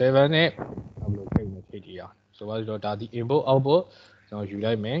at 7နဲ့ဘယ်လိုချိန်မချိန်ကြည့်အောင်ဆိုတော့ဒါဒီ input output ကျွန်တော်ယူ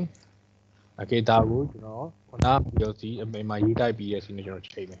လိုက်မယ်Okay ဒါကိုကျွန်တော်ခုန PLC အမေမှာရေးတိုက်ပြီးရစီနဲ့ကျွန်တော်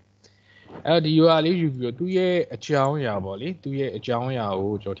ချိန်မယ်အဲ့တော့ဒီ URL လေးယူပြီးတော့သူ့ရဲ့အကြောင်းအရာပေါ့လေသူ့ရဲ့အကြောင်းအရာ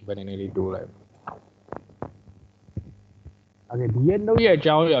ကိုကျွန်တော်ဒီဘက်နေလေးတိုးလိုက် Okay ဒီရဲ့ note ရဲ့အ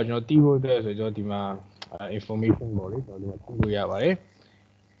ကြောင်းအရာကျွန်တော်တီးဖို့အတွက်ဆိုကျွန်တော်ဒီမှာ information ပေါ့လေကျွန်တော်ဒီမှာပို့လို့ရပါတယ်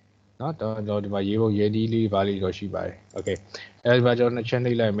နော်ကျွန်တော်ဒီမှာရေးဖို့ရေးဒီလေးပါလေးတော့ရှိပါတယ် Okay အဲ့ဒီမှာကျွန်တော်နှစ်ချက်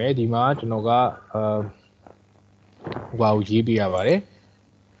နှိပ်လိုက်မယ်ဒီမှာကျွန်တော်ကဟိုရေးပြရပါတယ်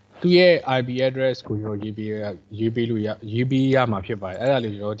သူရဲ့ IP address ကိုကျွန်တော်ရေးပေးရမှာဖြစ်ပါတယ်အဲ့ဒါ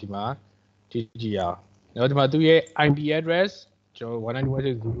လေးကျွန်တော်ဒီမှာကြည့်ရအောင်တော့ဒီမှာသူရဲ့ IP address ကျွန်တော်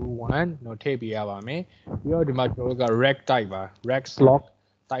192.168.01တော့ထည့်ပေးရပါမယ်ပြီးတော့ဒီမှာကျွန်တော်က rack type ပါ rack slot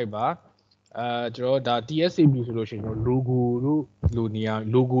type ပါကျွန်တော်ဒါ TSAB ဆိုလို့ရှိရင်ကျွန်တော် logo တို့လိုနေရာ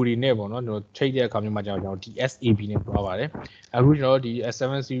logo တွေနဲ့ပေါ့နော်ကျွန်တော်ချိန်တဲ့အခါမျိုးမှာကျွန်တော် TSAB နဲ့ပြောပါတယ်အခုကျွန်တော်ဒီ S7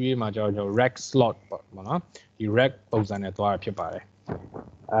 series မှာကျွန်တော် rack slot ပေါ့နော်ဒီ rack ပုံစံနဲ့သွားတာဖြစ်ပါတယ်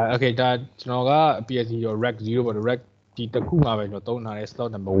Okay ဒါကျွန်တော်က PSC ရော rack 0ပေါ့ rack ဒီတစ်ခုမှာပဲကျွန်တော်သုံးထားတဲ့ slot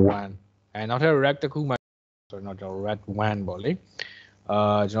number 1နောက်ထပ် rack တစ်ခုမှာဆိုတော့ကျွန်တော် rack 1ပေါ့လေ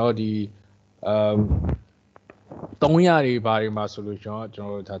ကျွန်တော်ဒီ300တွေဘာတွေမှာဆိုလို့ကျွန်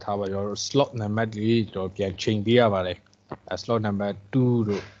တော်ဒါထားပါကျွန်တော် slot number လေးကျွန်တော်ပြန်ချိန်ပေးရပါတယ်slot number 2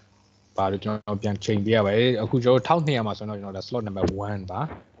တို့ဘာလို့ကျွန်တော်ပြန်ချိန်ပေးရပါတယ်အခုကျွန်တော်1200မှာဆိုတော့ကျွန်တော်ဒါ slot number 1ပါ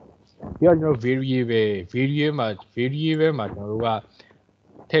ပြီးတော့ကျွန်တော် variable မှာကျွန်တော်တို့က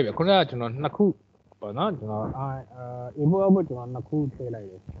ထည့်ပြီခုနကကျွန်တော်နှစ်ခုပေါ့နော်ကျွန်တော်input output ကျွန်တော်နှစ်ခုထည့်လိုက်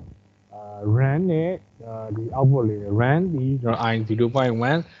တယ်run နဲ့ဒီ output လေး run ဒီကျွန်တော် I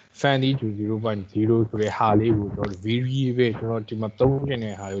 0.1 fan ဒီ 0.0 ဆိုတဲ့ဟာလေးကိုကျွန်တော် variable ကျွန်တော်ဒီမှာသုံးနေ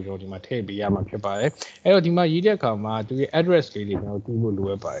တဲ့ဟာကိုကျွန်တော်ဒီမှာထည့်ပေးရမှာဖြစ်ပါတယ်အဲ့တော့ဒီမှာရေးတဲ့အခါမှာသူရဲ့ address လေးတွေကျွန်တော်တီးဖို့လို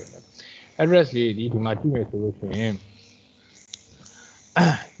အပ်ပါတယ် address လေးဒီမှာကြည့်မယ်ဆိုလို့ရှိရင်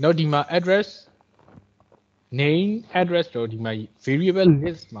တော့ဒီမှာ address name address တော့ဒီမှာ variable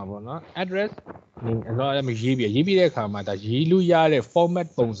list မှာပေါ့နော် address name အဲ့တော့ရေးပြတဲ့အခါမှာဒါရေးလို့ရတဲ့ format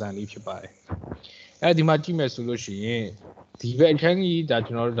ပုံစံလေးဖြစ်ပါတယ်အဲ့ဒီမှာကြည့်မယ်ဆိုလို့ရှိရင်ဒီဘက်အခန်းကြီးဒါ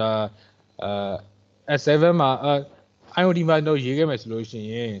ကျွန်တော်တို့ဒါS7 မှာIOT မှာတော့ရေးခဲ့မယ်ဆိုလို့ရှိ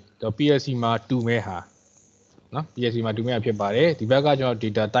ရင်တော့ PLC မှာတူမဲ့ဟာနော် PLC မှာတူမဲ့ဟာဖြစ်ပါတယ်ဒီဘက်ကကျွန်တော်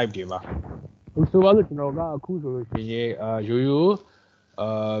data type တွေပါဆိုပါလို့ကျွန်တော်ကအခုဆိုလို့ရှိရင်ရိုးရိုး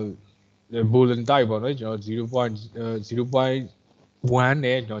boolean type ပေါ့နော်ကျွန်တော် 0.1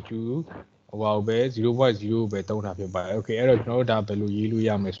 နဲ့ကျွန်တော်ဟိုပါပဲ 0.0 ပဲတုံးတာဖြစ်ပါတယ် Okay အဲ့တော့ကျွန်တော်တို့ဒါဘယ်လိုရေးလို့ရ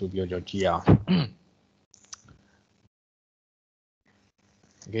မလဲဆိုပြီးတော့ကျွန်တော်ကြည့်အောင်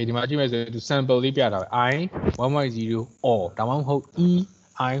Okay ဒီမှာကြည့်မယ်ဆိုရင်သူ sample လေးပြထားတယ် I 1.0 or ဒါမှမဟုတ်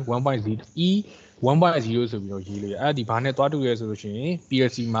I 1.0 1.0 ဆိုပြီးတော့ရေးလို့ရအဲ့ဒီဘာနဲ့သွားတူရဲဆိုလို့ရှိရင်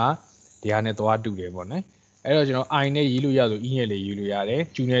PLC မှာဒီဟာနဲ့သွားတူတယ်ပေါ့နော်အဲ့တော့ကျွန်တော် I နဲ့ရေးလို့ရဆို E နဲ့လည်းရေးလို့ရတယ်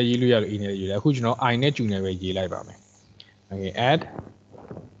ကျူနဲ့ရေးလို့ရလို့ E နဲ့ရေးရတယ်အခုကျွန်တော် I နဲ့ကျူနဲ့ပဲရေးလိုက်ပါမယ် Okay add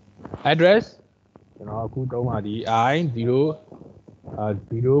address ကျွန်တော်အခုတုံးပါဒီ I 0.1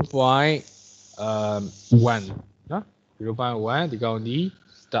 နော် 0.1 ဒီကောင်ဒီ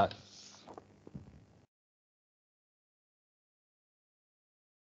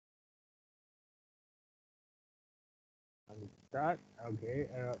start okay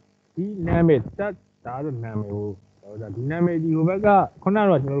ဒီနာမည် start ဒါတော့နာမည်ကိုဒါဒီနာမည်ဒီဟိုဘက်ကခုနက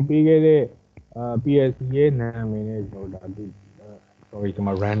တော့ကျွန်တော်ပေးခဲ့တဲ့PLC ရဲ့နာမည်နဲ့ကျွန်တော်ဒါ sorry ဒီ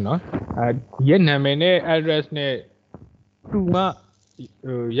မှာ run နော်ဒီရဲ့နာမည်နဲ့ address နဲ့တူမှ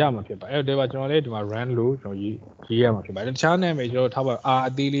ရမှာဖြစ်ပါတယ်အဲ့တော့ကျွန်တော်လည်းဒီမှာ run လို့ကျွန်တော်ရေးရမှာဖြစ်ပါတယ်တခြားနာမည်ကျွန်တော်ထားပါ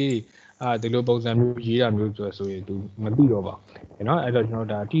အသေးလေးဒီလိုပုံစံမျိုးရေးတာမျိုးဆိုရင်သူမသိတော့ပါဘူးเนาะအဲ့တော့ကျွန်တော်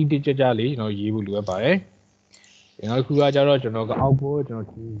ဒါတိတိကျကျလေးကျွန်တော်ရေးဖို့လိုအပ်ပါတယ် နောက်တစ်ခုကကြတော့ကျွန်တော်က output ကျွန်တော်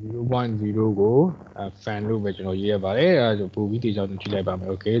 0.0 ကို fan လို့ပဲကျွန်တော်ရေးရပါတယ်အဲဒါဆိုပို့ပြီးတေချောင်းကြည့်လိုက်ပါမယ်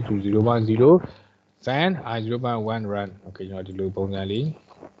okay 0.0 fan i0.1 run okay ကျွန်တော်ဒီလိုပုံစံလေး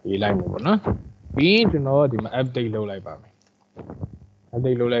ရေးလိုက်မှာပေါ့နော်ပြီးရင်ကျွန်တော်ဒီမှာ update လုပ်လိုက်ပါမယ်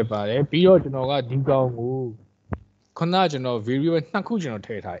update လုပ်လိုက်ပါတယ်ပြီးတော့ကျွန်တော်ကဒီကောင်ကိုခုနကကျွန်တော် variable နှစ်ခုကျွန်တော်ထ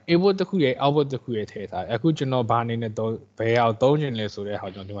ည့်ထားတယ် input တစ်ခုရယ် output တစ်ခုရယ်ထည့်ထားတယ်အခုကျွန်တော်ဘာအနေနဲ့ဘယ်အောင်သုံးချင်လဲဆိုတဲ့ဟာ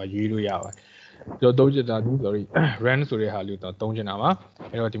ကျွန်တော်ဒီမှာရေးလို့ရပါတယ်ကျွန်တော်သုံးချင်တာဒီ sorry run ဆိုတဲ့ဟာလေးကိုသုံးချင်တာပါ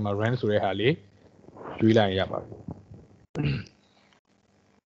အဲ့တော့ဒီမှာ run ဆိုတဲ့ဟာလေးရွေးလိုက်ရပါပြီ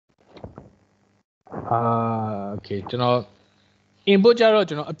okay ကျွန်တော် input ကြတော့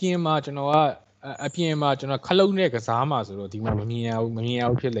ကျွန်တော်အပြင်မှာကျွန်တော်ခလုတ်နဲ့ကစားမှာဆိုတော့ဒီမှာမမြင်ရ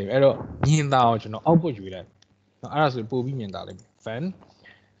ဘူးဖြစ်လိမ့်မယ်အဲ့တော့မြင်တာအောင်ကျွန်တော် output ရွေးလိုက်အဲ့ဒါဆိုပို့ပြီးမြင်တာလိမ့်မယ် fan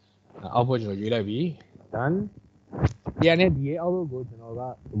output ကျွန်တော်ရွေးလိုက်ပြီ done ပြန်နေဒီ output ကိုကျွန်တော်က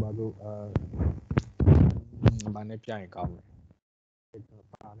ဒီမှာဆိုဘာနဲ့ပြရင်ကောင်းလဲကျွန်တော်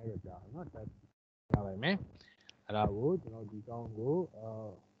ပါနဲ့ပြအောင်နော်တက်ပြလိုက်မယ်အဲ့ဒါကိုကျွန်တော်ဒီကောင်းကို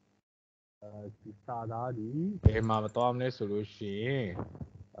ဒီစာသားဒီဘယ်မှာမသွားမလဲဆိုလို့ရှိရင်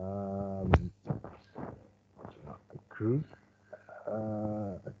group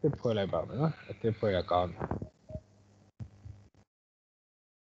အသစ်ဖွဲ့လိုက်ပါမယ်နော်အသစ်ဖွဲ့ရကောင်းတယ်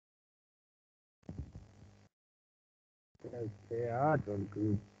okay ကျွန်တော်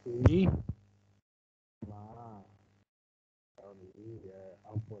group 3မှာတော့ဒီ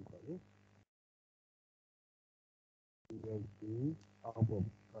output ပေါ့လေ PSC output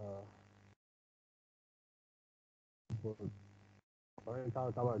ဘာလဲ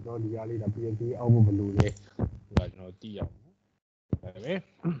သာပါတော့ဒီအားလေးဒါ PSC output ဘယ်လိုလဲဆိုတာကျွန်တော်သိရအောင်ဒါပဲ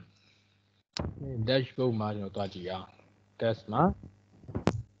dashboard မှာကျွန်တော်တွားကြည့်အောင် test မှာ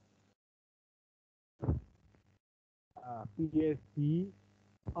PSC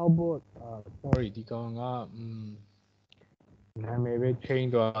output sorry ဒီကောင်ကနာမည်ပဲ change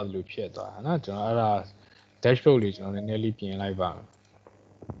သွားလို့ဖြစ်သွားတာเนาะကျွန်တော်အဲ့ဒါ dashboard လေးကျွန်တော်နည်းနည်းလေးပြင်လိုက်ပါမယ်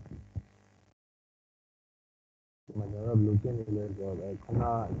ကျွန်တော်ဘယ်လိုပြင်နေလဲဆိုတော့ခဏ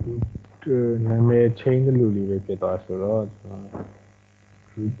ဒီနာမည် change လို့လေးပဲဖြစ်သွားဆိုတော့ကျွန်တော်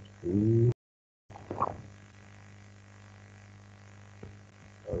group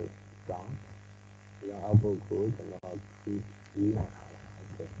sorry down ဒီ output ကိုကျွန်တော် group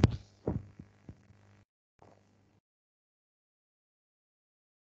okay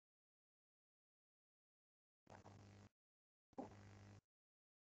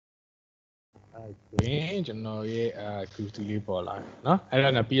okay ကျွန်တော်ရဲ့group လေးပေါ်လာเนาะအဲ့ဒါ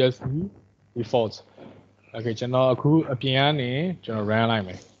နဲ့ PLC default okay ကျွန်တော်အခုအပြင်ကနေကျွန်တော် run လိုက်မ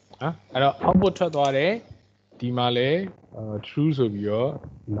ယ်နော်အဲ့တော့ output ထွက်သွားတယ်ဒီမှာလဲtrue ဆိုပြီးတော့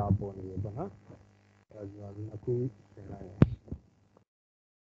လာပေါ်နေတယ်ပေါ့နော်အဲ့တော့ကျွန်တော်အခုသင်လိုက်ရ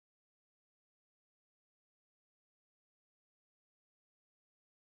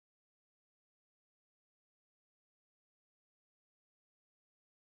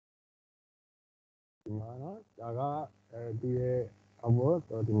ဒီမှာနော်ဒါကဒီရဲ့ output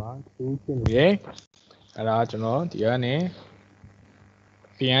ဆိုဒီမှာ true ဖြစ်နေတယ်အဲ့ဒါကျွန်တော်ဒီကနေ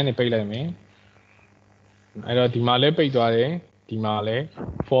ပြန်ကနေပိတ်လိုက်မယ်အဲ့တော့ဒီမှာလဲပိတ်သွားတယ်ဒီမှာလဲ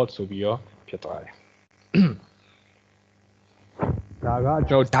false ဆိုပြီးတော့ဖြစ်သွားတယ်ဒါက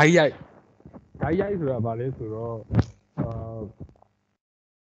ကျွန်တော်ဓာတ်ရိုက်ဆိုတာဘာလဲဆိုတော့ဘ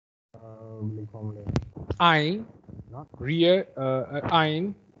ယ်လိုခေါ်မလဲ I နော် real I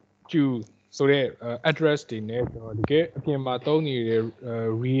to ဆိုတဲ့ address တွေနဲ့ကျွန်တော်တကယ်အပြင်မှာသုံးနေတဲ့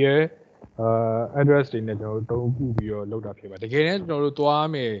real address တွေနဲ့ကျွန်တော်တို့သုံးပြီးတော့လောက်တာဖြစ်ပါတကယ်တမ်းကျွန်တော်တို့သွား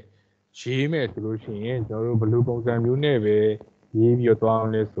မယ်ရေးမယ်ဆိုလို့ရှိရင်ကျွန်တော်တို့ဘယ်လိုပုံစံမျိုးနဲ့ပဲရေးပြီးတော့သွားအော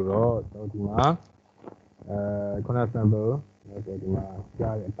င်လဲဆိုတော့ကျွန်တော်ဒီမှာခုန sample ဆိုဒီမှာ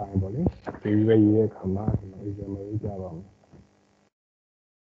ကြားတဲ့အတိုင်းပေါ့လေဒီပဲရေးတဲ့အခါမှာကျွန်တော် example ရေးကြပါမယ်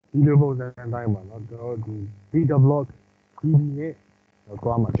ဒီလိုပုံစံအတိုင်းပါနော်ကျွန်တော်ဒီ beta block DB နဲ့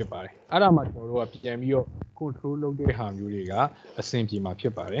သွားမှာဖြစ်ပါတယ်အဲ့ဒါမှကျွန်တော်တို့ကပြန်ပြီးတော့ control လုပ်တဲ့ဟာမျိုးတွေကအဆင်ပြေမှာဖြ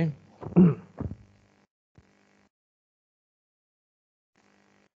စ်ပါတယ်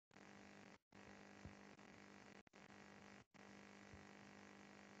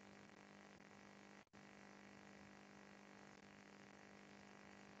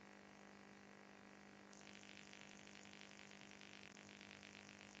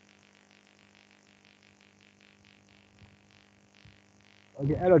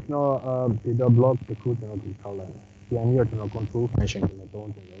Okay အဲ့တော့ကျွန်တော်data block တစ်ခုကျွန်တော်ဒီထောက်လိုက်ပြန်ပြီးတော့ကျွန်တော် control function ကျွန်တော်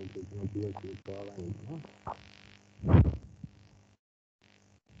သုံးချင်တယ်ကျွန်တော်ပြီးတော့သွားလိုက်ပြီနော်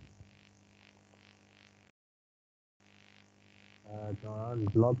ကျွန်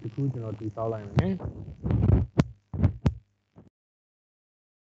တော် block တစ်ခုကျွန်တော်ဒီထောက်လိုက်မယ်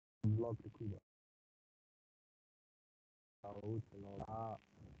block တစ်ခု ဟုတ်ကျွန်တော်က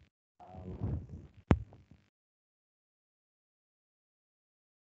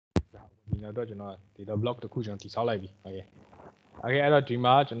ဒီတော့ကျွန်တော် data block တစ်ခုကျွန်တော်တည်ဆောက်လိုက်ပြီ okay အဲ့တော့ဒီ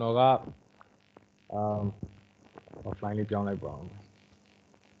မှာကျွန်တော်ကoffline လေးပြောင်းလိုက်ပါအောင်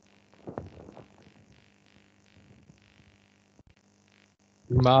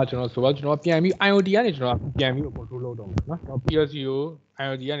ဒီမှာကျွန်တော်ဆိုတော့ကျွန်တော်ပြန်ပြီး IOT ကနေကျွန်တော်ပြန်ပြီး control လုပ်တော့မှာเนาะကျွန်တော် PLC ကို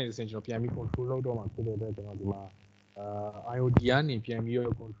IOT ကနေတစ်ဆင့်ကျွန်တော်ပြန်ပြီး control လုပ်တော့မှာဖြစ်တဲ့အတွက်ကျွန်တော်ဒီမှာIOT ကနေပြန်ပြီး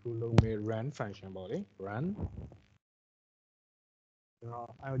တော့ control လုပ်မယ် run function ပေါ့လေ run ကျွန်တော်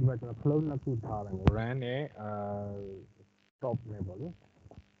IOT မှာကျွန်တော် close နှစ်ခုထားလိုက်မယ် run နဲ့stop နဲ့ပေါ့လေ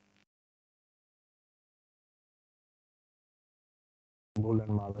ဘိုလ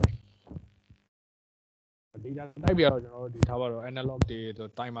န်မှာပဲ data type ပြတော့ကျွန်တော်တို့ဒီထားပါတော့ analog တွေ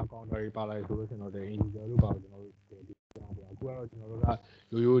timer counter တွေပါလာဆိုလို့ကျွန်တော်တို့ integer လို့ပါတော့ကျွန်တော်တို့ဒီပြောင်းပြအခုကတော့ကျွန်တော်တို့က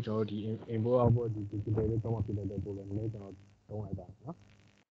ရိုးကျွန်တော်တို့ဒီ input output ဒီ digital လေးတော့ဖြစ်တဲ့ပုံစံမျိုးကျွန်တော်သုံးလိုက်တာเนาะ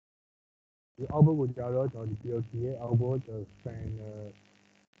ဒီ output ကိုကြာတော့ကျွန်တော်ဒီ PLC ရဲ့ output fan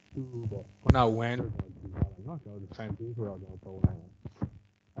 2ပေါ့ခုန1လို့ကျွန်တော်ကြည့်ထားတာเนาะကျွန်တော် fan 2ဆိုတော့ကျွန်တော်သုံးလိုက်တယ်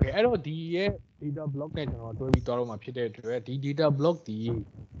Okay အဲ့တော့ဒီရဲ့ data block နဲ့ကျွန်တော်တွဲပြီးသွားတော့မှာဖြစ်တဲ့အတွက်ဒီ data block ဒီကျွန်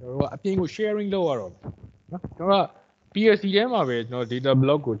တော်တို့ကအပြင်ကို sharing လုပ်ရတော့နော်ကျွန်တော်က PLC ထဲမှာပဲကျွန်တော် data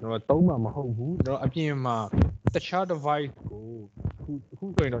block ကိုကျွန်တော်သုံးမှာမဟုတ်ဘူးကျွန်တော်အပြင်မှာတခြား device ကိုအခု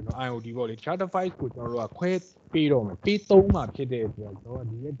ဆိုရင်တော့ကျွန်တော် IOT ပေါ့လေတခြား device ကိုကျွန်တော်တို့ကခွဲပေးတော့မယ်ပေးသုံးမှာဖြစ်တဲ့အတွက်ကျွန်တော်က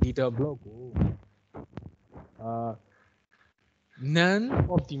ဒီရဲ့ data block ကိုnon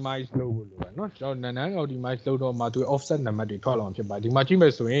optimize လုပ်ဖို့လိုတယ်เนาะကျွန်တော် non optimize လုပ်တော့မှသူ offset နံပါတ်တွေထွက်လာမှာဖြစ်ပါတယ်ဒီမှာကြည့်မ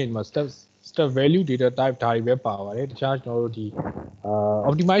ယ်ဆိုရင်ဒီမှာ step value data type ဒါတွေပဲပါပါတယ်တခြားကျွန်တော်တို့ဒီ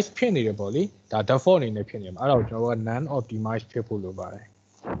optimize ဖြစ်နေတယ်ပေါ့လေဒါ default အနေနဲ့ဖြစ်နေမှာအဲ့တော့ကျွန်တော်က non optimize ဖြစ်ဖို့လိုပါတယ်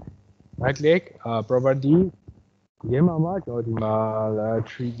right click property ဒီမှာမှာကျွန်တော်ဒီမှာ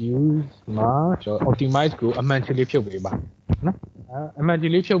attribute မှာကျွန်တော် optimize ကိုအမှန်တလေးဖြုတ်ပေးပါနော်အမှန်တ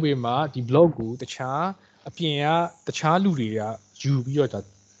လေးဖြုတ်ပေးမှာဒီ block ကိုတခြားအပြင်ကတခြားလူတွေကယူပြီးတော့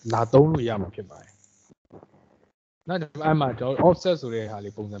လာသုံးလို့ရမှာဖြစ်ပါတယ်နောက်အဲ့မှာကျွန်တော် offset ဆိုတဲ့ဟာ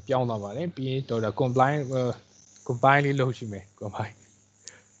လေးပုံစံပြောင်းသွားပါတယ်ပြီးရင်တော့ combine လေးလုပ်ရှိမယ် combine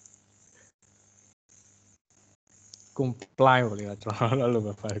comply ပေါ့လေကျွန်တော်အဲ့လို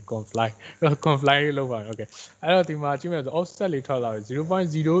ပဲပါတယ် comply လုပ်ပါတယ် okay အဲ့တော့ဒီမှာကြည့်မယ်ဆို offset လေးထွက်လာပြီ 0.0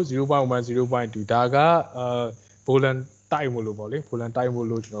 0.1 0.2 ဒါကboolean type မို့လို့ပေါ့လေ boolean type မို့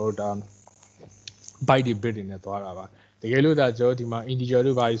လို့ကျွန်တော်တို့ဒါ byte တွေ bit တွေနဲ့သွားတာပါတကယ်လို့ဒါကျွန်တော်ဒီမှာ integer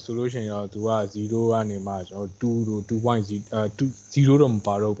တို့ဘာလို့ဆိုလို့ရှိရင်တော့သူက0ကနေမှကျွန်တော်2တို့ 2.0 0တော့မ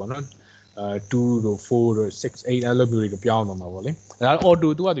ပါတော့ဘူးပေါ့နော်2တို့4တို့6 8အဲ့လိုမျိုးတွေပြောင်းတော့မှာပေါ့လေဒါ auto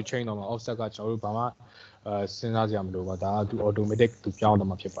သူကသူ change တော့မှာ offset ကကျွန်တော်တို့ဘာမှစဉ်းစားစရာမလိုပါဒါကသူ automatic သူပြောင်းတော့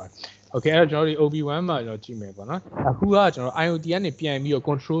မှာဖြစ်ပါတယ် okay အဲ့တော့ကျွန်တော်ဒီ OB1 မှာကျွန်တော်ကြည့်မယ်ပေါ့နော်အခုကကျွန်တော် IOT ကနေပြန်ပြီးတော့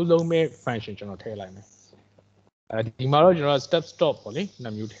control လုပ်မဲ့ function ကျွန်တော်ထည့်လိုက်မယ်ဒီမှာတော့ကျွန်တော် step stop ပေါ့လေနှ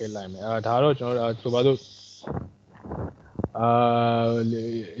စ်မျိုးထည့်လိုက်မယ်ဒါတော့ကျွန်တော်ဆိုပါစို့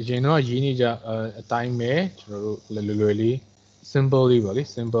ရင်တော့ရေးနေကြအတိုင်းပဲကျွန်တော်တို့လွယ်လေး simple လေးပေါ့လေ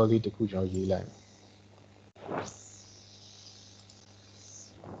simple လေးတစ်ခုကျွန်တော်ရေးလိုက်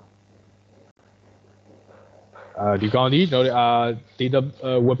ဒီကောင်ဒီကျွန်တော်data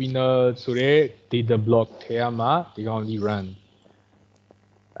webinar ဆိုတဲ့ data block ထဲမှာဒီကောင်ဒီ run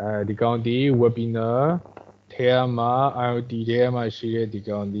ဒီကောင်ဒီ webinar ထဲမှာ IOT ထဲမှာရှိတဲ့ဒီ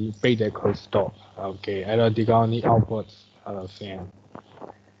ကောင်ဒီ page တဲ့ code stop okay အဲ့တော့ဒီကောင်ဒီ output အဲ့တော့ fan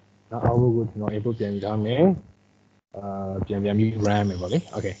နောက် output ကိုကျွန်တော် input ပြန်ပြီးထားမယ်ပြန်ပြီး run မယ်ပေါ့လေ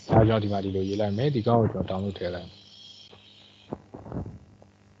okay အဲဒါကြောင့်ဒီမှာဒီလိုရေးလိုက်မယ်ဒီကောင်ကိုကျွန်တော် download ထည့်လိုက်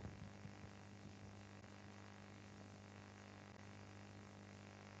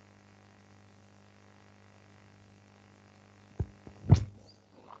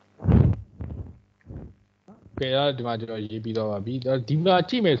ကဲဒီမှာကျွန်တော်ရေးပြီးတော့ပါပြီဒီမှာ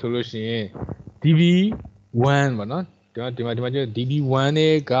ကြည့်မယ်ဆိုလို့ရှိရင် DB1 ပေါ့နော်ဒီမှာကျ DB1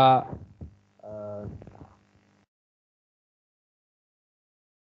 တွေက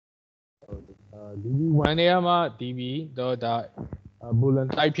DB1 တွေကမှ DB တော့ဒါ boolean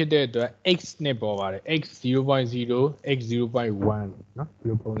type ဖြစ်တဲ့အတွက် x နဲ့ပေါ်ပါတယ် x 0.0 x 0.1เนาะဒီ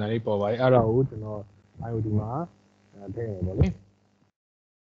လိုပုံစံလေးပေါ်ပါတယ်အဲ့ဒါကိုကျွန်တော် IOT မှာထည့်ရပါလိမ့်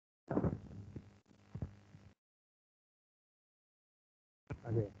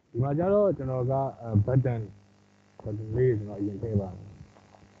Okay ဒီမှာကျတော့ကျွန်တော်က button လေးကျွန်တော်အရင်ထည့်ပါမယ်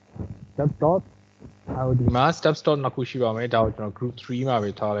step stop IOT မှာ step stop နှစ်ခုရှိပါမယ်ဒါကိုကျွန်တော် group 3မှာပဲ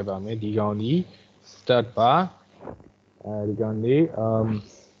ထားလိုက်ပါမယ်ဒီကောင်ဒီ start ပါဒီကောင်ဒီ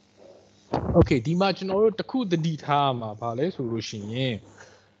Okay ဒီမှာကျွန်တော်တို့တစ်ခုတတိထားမှာဗာလဲဆိုလို့ရှိရင်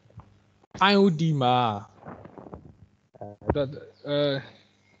IOT မှာ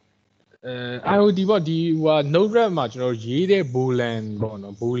IOT ပေါ့ဒီဟို node red မှာကျွန်တော်ရေးတဲ့ boolean ပေါ့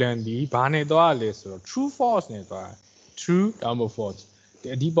နော် boolean ဒီဘာနဲ့သွားလဲဆိုတော့ true false နဲ့သွား true ဒါမှမဟုတ် false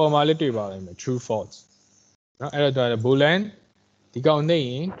ဒီပေါ်မှာလည်းတွေ့ပါလိမ့်မယ် true false နော်အဲ့တော့ boolean ဒီကောင်နေရ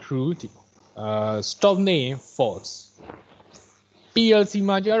င် true ဒီstop နေရင် false PLC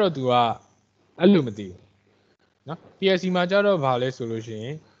မှာကျတော့သူကအဲ့လိုမသိဘူးနော် PLC မှာကျတော့ဘာလဲဆိုလို့ရှိရ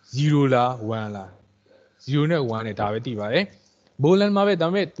င်0လား1လား0နဲ့1နဲ့ဒါပဲသိပါတယ် boolean မှာပဲဒါ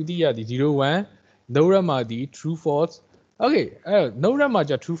ပေမဲ့သူသိရသည်0 1 no red မှာဒီ true false okay အဲ့ no red မှာ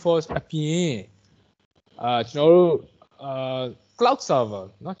ကျ true false အပြင်ကျွန်တော်တို့cloud server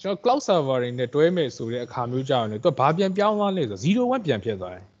เนาะကျွန်တော် cloud server တွေနဲ့တွဲမယ်ဆိုတဲ့အခါမျိုးကြောင့်လည်းသူကဘာပြန်ပြောင်းသွားလဲဆို0 1ပြန်ဖြစ်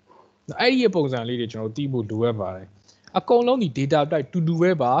သွားတယ်အဲ့ဒီရဲ့ပုံစံလေးတွေကျွန်တော်သိဖို့လိုအပ်ပါတယ်အကုန်လုံးဒီ data type တူတူ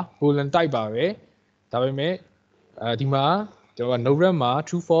ပဲပါ boolean type ပါပဲဒါပေမဲ့ဒီမှာကျွန်တော်က no red မှာ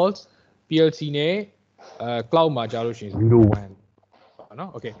true false PLC နဲ့ cloud မှာကြာလို့ရှိရင်0 1ပေါ့နော်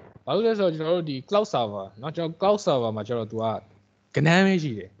okay ဘာလို့လဲဆိုတော့ကျွန်တော်တို့ဒီ cloud server เนาะကျွန်တော် cloud server မှာကျတော့သူကကဏ္ဍပဲ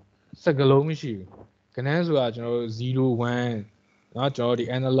ရှိတယ်စကလုံးမရှိဘူးကဏ္ဍဆိုတာကျွန်တော်တို့0 1เนาะကျွန်တော်ဒီ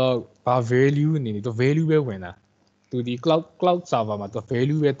analog ဘာ value အနေနဲ့သူ value ပဲဝင်တာသူဒီ cloud server မှာသူ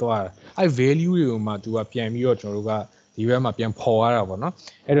value ပဲသွားတာအဲ့ value တွေကိုမှသူကပြန်ပြီးတော့ကျွန်တော်တို့ကဒီဘက်မှာပြန်ပေါ်ရတာပေါ့နော်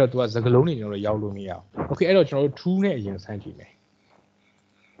အဲ့တော့သူကစကလုံးတွေကျွန်တော်တို့ရောက်လို့မရအောင် okay အဲ့တော့ကျွန်တော်တို့ true နဲ့အရင်စမ်းကြည့်မယ်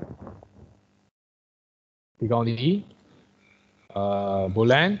ဒီကောင်ဒီ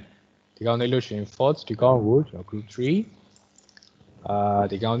boolean ဒီကောင်နေလို့ရှိရင် false ဒီကောင်ကိုကျွန်တော် group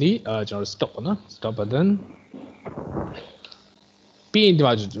 3ဒီကောင်ဒီကျွန်တော် stop ပေါ့နော် stop button ပြီးရင်ဒီ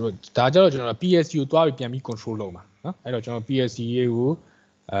မှာဒါကြတော့ကျွန်တော် PSC ကိုတွားပြီးပြန်ပြီး control လုပ်မှာနော်အဲ့တော့ကျွန်တော် PSC ရေကို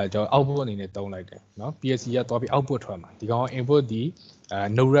ကျွန်တော် output အနေနဲ့သုံးလိုက်တယ်နော် PSC ကတွားပြီး output ထွက်မှာဒီကောင် input ဒီ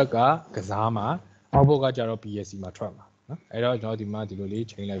node red ကကစားမှာ output ကကြတော့ PSC မှာထွက်မှာနော်အဲ့တော့ကျွန်တော်ဒီမှာဒီလိုလေး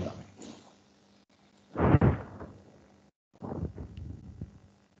ချိန်လိုက်ပါမယ်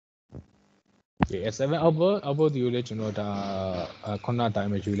S7 output ဒီကိုလည်းကျွန်တော်ဒါခုနတို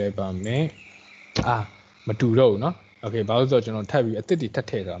င်းပဲယူလိုက်ပါမယ်မတူတော့ဘူးเนาะ okay ဘာလို့ဆိုတော့ကျွန်တော်ထပ်ပြီးအသစ်တွေထပ်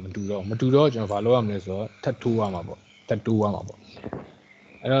ထည့်တာမတူတော့ကျွန်တော်ဘာလုပ်ရမလဲဆိုတော့ထပ်ထိုးရမှာပေါ့အဲ့တော့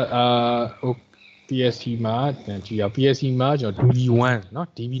ဟို PSC မှာကြည့်ရ PSC မှာကျွန်တော် DB1 เนาะ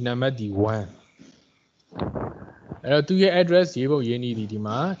DB နံပါတ်ဒီ1အဲ့တော့သူရဲ့ address ရေးဖို့ရင်းနေဒီ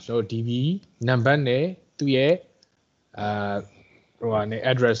မှာကျွန်တော် DB နံပါတ်နဲ့သူရဲ့ဟိုကနေ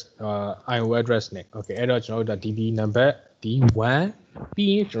address IO address နဲ့ okay အဲ့တော့ကျွန်တော်တို့ဒါ DB နံပါတ်ဒီ1ပြီး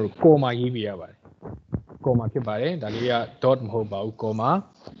ရင်ကျွန်တော် comma ရေးပြရပါတယ် comma ဖြစ်ပါတယ်ဒါလေးက dot မဟုတ်ပါဘူး comma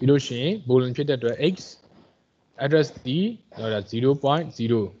ပြီးလို့ရှိရင် boolean ဖြစ်တဲ့အတွက် x address ဒီဒါ 0.0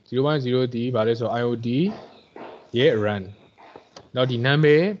 ဒီဘာလဲဆိုတော့ IOT ရဲ့ run နောက်ဒီ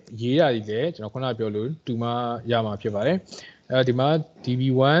number ရေးရည်တယ်ကျွန်တော်ခုနပြောလို့2မှာရမှာဖြစ်ပါတယ်အဲဒီမှာ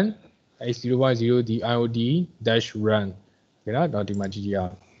db1 0.0 ဒီ IOT dash run ဟုတ်နော်တော့ဒီမှာကြည့်ကြအော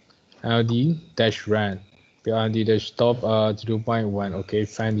င် IOT dash run ပြီး IOT dash stop 0.1 okay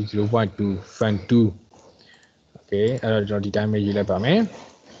fan 0.2 fan 2 okay အဲ့တော့ကျွန်တော်ဒီတိုင်းပဲရေးလိုက်ပါမယ်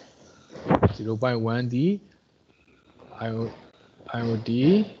 0.1 ဒီ IOT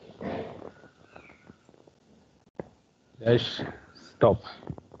dash stop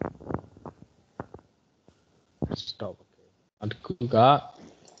okay အခုက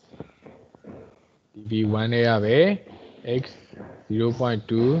db1 နဲ့ရပဲ x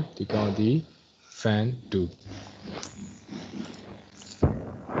 0.2 ဒီကောင်ဒီ fan 2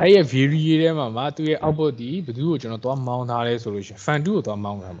အဲ့ရဲ့ variable ထဲမှာသူရဲ့ output ဒီဘယ်သူ့ကိုကျွန်တော်သွားမောင်းထားလဲဆိုလို့ရှိရင် fan 2ကိုသွား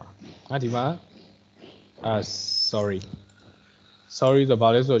မောင်းထားမှာဒီမှာsorry ဆိုဘာ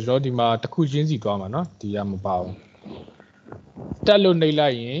လဲဆိုတော့ကျွန်တော်ဒီမှာတစ်ခုချင်းစီသွားမှာเนาะဒီကမပါဘူးတက်လို့နှိပ်လို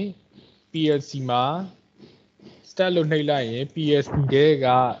က်ရင် PLC မှာ start လို့နှိပ်လိုက်ရင် PSP တဲက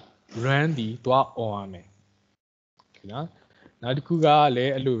run ဒီသွား on ရမယ်နော်နောက်တစ်ခုကလ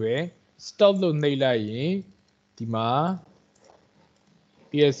ည်းအဲ့လိုပဲ stop လို့နှိပ်လိုက်ရင်ဒီမှာ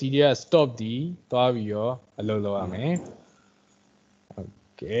PLC တွေက stop ဒီသွားပြီးတော့အလုပ်လုပ်ရမယ်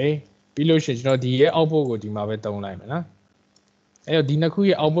okay ပြီးလို့ရှိရင်ကျွန်တော်ဒီရဲ့ output ကိုဒီမှာပဲသုံးလိုက်မယ်နော်အဲ့တော့ဒီနှစ်ခု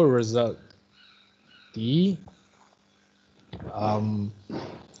ရဲ့ output result ဒီ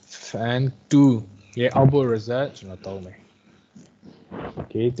fan 2ရဲ့ output result ကျွန်တော်သုံးမယ်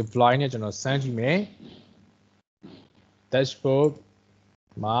okay deploy နဲ့ကျွန်တော်စမ်းကြည့်မယ် dashboard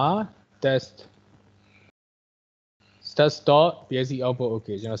မှာ test stop PLC output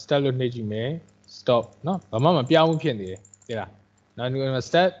okay ကျွန်တော် start လို့နှိပ်ကြည့်မယ် stop เนาะဘာမှမပြောင်းဘူးဖြစ်နေတယ်သိလားနောက်ဒီမှာ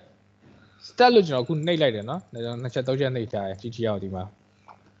start လို့ကျွန်တော်အခုနှိပ်လိုက်တယ်เนาะနှစ်ချက်သုံးချက်နှိပ်ထားတယ်ကြည့်ကြည့်အောင်ဒီမှာ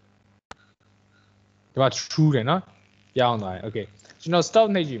true တယ်เนาะပြောင်းသွားတယ် okay ကျွန်တော် stop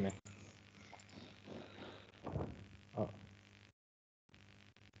နှိပ်ကြည့်မယ်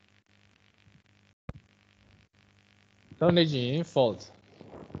stop နှိပ်ကြည့်ရင် false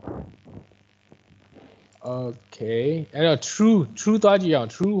Okay အဲ့တော့ true သွားကြည့်အောင်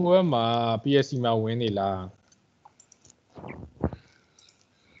true ဟိုဘက်မှာ PSC မှာဝင်နေလား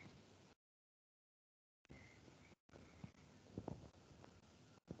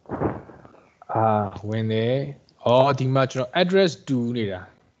ဝင်တယ်ဒီမှာကျွန်တော် address 2နေတာ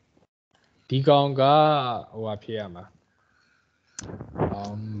ဒီကောင်ကဟိုဟာဖြစ်ရမှာ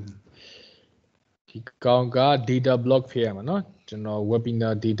ဒီကောင်က data block ဖြစ်ရမှာเนาะကျွန်တော်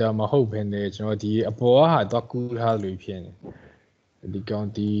webinar data မဟုတ်ဘဲနဲ့ကျွန်တော်ဒီအပေါ်ဟာတော့ကူးထားလို့ဖြစ်နေဒီကောင်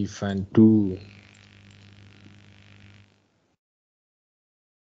ဒီ fan 2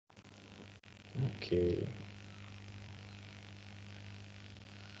 okay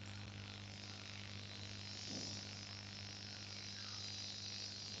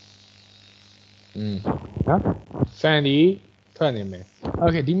နော် fan ဒီထွက်နေမယ်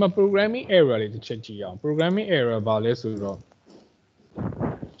okay ဒီမှာ programming error လေးတစ်ချက်ကြည့်အောင် programming error ဘာလဲဆိုတော့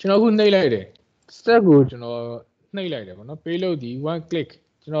ကျွန်တော်ခုနှိပ်လိုက်တယ် step ကိုကျွန်တော်နှိပ်လိုက်တယ်ပေါ့နော်ပေးလို့ဒီ one click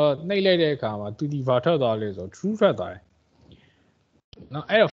ကျွန်တော်နှိပ်လိုက်တဲ့အခါမှာသူဒီဘာထွက်သွားလဲဆိုတော့ true ထွက်သွားတယ်နော်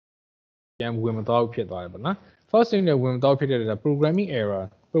အဲ့တော့ပြန်ဝင်မသွားဘူးဖြစ်သွားတယ်ပေါ့နော် first thing နဲ့ဝင်မသွားဖြစ်တဲ့ programming error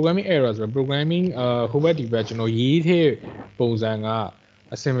ဆိုတော့ programming ဟိုဘက်ဒီဘက်ကျွန်တော်ရေးတဲ့ပုံစံက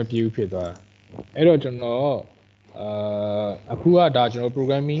အဆင်မပြေဘူးဖြစ်သွားတာအဲ့တော့ကျွန်တော်အခုကဒါကျွန်တော်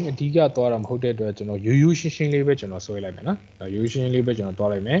programming အဓိကသွားတာမဟုတ်တဲ့အတွက်ကျွန်တော်ရိုးရိုးရှင်းရှင်းလေးပဲကျွန်တော်ဆွဲလိုက်မယ်နော်ရိုးရှင်းလေးပဲကျွန်တော်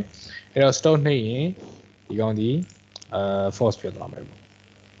သွားလိုက်မယ်အဲ့တော့ stop နှိပ်ရင်ဒီကောင်ဒီfalse ဖြစ်သွားမယ်ပေါ့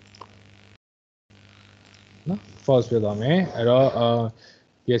နော် false ဖြစ်သွားမယ်အဲ့တော့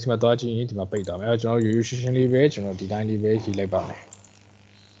PS မှာသွားကြည့်ရင်ဒီမှာပိတ်သွားမယ်အဲ့တော့ကျွန်တော်ရိုးရိုးရှင်းရှင်းလေးပဲကျွန်တော်ဒီတိုင်းလေးပဲရေးလိုက်ပါမယ်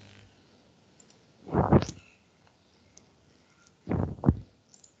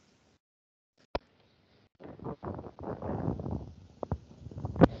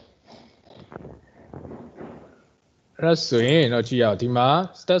အဲ့ဆိုရင်တော့ကြည့်ရအောင်ဒီမှာ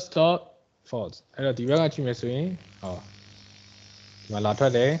start stop false အဲ့တော့ဒီဘက်ကကြည့်မယ်ဆိုရင်ဒီမှာလာထွ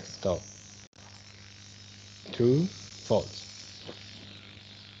က်တယ် stop to false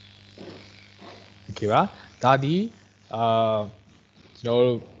okay ပါဒါဒီကျွန်တော်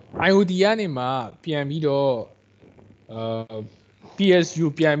တို့ IOT ကနေမှပြန်ပြီးတော့PSU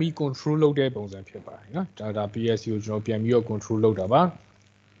ပြန်ပြီး control လုပ်တဲ့ပုံစံဖြစ်ပါတယ်เนาะဒါ PSU ကျွန်တော်ပြန်ပြီးတော့ control လုပ်တာပါ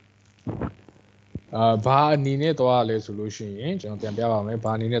ဘာအနေနဲ့သွားရလဲဆိုလို့ရှိရင်ကျွန်တော်ပြန်ပြပါမယ်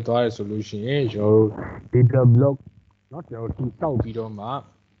ဘာအနေနဲ့သွားရဆိုလို့ရှိရင်ကျွန်တော် data block เนาะကျွန်တော်ဒီတောက်ပြီးတော့မှ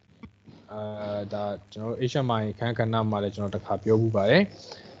ဒါကျွန်တော် HMI ခန်းကဏ္ဍမှာလည်းကျွန်တော်တစ်ခါပြောမှုပါတယ်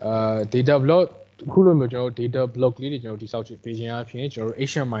data block ခုလိုမျိုးကျွန်တော် data block လေးတွေကျွန်တော်တိစောက်ပေးခြင်းအပြင်ကျွန်တော်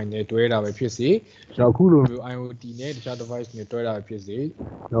HMI နဲ့တွဲတာပဲဖြစ်စေကျွန်တော်ခုလိုမျိုး IOT နဲ့တခြား device နဲ့တွဲတာပဲဖြစ်စေ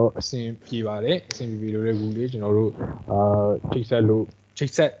ကျွန်တော်အဆင်ပြေပါတယ်အဆင်ပြေလို့တဲ့ခုလေးကျွန်တော်တို့ချိတ်ဆ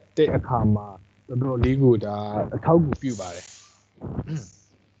က်တဲ့အခါမှာတော်တော်လေးကိုဒါအထောက်အကူပြုပါတယ်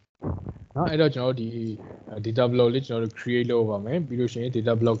เนาะအဲ့တော့ကျွန်တော်ဒီ data block လေးကျွန်တော်တို့ create လုပ်ပါမယ်ပြီးလို့ရှိရင်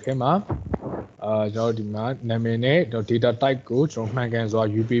data block ထဲမှာကျွန်တော်ဒီမှာနာမည်နဲ့ data type ကိုကျွန်တော်မှန်ကန်စွာ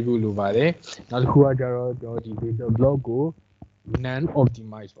ယူပေးဖို့လိုပါတယ်နောက်တစ်ခုကကျတော့ကျွန်တော်ဒီ data block ကို non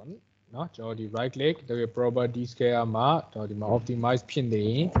optimize ပေါ့နော်ကျွန်တော်ဒီ right click ဒါပေ properties ကမှာကျွန်တော်ဒီမှာ optimize ဖြစ်နေ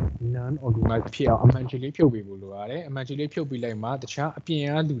ရင် non optimize ဖြစ်အောင်အမှန်ချလေးဖြုတ်ပေးဖို့လိုရတယ်အမှန်ချလေးဖြုတ်ပြီးလိုက်မှတခြားအပြင်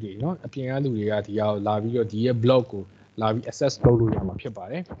အားလူတွေเนาะအပြင်အားလူတွေကဒီဟာကိုလာပြီးတော့ဒီရဲ့ block ကိုလာပြီး access လုပ်လို့ရမှာဖြစ်ပါ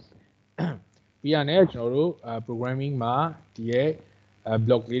တယ်ပြီးရတယ်ကျွန်တော်တို့ programming မှာဒီရဲ့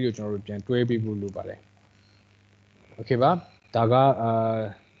block လေးတွေကိုကျွန်တော်တို့ပြန်တွဲပေးဖို့လိုပါတယ် okay ပါဒါက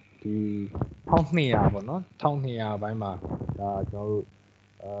ဒီ1200ပေါ့နော်1200ဘိုင်းမှာဒါကျွန်တော်တို့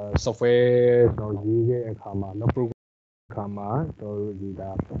software ကျွန်တော်ရေးတဲ့အခါမှာ program အခါမှာကျွန်တော်တို့ဒီဒါ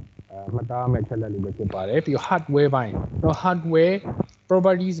မှတ်သားမဲ့ချက်လက်လေးပဲဖြစ်ပါတယ်ပြီးတော့ hardware ဘိုင်းတော့ hardware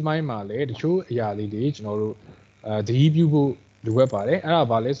properties ဘိုင်းမှာလည်းတချို့အရာလေးတွေကျွန်တော်တို့သတိပြုဖို့လိုအပ်ပါတယ်အဲ့ဒါ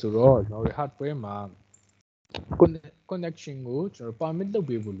ဘာလဲဆိုတော့ကျွန်တော်တို့ hardware မှာ connection ကိုကျွန်တော် permit လုပ်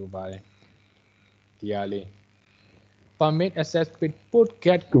ပေးဖို့လိုပါတယ်ဒီအားလေး permit access with port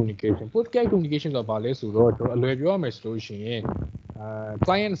get communication ဆိုတာဘာလဲဆိုတော့ကျွန်တော်အလွယ်ပြောရမယ်ဆိုလို့ရှိရင်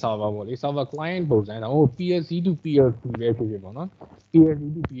client server ပေါ့လေ server client ပုံစံတော့ PLC to PLC ပဲဖြစ်ဖြစ်ပေါ့နော် PLC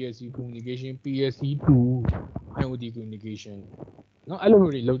to PLC communication PLC to IoT communication เนาะအဲ့လို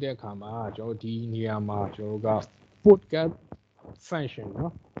မျိုးတွေလုပ်တဲ့အခါမှာကျွန်တော်ဒီနေရာမှာကျွန်တော်က port get function เนา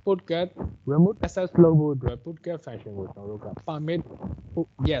ะ port get remote access လုပ်ဖို့အတွက် port get function ကိုကျွန်တော်တို့က permit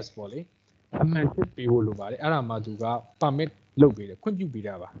yes ပေါ့လေအမှန်ဖြစ်ပေးဖို့လိုပါတယ်အဲ့ဒါမှသူက permit လုပ်ပေးတယ်ခွင့်ပြုပေး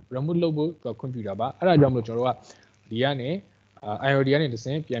တာပါ remote လုပ်ဖို့သူကခွင့်ပြုတာပါအဲ့ဒါကြောင့်မလို့ကျွန်တော်တို့ကဒီကနေIOT ကနေတစ်ဆ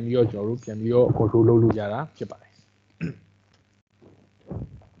င့်ပြန်ပြီးတော့ကျွန်တော်တို့ပြန်ပြီးတော့ control လုပ်လို့ရတာဖြစ်ပါတယ်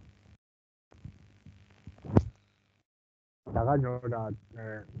ဒါကကျွန်တော်တို့ဒါ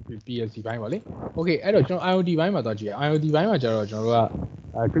PLC ဘိုင်းပါလေ okay အဲ့တော့ကျွန်တော် IOT ဘိုင်းမှာသွားကြည့်ရအောင် IOT ဘိုင်းမှာကျတော့ကျွန်တော်တို့က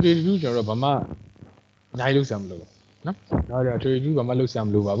traditional ကျွန်တော်တို့ဘာမှ ညာလို့ဆရာမလို့နော်နောက်တော့ထွေထူးဘာမှလုပ်ဆရာမ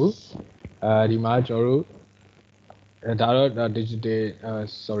လို့ပါဘူးဒီမှာကျွန်တော်တို့ဒါတော့ digital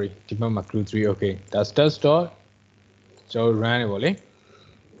sorry ဒီမှာ crew 3 okay ဒါ test dot ကျွန်တော် run နေပေါ့လေ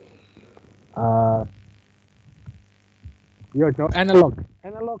ပြီးတော့ကျွန်တော် analog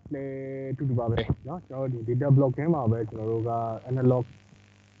လည်းတူတူပါပဲเนาะကျွန်တော်ဒီ data block ထဲမှာပဲကျွန်တော်တို့က analog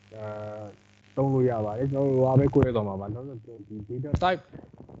သုံးလို့ရပါတယ်ကျွန်တော်တို့ဟာပဲကိုယ်ရတော့မှာပါเนาะဒီ data type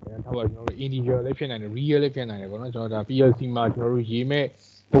ထားပါကျွန်တော်တို့ integer လည်းဖြစ်နိုင်တယ် real လည်းဖြစ်နိုင်တယ်ပေါ့เนาะကျွန်တော်ဒါ PLC မှာကျွန်တော်တို့ရေးမဲ့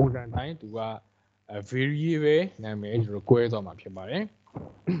ပုံစံတိုင်းသူက variable နာမည်ကျွန်တော်ကိုယ်ရတော့မှာဖြစ်ပါတယ်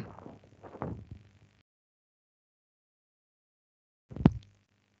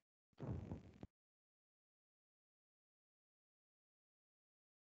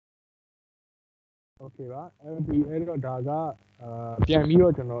โอเคပါအဲ့တော့ဒါကပြန်ပြီး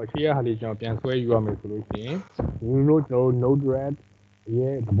တော့ကျွန်တော်ရှေ့ရဟာလေးကျွန်တော်ပြန်ဆွဲယူရမယ်ဆိုလို့ရှိရင်ဒီလိုကျွန်တော် node-RED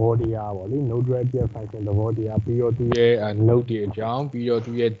ရဲ့သဘောတရားပေါ့လေ node-RED ရဲ့ function သဘောတရားပြီးတော့သူရဲ့ node တွေအကြောင်းပြီးတော့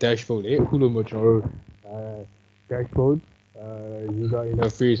သူရဲ့ dashboard လေအခုလိုမျိုးကျွန်တော်တို့dashboard user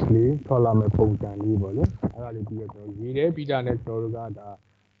interface လေးထွက်လာမယ့်ပုံစံလေးပေါ့လေအဲ့ဒါလေးပြီးတော့ကျွန်တော်ရေးတယ်ပြီးတာနဲ့ကျွန်တော်တို့ကဒါ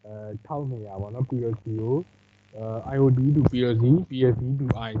1200ပေါ့နော် PLC ကိုIOT to PLC PLC to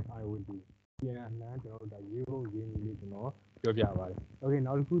IOTပြန်အနှမ်းကျွန်တော်တို့ဒါရေးဖို့ရင်းနေလေးကျွန်တော်ပြောပြပါတယ်။ Okay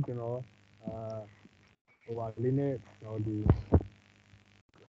နောက်တစ်ခုကျွန်တော်ဟိုပါလေးနဲ့ကျွန်တော်ဒီ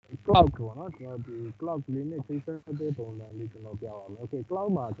cloud ပေါ့နော်ကျွန်တော်ဒီ cloud လေးနဲ့ချိန်ဆက်တဲ့ပုံစံလေးကျွန်တော်ပြပါမယ်။ Okay cloud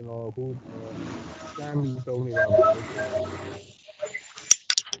မှာကျွန်တော်အခုစမ်းပြီးသုံးနေတာပါလေ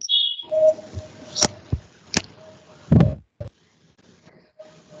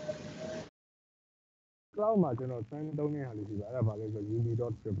။ cloud မှာကျွန်တော်စမ်းသုံးနေတာလေးရှိပါအဲ့ဒါပါလဲဆို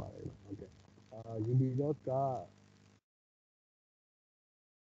UB.dot ဖြစ်ပါတယ်။ Okay UB.dot က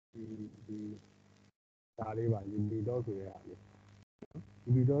ဒီဒါလေးပါ UB.dot ဆိုတဲ့ဟာလေး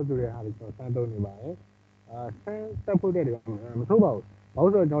UB.dot ဆိုတဲ့ဟာလေးကျွန်တော်စမ်းသုံးနေပါတယ်ဆန်းတက်ဖို့တဲ့တယ်မဆိုးပါဘူး။ဘာ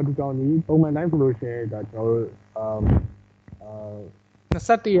လို့ဆိုတော့ကျွန်တော်ဒီကောင်ကြီးပုံမှန်တိုင်းဆိုလို့ရှိရင်ဒါကျွန်တော်တို့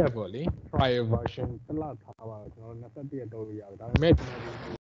21ရက်ပေါ့လေ trial version တစ်လထားပါတော့ကျွန်တော်21ရက်တော့ရပါတယ်ဒါပေမဲ့ကျွန်တော်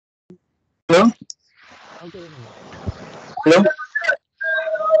ဒီ Hello ဟုတ်ကဲ့ Hello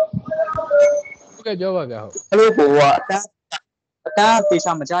ဟုတ်ကဲ့ပြောပါဗျာဟုတ် Hello ကိုကအတန်းပေ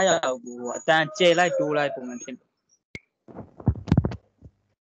ချာမကြားရဘူးကိုအတန်းကျဲလိုက်တိုးလိုက်ပုံမှန်ဖြစ်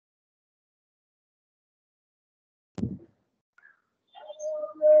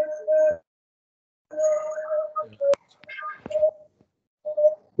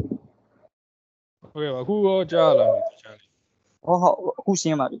ဟုတ်ကဲ့ပါအခုရောကြားလာပြီတခြားလေးဟုတ်အခုရှ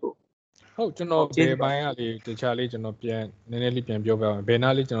င်းပါပြီကိုဟုတ်ကျွန်တော်ဘယ်ပိုင်းကလေးတခြားလေးကျွန်တော်ပြန်နည်းနည်းလေးပြန်ပြောပြအောင်ဘယ်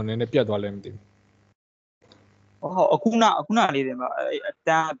နားလေးကျွန်တော်နည်းနည်းပြတ်သွားလဲမသိဘူးဟုတ်အခုနလေးတင်ပါအတ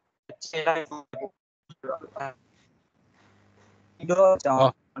န်းကျဲလိုက်ဒီတော့ကြောင်း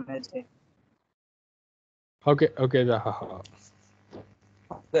နေတယ်ဟုတ်ကဲ့ဗျဟုတ်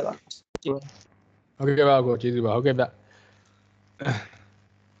ကဲ့ပါကိုကျေးဇူးပါဟုတ်ကဲ့ဗျ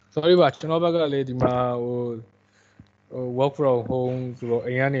sorry ပါကျွန်တော်ဘက်ကလည်းဒီမှာဟို work from home ဆိုတော့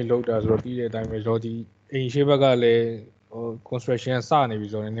အိမ်ကနေလုပ်တာဆိုတော့ပြီးတဲ့အတိုင်းပဲကျွန်တော်ဒီအိမ်ရှိဘက်ကလည်းဟို construction စနေပြီ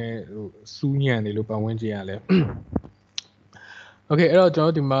ဆိုတော့နည်းနည်းဟိုစူးညံ့နေလို့ပတ်ဝန်းကျင်ရလဲ okay အဲ့တော့ကျွန်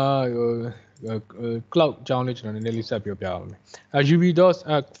တော်ဒီမှာဟိုcloud အကြောင်းလေးကျွန်တော်နည်းနည်းလေးဆက်ပြောပြအောင်မယ်UB.dot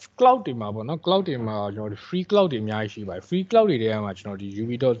cloud တွေမှာပေါ့နော် cloud တွေမှာကျွန်တော် free cloud တွေအများကြီးရှိပါတယ် free cloud တွေထဲမှာကျွန်တော်ဒီ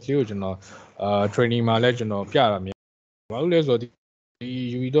UB.dot လေးကိုကျွန်တော်training မှာလည်းကျွန်တော်ပြတာများဘာလို့လဲဆိုတော့ဒီ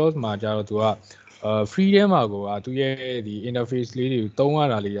UB.dot မှာကျတော့သူကfree ထဲမှာကိုသူရဲ့ဒီ interface လေးတွေသုံးရ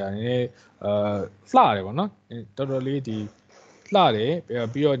တာလေးရာနည်းနည်းလှတယ်ပေါ့နော်တော်တော်လေးဒီလှတယ်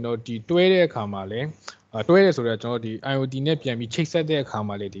ပြီးတော့ကျွန်တော်ဒီတွဲတဲ့အခါမှာလည်းတွဲတယ်ဆိုတော့ကျွန်တော်ဒီ IOT နဲ့ပြန်ပြီးချိတ်ဆက်တဲ့အခါ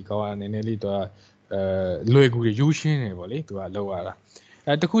မှာလေဒီကောင်ကနည်းနည်းလေးသူကလွယ်ကူတယ်ရိုးရှင်းတယ်ပေါ့လေသူကလောက်ရ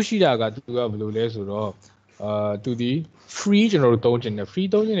တာတခုရှိတာကသူကဘယ်လိုလဲဆိုတော့သူဒီ free ကျွန်တော်တို့သုံးချင်တယ် free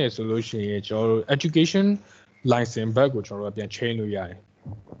သုံးချင်တယ်ဆိုလို့ရှိရင်ကျွန်တော်တို့ education license back ကိုကျွန်တော်တို့ပြန် change လို့ရတယ်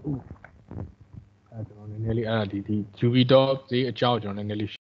ကျွန်တော်နည်းနည်းလေးအဲ့ဒါဒီ UB.dot လေးအကြောင်းကျွန်တော်နည်းနည်း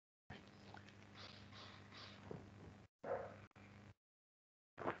လေး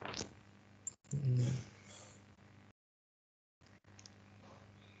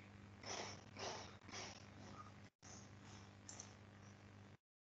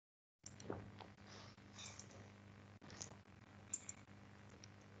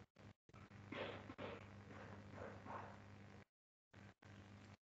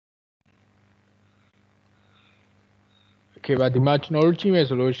ခေပါဒီမှာကျွန်တော်တို့ကြည့်မယ်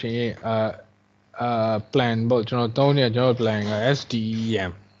ဆိုလို့ရှိရင်plan ပေါ့ကျွန်တော်သုံးနေကျွန်တော် plan က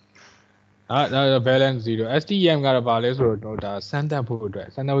STEM ဒါ balance 0 STEM ကတော့ဗာလဲဆိုတော့ကျွန်တော်ဒါစမ်းသပ်ဖို့အတွက်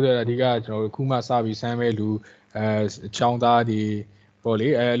အဓိကကျွန်တော်တို့ခုမှစပြီးစမ်းမဲ့လူချောင်းသားဒီပေါ့လေ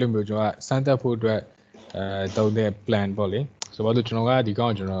အဲ့လိုမျိုးကျွန်တော်ကစမ်းသပ်ဖို့အတွက် တုံးတဲ့ plan ပေါ့လေဆိုတော့ကျွန်တော်ကဒီကော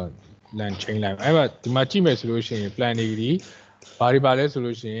င်ကျွန်တော် plan chain လိုက်အဲ့မှာဒီမှာကြည့်မယ်ဆိုလို့ရှိရင် plan တွေဒီဘာတွေပါလဲဆို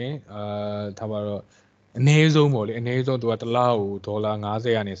လို့ရှိရင်ထားပါတော့အနည်းဆုံးပေါ့လေအနည်းဆုံးသူကတစ်လားကိုဒေါ်လာ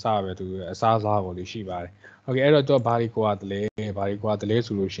50ကနေစပဲသူအစားအစာပေါ့လေရှိပါတယ်โอเคအဲ့တော့သူကဘာတွေကွာတလဲ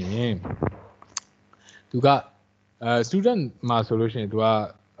ဆိုလို့ရှိရင်သူကstudent မှာဆိုလို့ရှိရင်သူက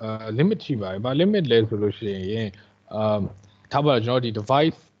limit ရှိပါတယ်ဘာ limit လဲဆိုလို့ရှိရင်ထားပါတော့ကျွန်တော်ဒီ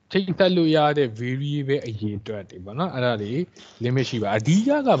device ထိတက်လို့ရတဲ့ variable အရေးအတွက်တွေပေါ့နော်အဲ့ဒါတွေ limit ရှိပါအဓိက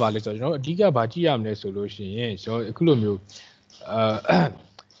ကဘာလဲဆိုတော့ကျွန်တော်အဓိကဘာကြည့်ရမလဲဆိုလို့ရှိရင်ကျွန်တော်အခုလိုမျိုး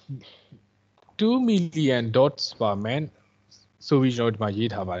2 million dots per man ဆိုပြီးကျွန်တော်ဒီမှာ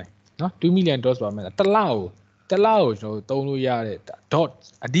ရေးထားပါတယ်နော်2 million dots per man တစ်လောက်ကျွန်တော်သုံးလို့ရတဲ့ dot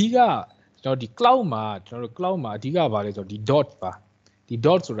အဓိကကျွန်တော်ဒီ cloud မှာအဓိကဘာလဲဆိုတော့ဒီ dot ပါဒီ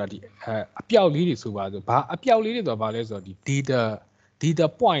dot ဆိုတာဒီအပြောက်လေးတွေဆိုပါဆိုဘာအပြောက်လေးတွေဆိုတာဘာလဲဆိုတော့ဒီ data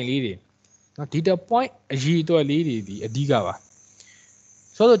point လေးတွေနော် data point အရေးအတွက်လေးတွေဒီအဓိကပါ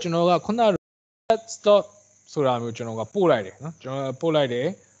ဆိုတော့ကျွန်တော်ကခုန dot ဆိုတာမျိုးကျွန်တော်ကပို့လိုက်တယ်နော်ကျွန်တော်ပို့လိုက်တယ်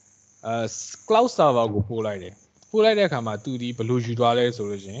cloud server ကိုပို့လိုက်တဲ့အခါမှာသူဒီဘယ်လိုယူသွားလဲဆို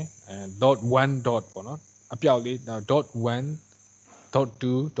လို့ရှင်.1 dot ပေါ့နော်အပြောက်လေး .1 .2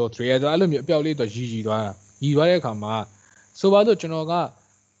 .3 အဲ့လိုမျိုးအပြောက်လေးတော့ရီသွားတဲ့အခါမှာဆိုပါတော့ကျွန်တော်က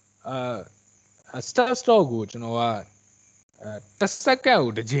start stock ကိုကျွန်တော်ကတစ်စက္ကန့်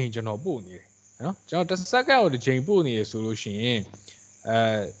ကိုတစ်ချိန်ကျွန်တော်ပို့နေတယ်နော်ကျွန်တော်တစ်စက္ကန့်ကိုတစ်ချိန်ပို့နေရဆိုလို့ရှိရင်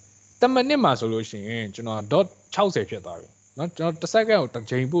10မိနစ်မှာဆိုလို့ရှိရင်ကျွန်တော် .60 ဖြစ်သွားပြီနော်ကျွန်တော်တစ်စက္ကန့်ကိုတစ်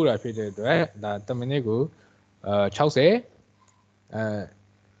ချိန်ပို့တာဖြစ်တဲ့အတွက်ဒါ10မိနစ်ကို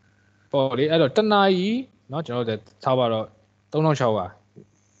60ပေါ့လေအဲ့တော့တစ်နာရီเนาะကျွန်တော်တို့ထားပါတော့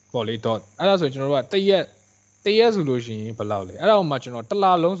3600ပေါ့လေ dot အဲ့ဒါဆိုကျွန်တော်တို့ကတရက်ဆိုလို့ရှိရင်ဘယ်လောက်လဲအဲ့ဒါမှကျွန်တော်တစ်လ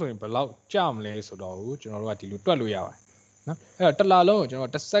လုံးဆိုရင်ဘယ်လောက်ကြာမလဲဆိုတော့ကျွန်တော်တို့ကဒီလိုတွက်လို့ရပါတယ်နော်အဲ့တော့တစ်လလုံးကိုကျွန်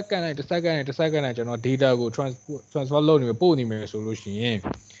တော်တစ်စက္ကန့်တိုင်းကျွန်တော် data ကို transfer လုပ်နေပို့နေမယ်ဆိုလို့ရှိရင်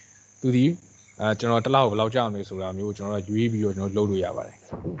သူဒီကျွန်တော်တစ်လကိုဘယ်လောက်ကြာမလဲဆိုတာမျိုးကျွန်တော်တို့ရွေးပြီးတော့ကျွန်တော်လုပ်လို့ရပါတယ်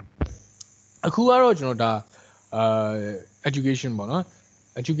အခုကတော့ကျွန်တော်ဒါeducation ပေါ့နော်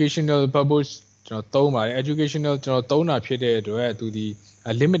educational purpose ကျွန်တော်သုံးပါတယ် educational ကျွန်တော်သုံးတာဖြစ်တဲ့အတွက်သူဒီ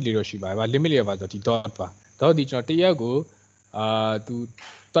limit လေးတော့ရှိပါတယ်ဗာ limit လေးပါဆိုဒီ dot ပါ dot ဒီကျွန်တော်တရက်ကိုသူ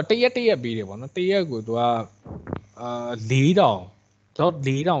တရက်ပေးတယ်ပေါ့နော်တရက်ကိုသူက4000 dot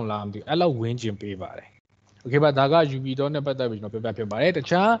 4000လားမသိဘူးအဲ့လောက်ဝင်းကျင်ပေးပါတယ် okay ပါဒါက UB dot နဲ့ပတ်သက်ပြီးကျွန်တော်ပြောပြဖြစ်ပါတယ်တ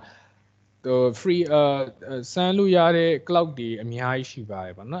ခြားfree စမ်းလို့ရတဲ့ cloud တွေအများကြီးရှိပါတ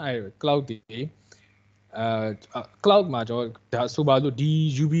ယ်ဗောနော်အဲ cloud တွေcloud မှာကျွန်တော်ဒါဆိုပါလို့ဒီ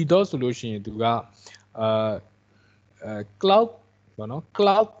UB dot ဆိုလို့ရှိရင်သူကcloud ဗောနော်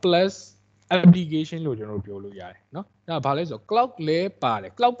cloud plus application လို့ကျွန်တော်ပြောလို့ရတယ်เนาะဒါဘာလဲဆိုတော့ cloud လဲပါတ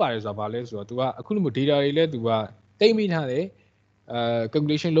ယ် cloud ပါတယ်ဆိုတာဘာလဲဆိုတော့သူကအခုလိုမျိုး data တွေလဲသူကတိတ်မိထားတယ်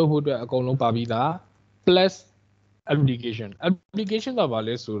calculation လုပ်ဖို့အတွက်အကုန်လုံးပါပြီးသား plus application ကဘာ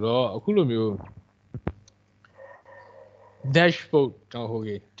လဲဆိုတော့အခုလိုမျိုး dashboard ကျွန်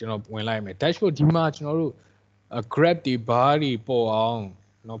တော်ဝင်လိုက်မယ် dashboard ဒီမှာကျွန်တော်တို့ graph တွေ bar တွေပေါ်အောင်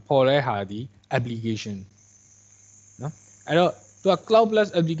เนาะပေါ်တဲ့ဟာဒီ application เนาะအဲ့တော့သူက cloud plus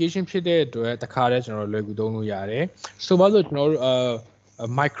application ဖြစ်တဲ့အတွက်တခါတည်းကျွန်တော်လွယ်ကူသုံးလို့ရတယ်ဆိုပါလို့ကျွန်တော်တို့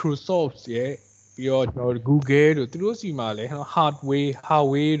Microsoft ရဲ့ပြီးတော့ကျွန်တော် Google တို့သူတို့စီမှာလဲ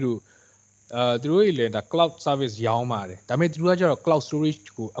hardware တို့သူတို့တွေလည်းဒါ cloud service ရောင်းပါတယ်ဒါပေမဲ့သူတို့ကကျတော့ cloud storage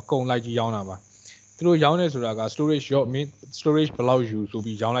ကိုအကုန်လိုက်ကြီးရောင်းတာပါသူတို့ရောင်းနေဆိုတာက storage ဘယ်လောက်ယူဆို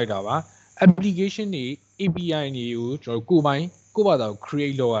ပြီးရောင်းလိုက်တာပါ application တွေ API တွေကိုကျွန်တော်ကိုယ့်ဘာသာ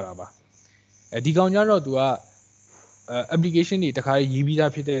create လုပ်ရတာပါဒီကောင်ကျတော့သူကapplication တွေတခါရေးပြီး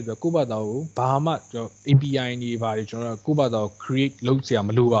သားဖြစ်တဲ့အတွက်ကိုယ့်ဘာသာကိုဘာမှကျွန်တော် API တွေပါတယ်ကျွန်တော်ကိုယ့်ဘာသာကို create လုပ်စရာမ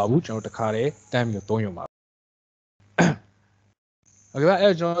လိုပါဘူးကျွန်တော်တခါတည်းတန်းပြီးတော့သုံးရုံပါโอเคပါ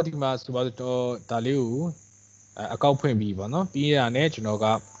အဲ့ကျွန်တော်ဒီမှာဆိုပါတော့ဒါလေးကိုအကောက်ဖွင့်ပြီးပါเนาะပြီးရတာနဲ့ကျွန်တော်က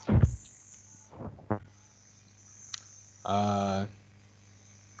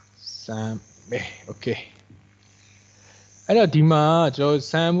စမ်းโอเคအဲ့တော့ဒီမှာကျွန်တော်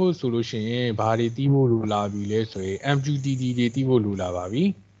စမ်းဖို့ဆိုလို့ရှိရင်ဘာတွေတီးဖို့လိုလာပြီလဲဆိုရင် MQTT တွေတီးဖို့လိုလာပါပြီ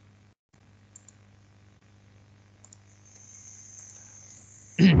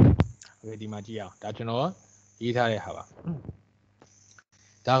โอเคဒီမှာကြည့်အောင်ဒါကျွန်တော်ရေးထားတဲ့ဟာပါ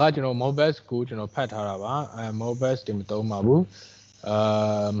ဒါကကျွန်တော် Mobile ကိုကျွန်တော်ဖတ်ထားတာပါMobile တွေမသုံးပါဘူး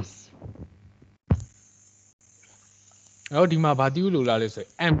အဲ့တော့ဒီမှာဗာတီးဖို့လိုလာလဲဆိုရင်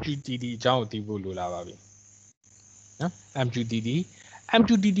MQTT အကြောင်းကိုတီးဖို့လိုလာပါပြီနော် MQTT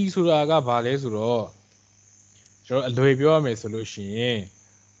ဆိုတာကဘာလဲဆိုတော့ကျွန်တော်အလွယ်ပြောရမယ်ဆိုလို့ရှိရင်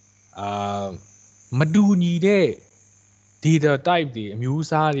မတူညီတဲ့ data type တွေအမျိုးအ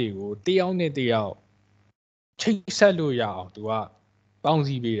စားတွေကိုတယောက်နဲ့တယောက်ချိတ်ဆက်လို့ရအောင်သူကပေါင်းစ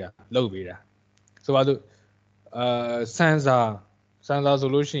ည်းပေးတာလုပ်ပေးတာ ဆိုပါစို့sensor ဆို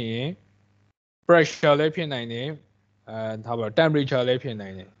လို့ရှိရင် pressure လည်းဖြစ်နိုင်တယ်ထားပါတော့ temperature လည်းဖြစ်နို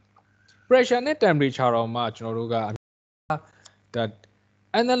င်တယ် pressure နဲ့ temperature တော့မှကျွန်တော်တို့ကဒါ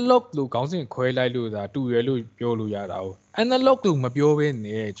analog လို့ခေါင်းစဉ်ခွဲလိုက်လို့ဒါတူရလို့ပြောလို့ရတာ哦 analog လို့မပြောဘဲ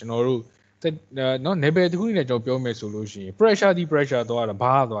နဲ့ကျွန်တော်တို့เนาะ level တစ်ခုနဲ့ကျွန်တော်ပြောမယ်ဆိုလို့ရှိရင် pressure ဒီ pressure သွားတာ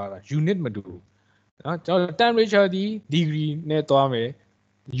ဘာသွားတာ unit မတူဘူးเนาะကျွန်တော် temperature ဒီ degree နဲ့သွားမယ်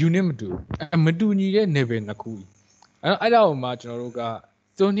unit မတူမတူညီတဲ့ level နှစ်ခုအဲ့ဒါကိုမှကျွန်တော်တို့က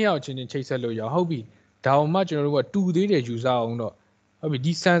သူနှစ်ယောက်ချင်းချင်းချိတ်ဆက်လို့ရဟုတ်ပြီဒါအောင်မှကျွန်တော်တို့ကတူသေးတယ်ယူဆအောင်တော့ဟုတ်ပြီ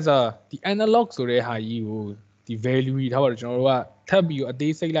ဒီ sensor ဒီ analog ဆိုတဲ့ဟာကြီးကိုဒီ value ကြီးထားပါတော့ကျွန်တော်တို့ကထပ်ပြီးတော့အ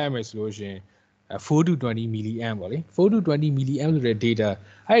သေးစိတ်လိုက်မယ်ဆိုလို့ရှိရင်4 to 20 milliamp ပေါ့လေ4 to 20 milliamp ဆိုတဲ့ data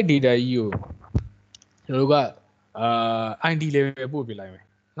အဲ့ data ကြီးကိုကျွန်တော်တို့ကID level ပို့ပြလိုက်မယ်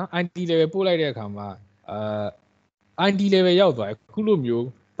เนาะ ID level ပို့လိုက်တဲ့အခါမှာID level ရောက်သွားတယ်ခုလိုမျိုး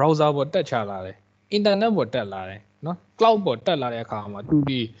browser ပေါ်တက်ချလာတယ် internet ပေါ်တက်လာတယ်เนาะ cloud ပေါ်တက်လာတဲ့အခါမှာသူ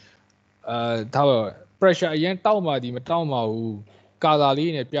ဒီဒါတော့ pressure အရင်တောက်မှဒီမတောက်မှဘူးကာသာ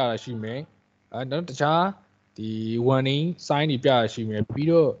လေးနဲ့ပြတာရှိမယ်နောက်တခြားဒီ warning sign တွေပြတာရှိမယ်ပြီး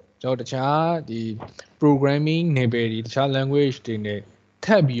တော့ကျွန်တော်တခြားဒီ programming နယ်ပယ်တွေတခြား language တွေနဲ့ထ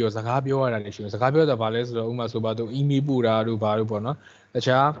ပ်ပြီးတော့စကားပြောရတာလည်းရှိမယ်စကားပြောတာဘာလဲဆိုတော့ဥပမာဆိုပါတော့ email ပို့တာတို့ဘာတို့ပေါ့နော်တ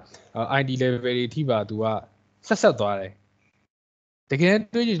ခြား ID level တွေထိပါသူကဆက်သွားတယ်တကယ်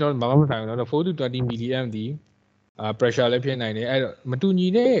တွေးကြည့်ကျွန်တော်မမဆိုင်ဘူးเนาะ4 to 20 milliamp ဒီpressure လည်းဖြစ်နိုင်တယ်အဲ့တော့မတူညီ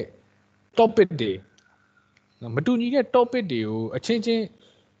တဲ့ topic တွေမတူညီတဲ့ topic တွေကိုအချင်းချင်း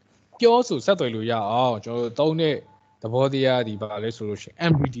ပြောဆိုဆက်သွယ်လို့ရအောင်ကျွန်တော်တို့သုံးတဲ့သဘောတရားဒီပါလဲဆိုလို့ရှိရင်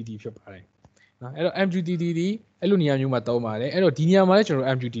MQTT ဖြစ်ပါတယ်နော်အဲ့တော့ MQTT ဒီအဲ့လိုနေရာမျိုးမှာသုံးပါတယ်အဲ့တော့ဒီနေရာမှာလည်းကျွန်တော်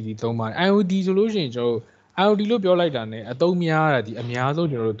တို့ MQTT သုံးပါတယ် IOT ဆိုလို့ရှိရင်ကျွန်တော်တို့ IOT လို့ပြောလိုက်တာ ਨੇ အသုံးများတာဒီအများဆုံး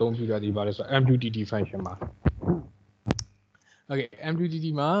ကျွန်တော်တို့သုံးပြတာဒီပါလဲဆိုတော့ MQTT function ပါ Okay MQTT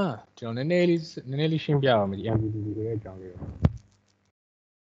မှာကျွန်တော်နည်းနည်းလေးရှင်းပြပါမယ်ဒီ MQTT ဆိုတဲ့အကြောင်းလေး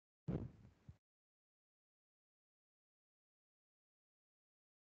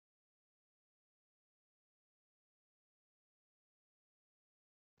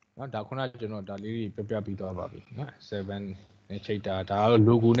နော်ဒါခုနကျွန်တော်ဒါလေးတွေပြပြီးသွားပါပြီနော်7နဲ့ချိန်တာဒါကတော့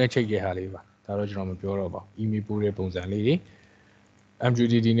logo နဲ့ချိန်တဲ့ဟာလေးပါဒါတော့ကျွန်တော်မပြောတော့ပါဘူး email ပို့တဲ့ပုံစံလေးတွေ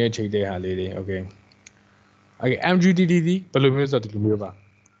MQTT နဲ့ချိန်တဲ့ဟာလေးတွေ okay MQTT ဒီဘယ်လိုမျိုးဆိုတော့ဒီလိုမျိုးပါ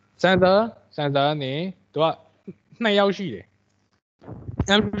sensor နဲ့သူက2ယောက်ရှိတယ်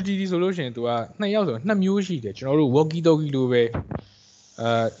MQTT ဆိုလို့ရှိရင်သူက2ယောက်ဆိုတော့2မျိုးရှိတယ်ကျွန်တော်တို့ walkie talkie လိုပဲ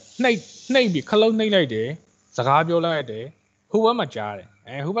နှိပ်ပြီးခလုံးနှိပ်လိုက်တယ်စကားပြောလိုက်တယ်ဟိုဘက်မှာကြားတယ်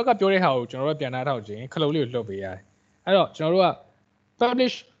ဟိုဘက်ကပြောတဲ့ဟာကိုကျွန်တော်တို့ပြန်နှားထောက်ခြင်းခလုံးလေးကိုလွှတ်ပေးရတယ်အဲ့တော့ကျွန်တော်တို့က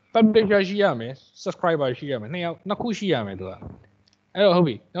publisher ရှိရမယ် subscriber ရှိရမယ်နှစ်ခုရှိရမယ်သူကအဲ့တော့ဟုတ်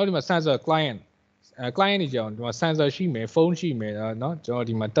ပြီနောက်ဒီမှာ sensor client client တွေကြောင့်ဒီမှာ sensor ရှိမယ်ဖုန်းရှိမယ်เนาะကျွန်တော်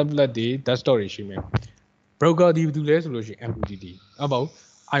ဒီမှာ tablet တွေ desktop တွေရှိမယ် broker ဒီဘာလဲဆိုလို့ရှိရင် MQTT ဟုတ်ပါဘူး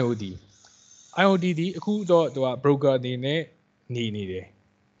IOT ဒီအခုတော့သူက broker အနေနဲ့နေတယ်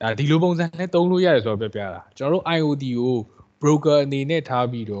ဒါဒီလိုပုံစံနဲ့သုံးလို့ရတယ်ဆိုတော့ပြတာကျွန်တော်တို့ IOT ကို broker အနေနဲ့ထား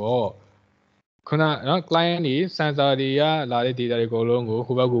ပြီးတော့ခုနနော် client တွေ sensor တွေကလာတဲ့ data တွေအကုန်လုံးကို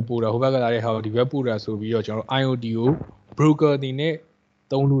ဟိုဘက်ကိုပို့တာဟိုဘက်ကလာတဲ့ဟာကိုဒီဘက်ပို့တာဆိုပြီးတော့ကျွန်တော်တို့ IOT ကို broker အနေနဲ့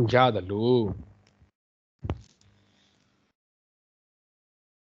သုံးလို့ရတယ်လို့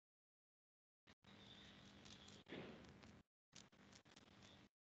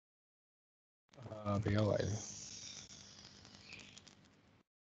ဘယ်ရောက်ပါလဲ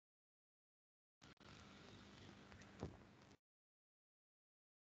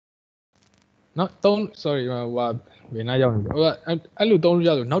နော်sorry ဟိုကဘယ်နာရောက်နေလဲဟိုအဲ့လိုသုံးလို့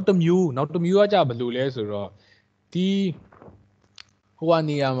ရဆိုနောက်တစ်မျိုးကကြာဘယ်လိုလဲဆိုတော့ဒီဟိုက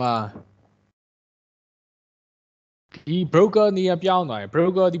နေရာမှာဒီ broker နေရာပြောင်းသွားတယ်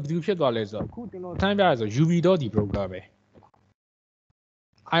broker ဒီဘယ်သူဖြစ်သွားလဲဆိုတော့အခုကျွန်တော်ထမ်းပြရဆို UV.ဒီ broker ပဲ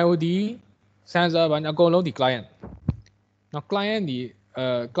IOT sensor ဘာအကုန်လုံးဒီ client နော် client ဒီ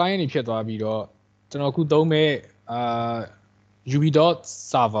client တွေဖြစ်သွားပြီးတော့ကျွန်တော်အခုသုံးမဲ့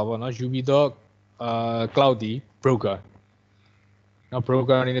UV.server ပေါ့နော် UV.cloud ဒီ broker နော်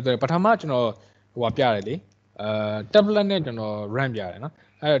broker အနေနဲ့ပထမကျွန်တော်ဟိုပြရတယ်လေtablet နဲ့ကျွန်တော် run ပြရတယ်နော်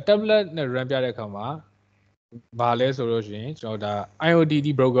အဲ့ tablet နဲ့ run ပြတဲ့အခါမှာဘာလဲဆိုလို့ရှိရင်ကျွန်တော်ဒါ IOT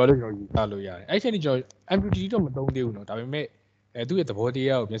ဒီ broker လို့ကျွန်တော်ယူဆလို့ရတယ်အဲ့ချိန်ဒီကျွန်တော် MQTT တော့မသုံးသေးဘူးเนาะဒါပေမဲ့သူ့ရဲ့သဘောတ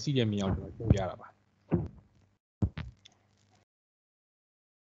ရားကိုမျက်စိနဲ့မြင်အောင်ကျွန်တော်ရှင်းပြရတာပါ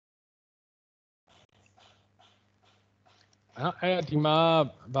အဲ့ဒီမှာ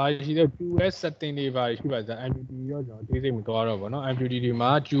ဘာရှိလဲ QoS setting တွေဘာရှိပါလဲ MQTT ရောကျွန်တော်သိစိတ်မသွားတော့ဗောနော် MQTT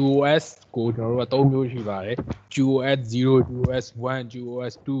မှာ QoS ကိုကျွန်တော်တို့က3မျိုးရှိပါတယ် QoS 0 QoS 1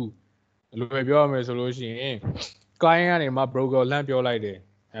 QoS 2လိုပဲပြောရမယ်ဆိုလို့ရှိရင် client ကနေမှ broker လမ်းပြောလိုက်တယ်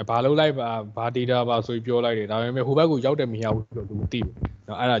ဘာလို့လိုက်ဘာ data ပါဆိုပြီးပြောလိုက်တယ်ဒါပေမဲ့ဟိုဘက်ကိုရောက်တယ်မရဘူးဆိုတော့သူမသိဘူးเน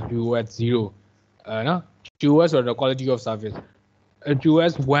าะအဲ့ဒါ QoS 0เนาะ QoS ဆိုတော့ quality of service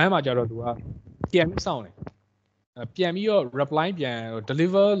QoS 1မှာကျတော့သူကပြန်ပြီးစောင့်တယ်ပြန်ပြီးတော့ reply ပြန်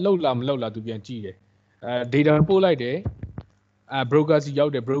deliver လုပ်လားမလုပ်လားသူပြန်ကြည့်တယ်data ပို့လိုက်တယ်broker စီရော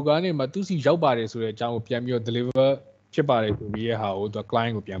က်တယ် broker နဲ့မှသူစီရောက်ပါတယ်ဆိုတဲ့အကြောင်းကိုပြန်ပြီးတော့ deliver ဖြစ်ပါတယ်ဆိုပြီးရဲ့ဟာကိုသူ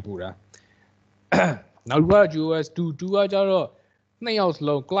client ကိုပြန်ပို့တာနောက်တစ်ခုက QoS 2ကကျတော့နှစ်ယောက်စ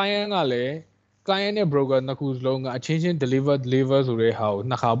လုံး client ကလည်း client နဲ့ broker နှစ်ခုစလုံးကအချင်းချင်း deliver ဆိုတဲ့ဟာကို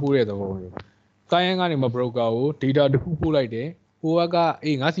နှစ်ခါပို့တဲ့သဘောမျိုး client ကနေမှ broker ကို data တစ်ခုပို့လိုက်တယ်ဟိုက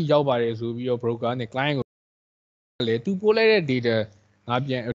အေးငါစီရောက်ပါတယ်ဆိုပြီးတော့ broker နဲ့ client ကိုလည်းသူပို့လိုက်တဲ့ data ငါ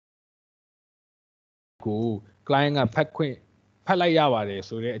ပြန်ကို client ကဖတ်လိုက်ရပါတယ်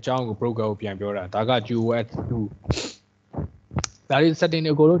ဆိုတဲ့အကြောင်းကို broker ကိုပြန်ပြောတာဒါက QoS 2ဒါတွေ setting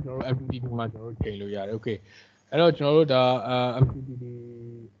တွေအကုန်လုံးကျွန်တော်တို့ MQTT မှာကျွန်တော်တို့ချိန်လို့ရတယ် okay အဲ့တော့ကျွန်တော်တို့ဒါ MQTT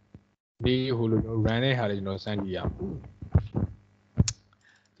ဒီဟိုလိုကျွန်တော် run တဲ့ဟာတွေကျွန်တော်စမ်းကြည့်ရအောင်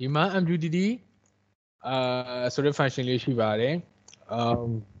ဒီမှာ MQTT ဆိုတဲ့ function လေးရှိပါတယ်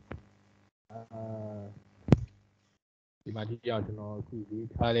ဒီမှာဒီကြောင်ကျွန်တော်အခုရေး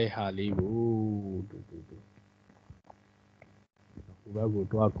ထားတဲ့ဟာလေးကိုဟိုဘက်ကို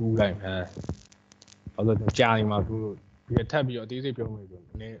တွားကူးလိုက်မယ်ဘာလို့ကြာနေမှာသူတို့ဒီထပ်ပြီးတော့အသေးစိတ်ပြောမယ်ဆိုတော့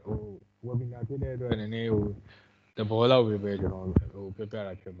နည်းဟို webinar ဖြစ်တဲ့အတွက်နည်းနည်းဟိုသဘောလောက်ပဲကျွန်တော်ဟိုပြပြ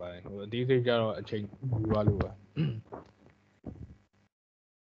တာဖြစ်ပါတယ်ဟိုအသေးစိတ်ကြတော့အချိန်ယူရလို့ပါ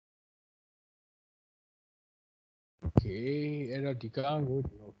โอเคအဲ့တော့ဒီကောင်ကို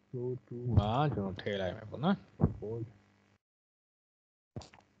ကျွန်တော် flow 2မှာကျွန်တော်ထည့်လိုက်မယ်ပေါ့နော်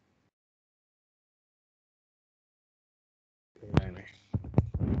ထည့်လိုက်မယ်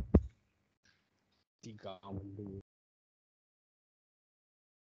ဒီကောင်လို့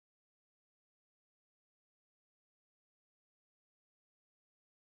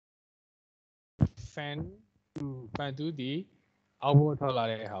fan 2ဒီအောက်ဘက်ထွက်လာ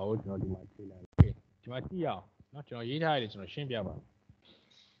တဲ့ဟာကိုကျွန်တော်ဒီမှာထည့်လိုက်တယ်ဒီမှာကြည့်အောင်เนาะကျွန်တော်ရေးထားရတယ်ကျွန်တော်ရှင်းပြပါမယ်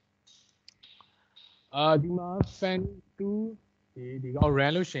ဒီမှာ fan 2ဒီကောင်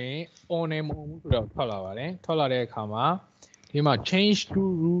run လို့ရှိရင် on နဲ့မ on ဘူးဆိုတော့ထွက်လာပါတယ်ထွက်လာတဲ့အခါမှာဒီမှာ change to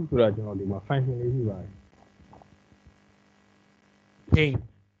rule ဆိုတာကျွန်တော်ဒီမှာ function လေးရှိပါတယ် change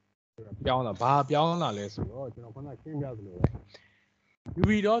ဆိုတာပြောင်းတာဘာပြောင်းလာလဲဆိုတော့ကျွန်တော်ခုနရှင်းပြသလိုပဲ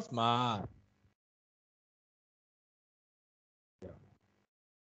UV-DOS မှာ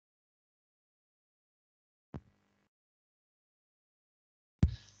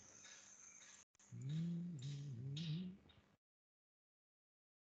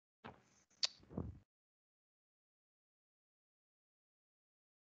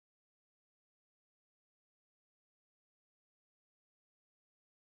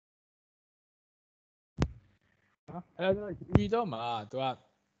အဲ့တော့ UV-DOS မှာသူက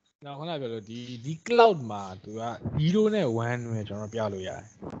ကျွန်တော်ခုနပြောလို့ဒီ cloud မှာသူက0နဲ့1နဲ့ကျွန်တော်ပြလို့ရတယ်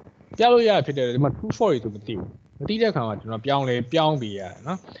ပြလို့ရဖြစ်တယ်ဒီမှာ true false တွေသူမသိဘူးမသိတဲ့အခါမှာကျွန်တော်ပြောင်းပေးရတယ်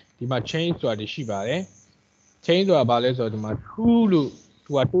နော်ဒီမှာ change ဆိုတာရှိပါတယ် change ဆိုတာဘာလဲဆိုတော့ဒီမှာ true လို့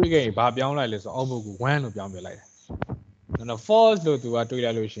သူကတွေးခဲ့ရင်ဘာပြောင်းလိုက်လဲဆိုတော့ output ကို1လို့ပြောင်းပြလိုက်တယ်နော် false လို့သူကတွေး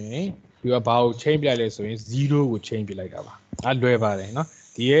လိုက်လို့ရှိရင်သူကဘာကို change ပြလိုက်လဲဆိုရင်0ကို change ပြလိုက်တာပါအဲ့လွယ်ပါတယ်နော်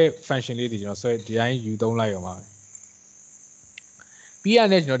ဒီရဲ့ function လေးတွေကျွန်တော်ဒီတိုင်းယူသုံးလိုက်အောင်ပါပြီးရ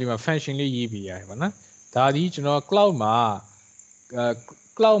တဲ့ကျွန်တော်ဒီမှာ function လေးရေးပေးရတယ်ပေါ့နော်ဒါဒီကျွန်တော် cloud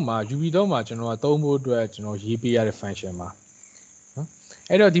မှာ UV-DOS မှာကျွန်တော်သုံးဖို့အတွက်ကျွန်တော်ရေးပေးရတဲ့ function ပါနော်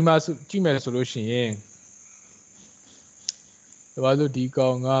အဲ့တော့ဒီမှာကြည့်မယ်ဆိုလို့ရှိရင်ဘာလို့ဒီကော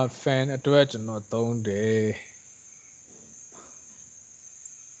င်က fan အတွက်ကျွန်တော်သုံးတယ်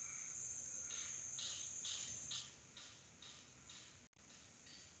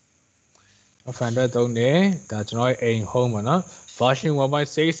fan အတွက်သုံးတယ်ဒါကျွန်တော်ရဲ့အိမ် home ပါနော် version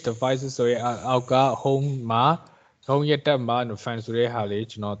 1.6 devices ဆိုရင်အောက်က home မှာhome ရဲ့တက်မှာ fan ဆိုတဲ့ဟာလေး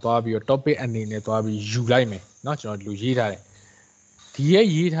ကျွန်တော်သွားပြီးတော့ topic အနေနဲ့သွားပြီးယူလိုက်မယ်เนาะကျွန်တော်ဒီလိုရေးထားတယ်ဒီရဲ့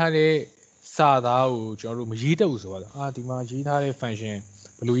ရေးထားတဲ့စာသားကိုကျွန်တော်တို့မရေးတတ်ဘူးဆိုတော့ဒီမှာရေးထားတဲ့ function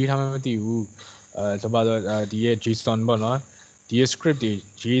ဘယ်လိုရေးထားမှမသိဘူးဆိုတော့ဒီရဲ့ JSON ပေါ့နော်ဒီရဲ့ script တွေ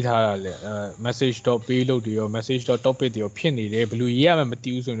ရေးထားတာလေ message.payload တွေရော message.topic တွေရောဖြစ်နေတယ်ဘယ်လိုရေးရမှမသိ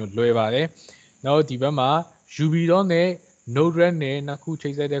ဘူးဆိုရင်တော့လွယ်ပါတယ်နောက်ဒီဘက်မှာ UV-DOS နဲ့ Node-RED နဲ့နှစ်ခုချိ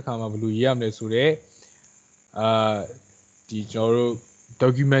တ်ဆက်တဲ့အခါမှာဘယ်လိုရေးရမလဲဆိုတော့ဒီကျွန်တော်တို့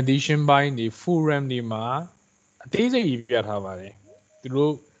documentation ပိုင်းတွေ forum တွေမှာအသေးစိတ်ရေးပြထားပါတယ်သူ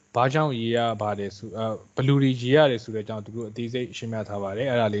တို့ဘာကြောင့်ရေးရပါတယ်ဆိုဘယ်လိုတွေရေးရတယ်ဆိုတဲ့အကြောင်းသူတို့အသေးစိတ်ရှင်းပြထားပါတယ်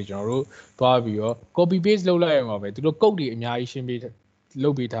အဲ့ဒါလေးကျွန်တော်တို့သွားပြီးတော့ copy paste လုပ်လိုက်ရမှာပဲသူတို့ code တွေအများကြီးရှင်းပြလု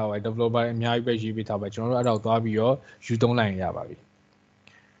ပ်ပေးထားပါတယ် developer အများကြီးပဲရေးပေးထားပါတယ်ကျွန်တော်တို့အဲ့ဒါကိုသွားပြီးတော့ယူသုံးလိုက်ရပါပြီ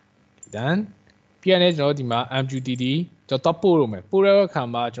done ပြန်နေကျွန်တော်ဒီမှာ MQTT ကျွန်တော်ပို့လို့မယ်ပို့တဲ့အခါ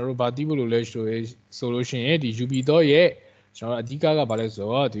မှာကျွန်တော်တို့ဗာတီးဖို့လို့လဲဆိုလို့ရှိရင်ဒီ UB တော့ရဲ့ကျွန်တော်အဓိကကဘာလဲဆို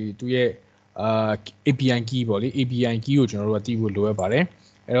တော့ဒီသူရဲ့API key ပေါ့လေ API key ကိုကျွန်တော်တို့ကတီးဖို့လိုအပ်ပါတယ်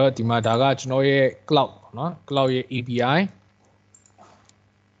အဲ့တော့ဒီမှာဒါကကျွန်တော်ရဲ့ cloud ပေါ့နော် cloud ရဲ့ API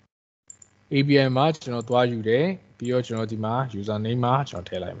မှာကျွန်တော်သွားယူတယ်ပြီးတော့ကျွန်တော်ဒီမှာ user name မှာကျွန်တော်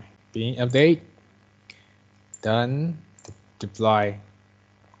ထည့်လိုက်မယ်ပြီးရင် update done deploy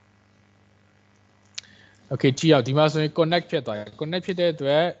okay ကြည့်အောင်ဒီမှာဆိုရင် connect ဖြစ်သွားတယ် connect ဖြစ်တဲ့အတွ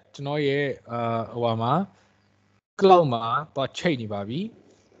က်ကျွန်တော်ရဲ့ဟိုမှာ cloud မှာတော့ချိန်နေပါပြီ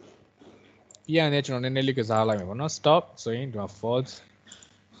ပြီးရင်ကျွန်တော်နည်းနည်းလေးကစားလိုက်မယ်ပေါ့နော် stop ဆိုရင်ဒီမှာ false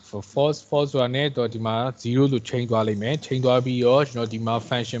for false ဆိုတာနဲ့တော့ဒီမှာ0လို့ချိန်သွားလိမ့်မယ်ချိန်သွားပြီးတော့ကျွန်တော်ဒီမှာ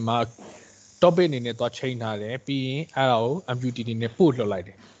function မှာ topic အနေနဲ့တော့ချိန်ထားတယ်ပြီးရင်အဲ့ဒါကို MQTT နဲ့ပို့လွှတ်လိုက်တ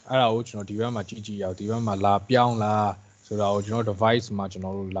ယ်အဲ့ဒါကိုကျွန်တော်ဒီဘက်မှာကြည့်ရအောင်ဒီဘက်မှာလာပြောင်းလာဆိုတာကိုကျွန်တော် device မှာကျွန်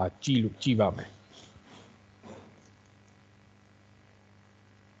တော်တို့လာကြည့်ပါမယ်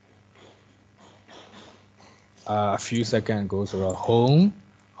a few seconds ago ဆိုတော့ home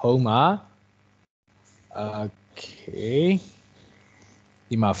မှာ okay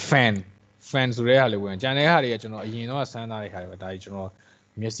ဒီမှာ fan ဆိုတဲ့ဟာလေးဝင်ကြံတဲ့ဟာတွေကကျွန်တော်အရင်တော့ဆန်းသားတဲ့ဟာတွေပဲဒါကြီးကျွန်တော်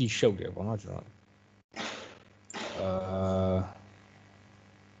မျက်စိရှုပ်တယ်ပေါ့နော်ကျွန်တော်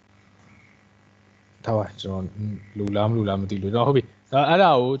ထားပါကျွန်တော်လူလားမသိလို့ကျွန်တော်ဟုတ်ပြီအဲ့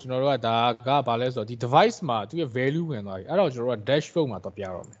ဒါကိုကျွန်တော်တို့ကဒါကဘာလဲဆိုတော့ဒီ device မှာသူရဲ့ value ဝင်သွားပြီအဲ့တော့ကျွန်တော်တို့က dashboard မှာတော့ပြရ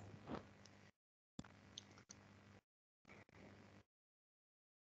တော့မယ်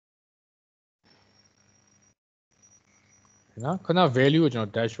နော်ခဏ value ကိုကျွန်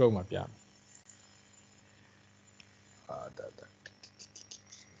တော် dashboard မှာပြမယ်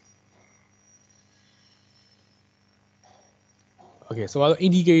Okay so တော့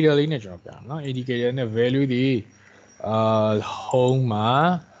indicator လေးနဲ့ကျွန်တော်ပြမယ်နော် indicator နဲ့ value ဒီhome မှာ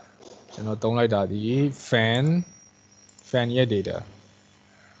ကျွန်တော်သုံးလိုက်တာဒီ fan ရဲ့ data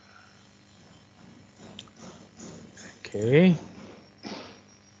okay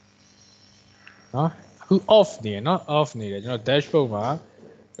နော်အခု off နေနော် off နေတယ်ကျွန်တော် dashboard မှာ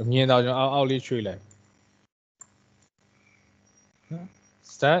မြင်တော့ကျွန်တော်အောက်လေးရွှေ့လိုက်နော်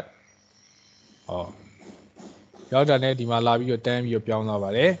start ဟောရောက်တာနဲ့ဒီမှာလာပြီးတော့တန်းပြီးတော့ပြောင်းသွားပါ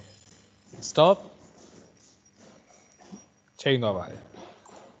တယ် stop ချိန်သွားပါတယ်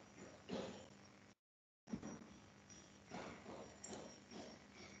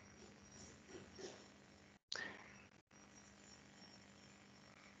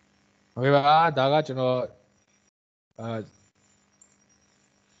โอเคပါဒါကကျွန်တော်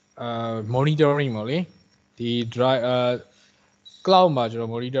monitoring ပေါ့လေဒီ drive cloud မှာကျွန်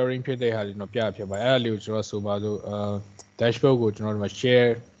တော် monitoring ဖြစ်တဲ့ဟာတွေတော့ပြဖြစ်ပါတယ်အဲ့ဒါလေးကိုကျွန်တော်ဆိုပါစို့dashboard ကိုကျွန်တော်ဒီမှာ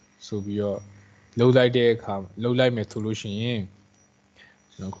share ဆိုပြီးတော့လုပ်လိုက်တဲ့အခါလုပ်လိုက်မယ်ဆိုလို့ရှိရင်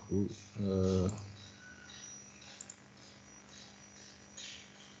ကျွန်တော်ခု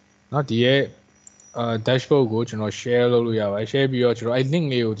နော်ဒီရဲ့dashboard ကိုကျွန်တော် share လုပ်လို့ရပါတယ် share ပြီးတော့ကျွန်တော်အဲ့ link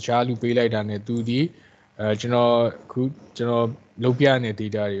လေးကိုတခြားလူပေးလိုက်တာနဲ့သူဒီကျွန်တော်လုပ်ပြနေတဲ့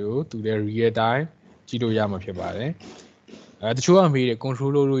data တွေကိုသူလည်း real time ကြည့်လို့ရမှာဖြစ်ပါတယ်တချို့ကမေးတယ်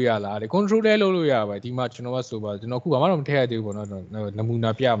control လုပ်လို့ရလားတဲ့ control လည်းလုပ်လို့ရပါတယ်ဒီမှာကျွန်တော်ကဆိုပါကျွန်တော်ခုဘာမှတော့မထည့်ရသေးဘူးပေါ့နော်နမူ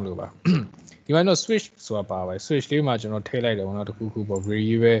နာပြမလို့ပါဒီမှာတော့ switch ဆိုတာပါပါတယ် switch လေးမှာကျွန်တော်ထည့်လိုက်တယ်ပေါ့နော်တခုခုပေါ့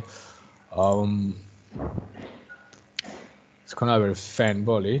very ပဲခုနကပဲ fan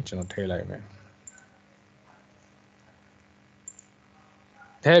ပေါ့လေကျွန်တော်ထည့်လိုက်မယ်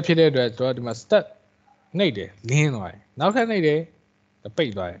ထဲဖြစ်တဲ့အတွက်ကျွန်တော်ဒီမှာ step နှိပ်တယ်လင်းသွားတယ်နောက်ထပ်နှိပ်တယ်ပိ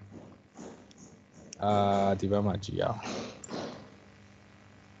တ်သွားတယ်ဒီဘက်မှာကြည့်အောင်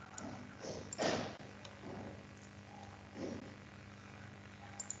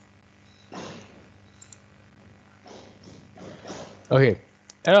โอเค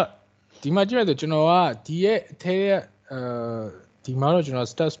အဲ့တော့ဒီမှာကြည့်ရဆိုကျွန်တော်ကဒီရဲ့အထဲဒီမှာတော့ကျွန်တော်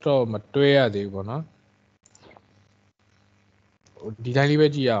start stop မတွဲရသေးဘူးပေါ့နော်ဒီတိုင်းလေးပဲ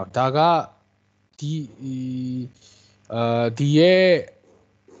ကြည့်ရအောင်ဒါကဒီရဲ့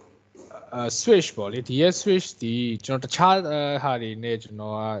switch ပေါ့လေဒီရဲ့ switch ဒီကျွန်တော်တခြားဟာတွေနဲ့ကျွန်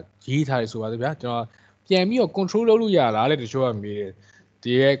တော်ကရေးထားတယ်ဆိုပါစို့ဗျာကျွန်တော်ပြန်ပြီးတော့ control လုပ်လို့ရလားလေတချို့ကမေးတယ်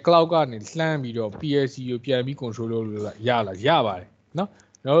ဒီရဲ့ cloud ကနေလှမ်းပြီးတော့ PLC ကိုပြန်ပြီး control လုပ်လို့ရလားရပါတယ်နော်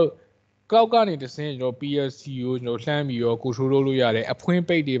ကျွန်တော် cloud ကနေတဆင့်ကျွန်တော် PLC ကိုကျွန်တော်လှမ်းပြီးတော့ control လုပ်လို့ရတယ်အဖွင့်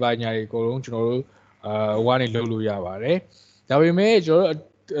ပိတ်တွေပါညာတွေအကုန်လုံးကျွန်တော်တို့ဟိုကနေလုပ်လို့ရပါတယ်ဒါပေမဲ့ကျွန်တော်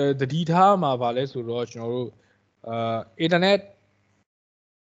တို့တတိထားမှာပါလဲဆိုတော့ကျွန်တော်တို့internet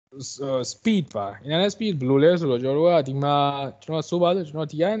speed ပါ internet speed ဘယ်လိုလဲဆိုတော့ကျွန်တော်တို့ကဒီမှာကျွန်တော်ဆိုပါဆိုကျွန်တော်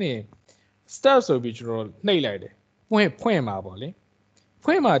ဒီကနေ start ဆိုပြီးကျွန်တော်နှိပ်လိုက်တယ်ဖွင့်မှာပေါ့လေဖွ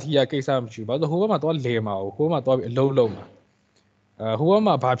င့်မှာအထိရကိစ္စမရှိဘူးဘာလို့ဟိုဘက်မှာတော့လဲမှာဟိုဘက်မှာတော့အလုံးလုံးမှာ ဟိုဘက်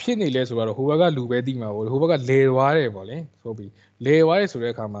မှာဘာဖြစ်နေလဲဆိုတော့ဟိုဘက်ကလူပဲသိမှာပေါ့ဟိုဘက်ကလေသွားတယ်ပေါ့လေဆိုပြီးလေသွားတယ်ဆို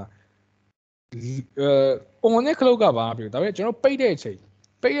တဲ့အခါမှာon နဲ့ cloud ကဘာမှမဖြစ်ဘူးဒါပေမဲ့ကျွန်တော်ပိတ်တဲ့အချိန်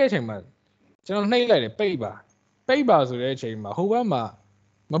မှာကျွန်တော်နှိပ်လိုက်တယ်ပိတ်ပါဆိုတဲ့အချိန်မှာဟိုဘက်မှာ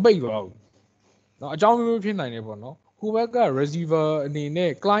မပိတ်သွားဘူးเนาะအကြောင်းမျိုးဖြစ်နိုင်တယ်ပေါ့နော်ဟိုဘက်က receiver အနေ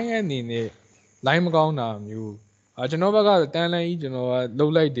နဲ့ client အနေနဲ့ line မကောင်းတာမျိုးကျွန်တော်ဘက်ကတန်းလန်းကြီးကျွန်တော်ကလှု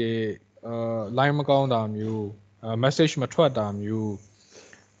ပ်လိုက်တယ်line မကောင်းတာမျိုး message မထွက်တာမျိုး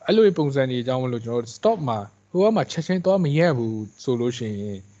အဲ့လိုပုံစံတွေအကြောင်းမလို့ကျွန်တော် stop မှာဟိုဘက်မှာချက်ချင်းသွားမရက်ဘူးဆိုလို့ရှိရ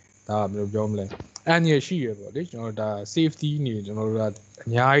င်ဒါဘယ်လိုပြောမလဲအန်ရရှိရပေါ့လေကျွန်တော်ဒါ safety နေကျွန်တော်တို့ကအ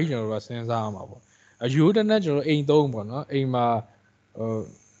များကြီးကျွန်တော်တို့ကစဉ်းစားရမှာပေါ့ရိုးတနက်ကျွန်တော်အိမ်သုံးပေါ့နော်အိမ်မှာ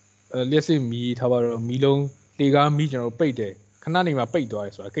လျှက်စစ်မီထားပါတော့မီလုံးတေကားမီကျွန်တော်ပိတ်တယ်ခဏနေမှပိတ်သွားတ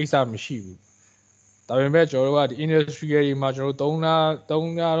ယ်ဆိုတာကိစ္စမရှိဘူးဒါပေမဲ့ကျွန်တော်တို့ကဒီ industry တွေမှာကျွန်တော်တို့3လ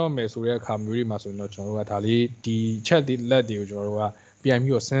တော့မယ်ဆိုတဲ့အခါမျိုးတွေမှာဆိုရင်တော့ကျွန်တော်တို့ကဒါလေးဒီ chat လက်တွေကိုကျွန်တော်တို့ကပြန်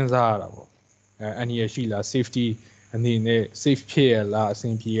ပြီးတော့စဉ်းစားရတာပေါ့အန်ရရှိလား safety အနေနဲ့ safe ဖြစ်ရလားအဆ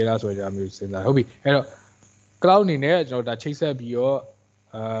င်ပြေရလားဆိုကြမျိုးစဉ်းစားဟုတ်ပြီအဲ့တော့ cloud အနေနဲ့ကျွန်တော်ဒါချိတ်ဆက်ပြီးတော့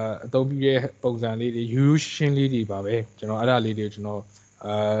အသုံးပြုတဲ့ပုံစံလေးတွေ use ရှင်းလေးတွေပါပဲကျွန်တော်အဲ့ဒါလေးတွေကျွန်တော်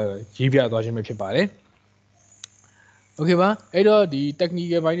ရေးပြသွားခြင်းပဲဖြစ်ပါတယ်โอเคပါအဲ့တော့ဒီ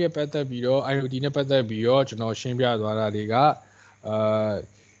technical ဘိုင်းနဲ့ပတ်သက်ပြီးတော့ IOT နဲ့ပတ်သက်ပြီးတော့ကျွန်တော်ရှင်းပြသွားတာတွေက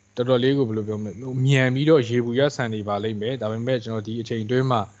တော်တော်လေးကိုဘယ်လိုပြောမလဲမြန်ပြီးတော့ရေဘူးရဆန်နေပါလိမ့်မယ်ဒါပေမဲ့ကျွန်တော်ဒီအချိန်အတွင်း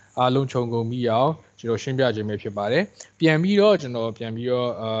မှာအားလုံးခြုံငုံပြီးအောင်ကျွန်တော်ရှင်းပြခြင်းပဲဖြစ်ပါတယ်ပြန်ပြီးတော့ကျွန်တော်ပြန်ပြီးတော့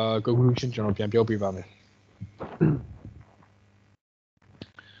conclusion ကျွန်တော်ပြန်ပြောပြပါမယ်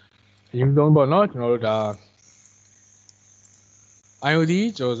အရင်ဆုံးပေါ့နော်ကျွန်တော်တို့ဒါ IOT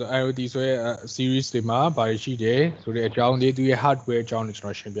ကျွန်တော် IOT ဆိုရဲ series တွေမှာဘာတွေရှိတယ်ဆိုတဲ့အကြောင်းလေးသူရဲ့ hardware အကြောင်းကိုကျွန်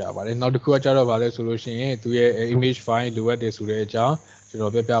တော်ရှင်းပြပါတယ်နောက်တစ်ခုကကြတော့ဗာလဲဆိုလို့ရှိရင်သူရဲ့ image file လိုအပ်တယ်ဆိုတဲ့အကြောင်းကျွန်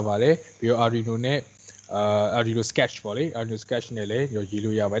တော်ပြပါတယ်ပြီးတော့ Arduino နဲ့Arduino sketch ပေါ့လေ Arduino sketch နဲ့လည်းရေး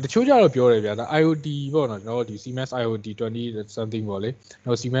လို့ရပါတယ်တချို့ကြတော့ပြောတယ်ဗျာဒါ IOT ပေါ့နော်ကျွန်တော်ဒီ Siemens IOT20 something ပေါ့လေကျွန်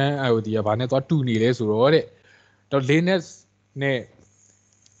တော် Siemens IOT ကဘာနဲ့သွားတူနေလဲဆိုတော့တဲ့တော့ Linux နဲ့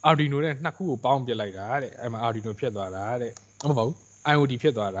Arduino နဲ့နှစ်ခုကိုပေါင်းပြလိုက်တာတဲ့အဲ့မှာ Arduino ဖြစ်သွားတာတဲ့မဟုတ်ပါဘူး IOT ဖြ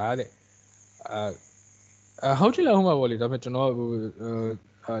စ်သွားတာတဲ့ဟုတ်ချင်လားဟုတ်မှာပေါ့လေဒါပေမဲ့ကျွန်တော်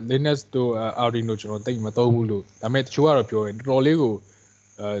Linux တို့ Arduino ကျွန်တော်သိမသုံးဘူးလို့ဒါပေမဲ့တချို့ကတော့ပြောတယ်တော်တော်လေးကို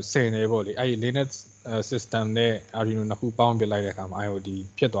ဆင်နေပေါ့လေအဲ့ Linux system နဲ့ Arduino နှစ်ခုပေါင်းပြလိုက်တဲ့အခါမှာ IOT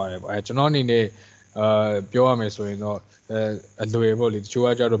ဖြစ်သွားတယ်ပေါ့ကျွန်တော်အနေနဲ့ပြောရမယ်ဆိုရင်တော့အလွယ်ပေါ့လေတချို့က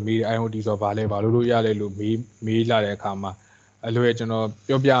ကြတော့မေး IOT ဆိုတော့ဗာလဲဗာလို့ရလဲလို့မေးလာတဲ့အခါမှာအလွယ်ကျွန်တော်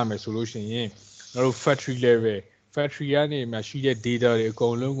ပြောပြရမယ်ဆိုလို့ရှိရင်ကျွန်တော်တို့ factory level factory ကနေမှရှိတဲ့ data တွေအကု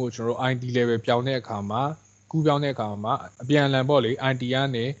န်လုံးကိုကျွန်တော်တို့ IT level ပြောင်းတဲ့အခါမှာကူးပြောင်းတဲ့အခါမှာအပြန်အလှန်ပေါ့လေ IT က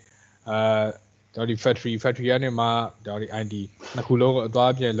နေကျွန်တော်ဒီ factory ကနေမှကျွန်တော်ဒီ IT နှစ်ခုလုံးကိုအ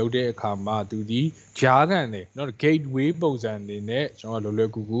သွားပြန်လုပ်တဲ့အခါမှာသူဒီဂျားကန်တွေเนาะ gateway ပုံစံတွေနဲ့ကျွန်တော်လွ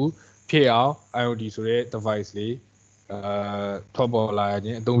ယ်ကူကူဖြစ်အောင် IoT ဆိုတဲ့ device လေးထွက်ပေါ်လာခြ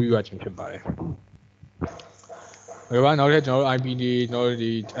င်းအသုံးပြုရခြင်းဖြစ်ပါတယ်ဘယ်ပါနောက်ထပ်ကျွန်တော်တို့ IP တွေကျွန်တော်တို့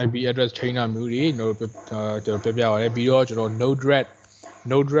ဒီ IP address chain တာမျိုးတွေကျွန်တော်တို့ပြပြပါတယ်ပြီးတော့ကျွန်တော်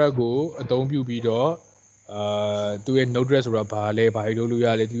node-RED ကိုအသုံးပြုပြီးတော့သူရဲ့ node-RED ဆိုတာဘာလဲဘာတွေလုပ်လို့ရ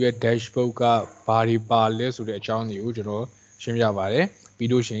လဲသူရဲ့ dashboard ကဘာတွေပါလဲဆိုတဲ့အကြောင်းတွေကိုကျွန်တော်ရှင်းပြပါတယ်ပြီး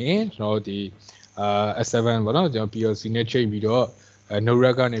လို့ရှိရင်ကျွန်တော်ဒီS7 ပေါ့နော်ကျွန်တော် PLC နဲ့ချိန်ပြီးတော့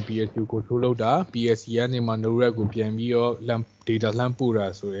node-RED ကနေ PSU ကိုထိုးလုပ်တာ PLC ကနေမှ node-RED ကိုပြန်ပြီးတော့ data လှမ်းပို့တာ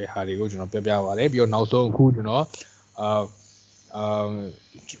ဆိုတဲ့ဟာတွေကိုကျွန်တော်ပြပြပါတယ်ပြီးတော့နောက်ဆုံးအခုကျွန်တော်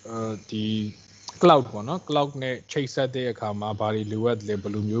ဒီ cloud ပေါ့နော် cloud နဲ့ချိတ်ဆက်တဲ့အခါမှာဘာတွေလိုအပ်လဲဘ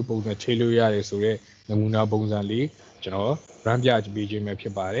ယ်လိုမျိုးပုံစံချိန်လို့ရတယ်ဆိုတော့နမူနာပုံစံလေးကျွန်တော် run ပြပေးခြင်းပဲဖြ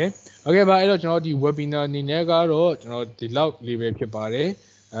စ်ပါတယ်။ Okay ပါအဲ့တော့ကျွန်တော်ဒီ webinar အနေနဲ့ကတော့ကျွန်တော်ဒီလောက်လေးပဲဖြစ်ပါတယ်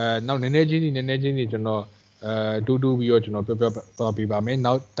။နောက်နည်းနည်းချင်းကျွန်တော်တူတူပြီးတော့ကျွန်တော်ပြောသွားပေးပါမယ်။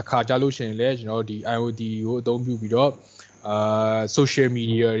နောက်တစ်ခါကြာလို့ရှိရင်လည်းကျွန်တော်ဒီ IoT ကိုအသုံးပြုပြီးတော့social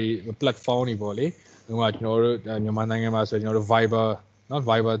media တွေ platform တွေပေါ့လေ။ဒီမှာကျွန်တော်တို့မြန်မာနိုင်ငံမှာဆိုကျွန်တော်တို့ Viber เนาะ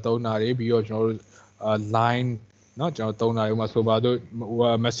Viber သုံးတာတွေပြီးတော့ကျွန်တော်တို့line เนาะကျွန်တော်သုံးတာဥပမာဆိုပါတော့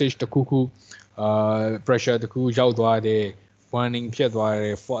message တစ်ခုခုpressure တစ်ခုရောက်သွားတယ် warning ဖြစ်သွားတ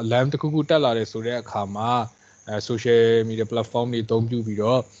ယ် alarm တစ်ခုတက်လာတယ်ဆိုတဲ့အခါမှာsocial media platform တွေအသုံးပြုပြီး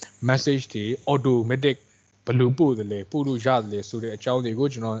တော့ message တွေ automatic ဘယ်လိုပို့တယ်လဲပို့လို့ရတယ်လဲဆိုတဲ့အကြောင်းတွေကို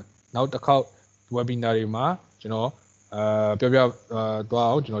ကျွန်တော်နောက်တစ်ခေါက် webinar တွေမှာကျွန်တော်ပြောပြသွား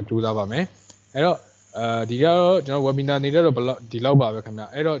အောင်ကျွန်တော်ကြိုးစားပါမယ်အဲ့တော့ဒီကတော့ကျွန်တော် webinar နေတော့ဒီလောက်ပါပဲခင်ဗျ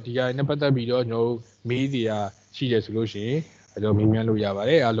အဲ့တော့ဒီဟာနဲ့ပတ်သက်ပြီးတော့ကျွန်တော်မေးစရာရှိတယ်ဆိုလို့ရှိရင်ကျွန်တော်မေးမြန်းလို့ရပါ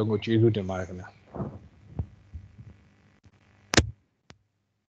တယ်အားလုံးကိုကျေးဇူးတင်ပါတယ်ခင်ဗျ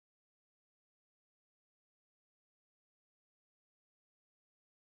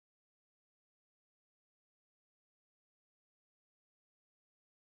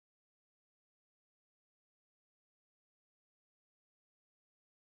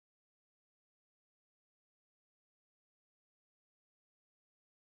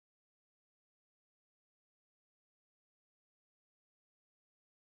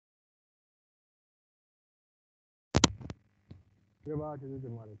ကဲပါကျေးဇူးတ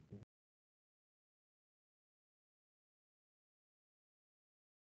င်ပါတယ်